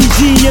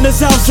 GG in the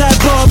Southside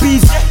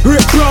Barbies.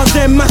 Rip bras,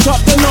 then mash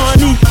up the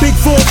nanny. Big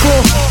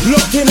 4-4,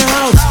 locked in the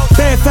house.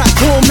 Bare fat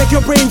corn, make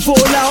your brain fall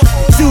out.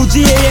 Still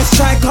GAS,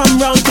 try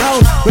come round town.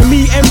 When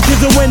me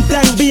M-Kizzle when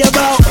dang be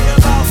about.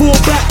 Fall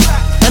back,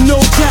 and no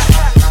chat.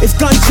 It's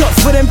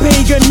gunshots for them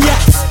pagan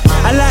yaks.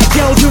 I like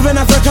girls with an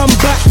African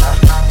back.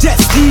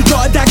 Jet ski,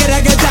 got a dagger,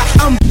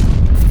 I'm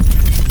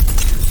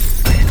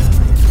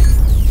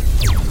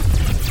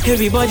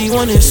Everybody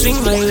wanna swing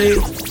my way,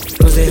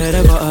 cause they heard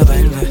I got a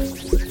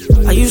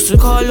banger. I used to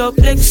call up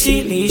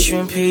Lexi, Lee,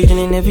 Shrimp Page, and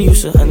they never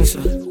used to answer.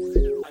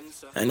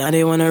 And now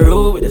they wanna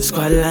roll with the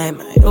squad line,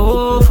 man.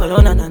 Oh, follow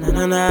na.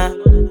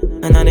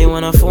 And now they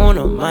wanna phone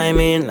on my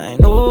main line.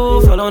 Oh,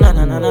 follow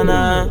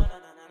na.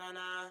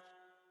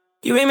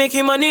 You ain't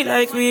making money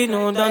like we,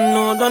 no, done.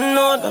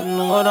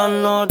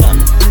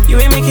 You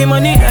ain't making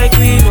money like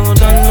we, no,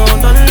 done.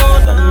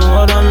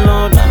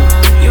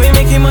 You ain't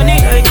making money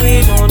like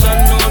we, no,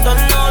 done.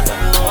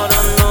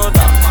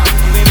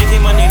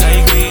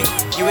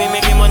 You ain't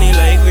making money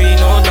like we,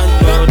 no,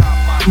 done.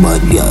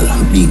 Bad girl,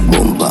 big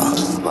bumper.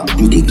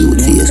 The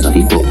good face of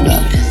the pop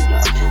that.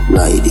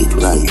 Ride it.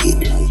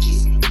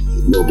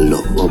 Bubble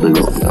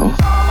up now.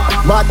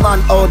 Bad man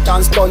out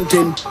and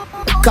stunting.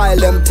 Kyle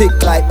them thick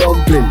like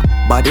dumpling.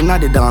 Body inna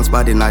the dance,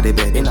 body inna the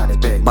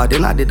bed. Body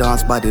inna the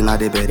dance, body inna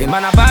the bed.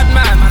 Man a bad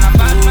man.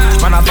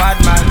 Man a bad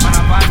man. Man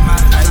a bad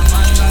man.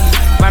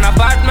 Man a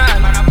bad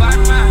man.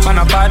 Man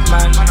a bad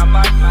man. Man a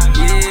bad man.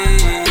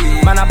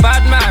 Yeah. Man a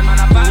bad man. Man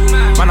a bad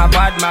man. Man a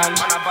bad man.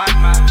 Man a bad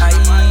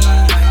man.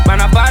 Man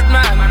a bad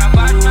man. Man a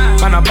bad man.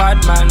 Man a bad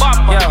man.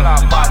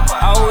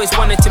 I always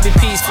wanted to be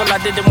peaceful. I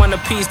didn't want a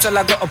piece till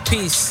I got a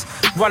piece.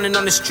 Running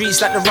on the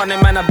streets like the running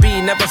man I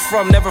be. Never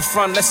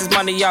front, less is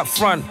money out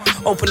front.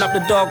 Open up the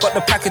door, got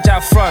the package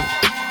out front.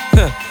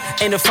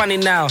 ain't it funny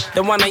now?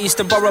 The one I used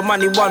to borrow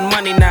money, want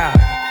money now.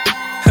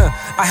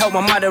 I help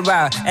my mother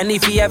out, and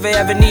if he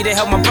ever needed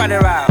help my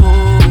brother out.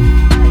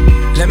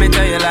 Let me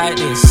tell you like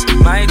this,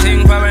 my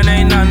thing foreign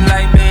ain't none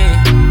like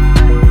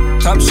me.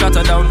 Top shot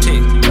or don't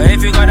take, but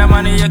if you got the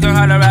money you can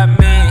holler at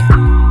me.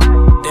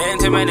 There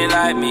ain't too many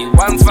like me.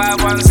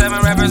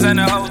 1517 represent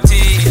the whole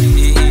team.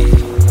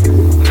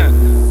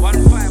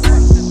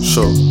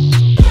 So,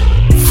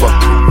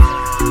 fuck it.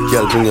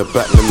 Girl, bring it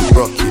back, let me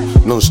rock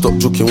it. Non-stop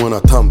joking when I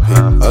thump it.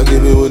 I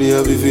give you all the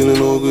heavy feeling,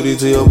 all goody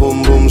to your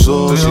bum bum.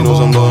 So she knows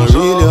I'm going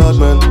really hard,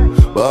 man.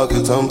 But I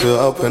can thump it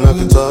up and I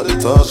can talk the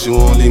talk. She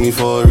won't leave me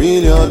for a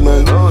really hard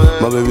man.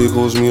 My baby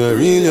calls me a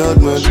really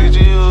hard man.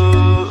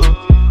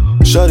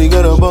 Shawty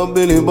got a bob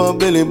belly,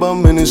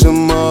 and it's in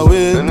my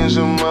way.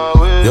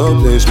 Your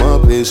place, my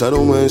place, I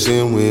don't mind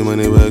saying way, man,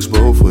 it works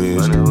both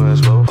ways.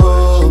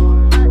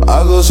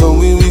 I got some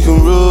weed we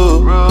can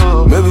roll.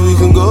 Maybe we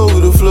can go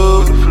with the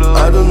flow.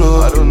 I don't know.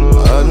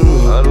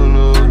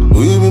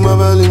 Will you be my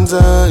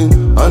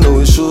Valentine? I know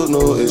it's short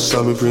notice,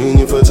 I've been praying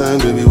you for time,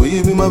 baby. Will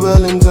you be my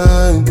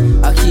Valentine?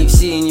 I keep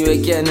seeing you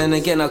again and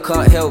again, I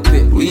can't help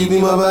it. Will you be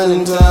my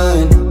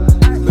Valentine?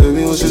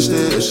 Baby, what's your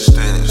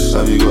status?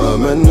 Have you got a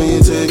man when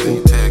you're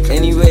taking?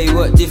 Anyway,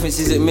 what difference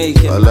is it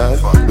making? I like,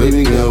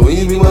 baby girl, will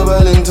you be my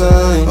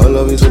Valentine? I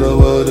love you to the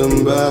world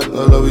and back.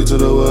 I love you to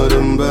the world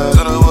and back.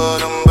 I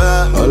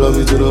love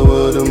you to the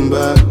world and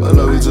back. I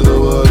love you to the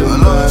world and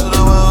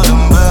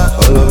back.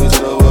 I love you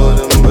to the world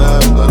and back.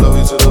 I love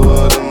you to the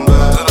world and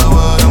back.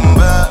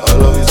 I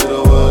love you to the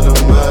world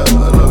and back.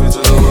 I love you to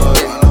the world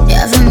and back. You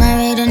haven't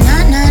married a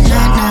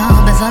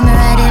na-na-na-na. Before me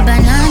ride a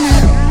banana.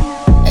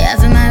 You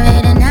haven't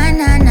married a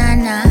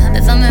na-na-na-na.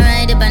 Before me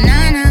ride a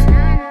banana.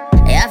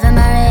 You haven't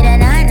married a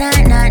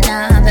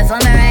na-na-na-na.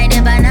 Before me ride a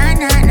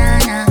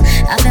banana-na-na.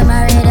 You haven't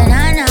married a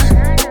na-na.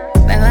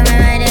 Before me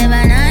ride a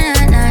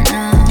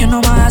banana-na-na. You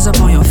know my eyes up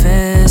on your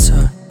face,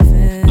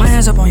 my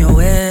hands up on your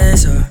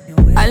waist,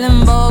 I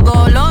limbo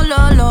go low,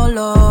 low, low,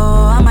 low.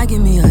 I might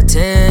give me a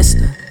taste.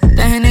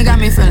 That Henny got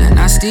me feeling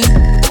nasty.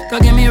 Go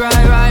get me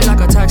ride like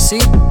a taxi.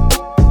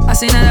 I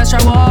seen that extra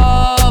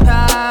walk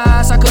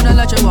past. I couldn't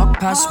let you walk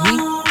past me.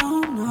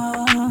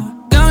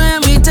 Don't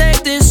let me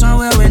take this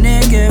somewhere we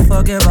naked.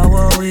 Forget about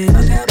what we do.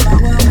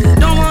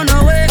 Don't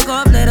wanna wake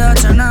up later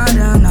tonight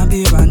and I'll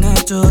be right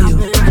next to you.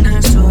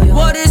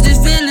 What is this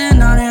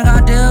feeling? I think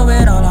I deal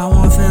with. All I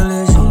want feel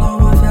is you.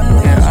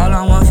 Yeah, all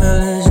I want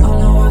feel is you.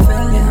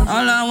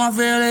 All I want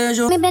feel is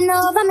you. Me bend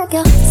over, make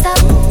you stop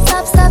it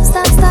up.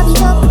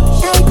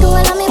 Try to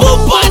hold me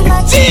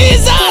back.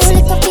 Jesus! You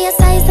lift up your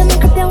size and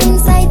make up your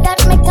inside. That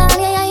make all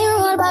you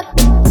roll back.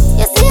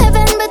 You see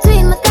heaven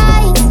between my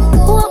thighs.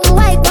 Walk me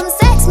white, come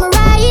sex me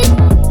right.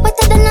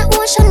 Wetter than the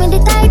ocean with the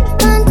tide.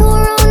 Can't go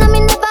around, I'm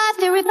in the bath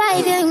to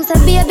revive you. Him say,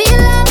 baby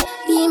love,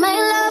 be my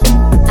love.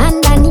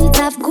 And I need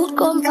to have good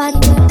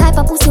comfort. Type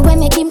of pussy when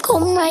make him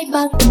come right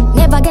back.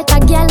 Never get a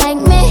girl like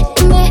me.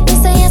 He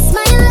say yes,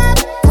 my love.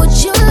 Would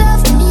you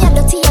love me? I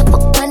don't see a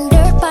fuck and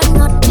dirt and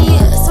not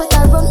beer. Sweat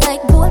I run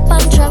like gold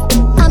pan trap.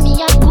 And me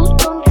a good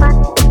comfort.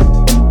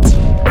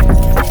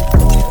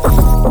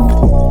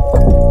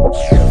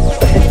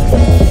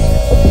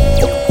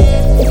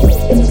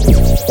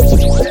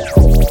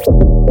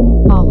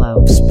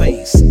 Follow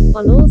Space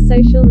on all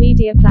social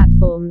media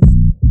platforms.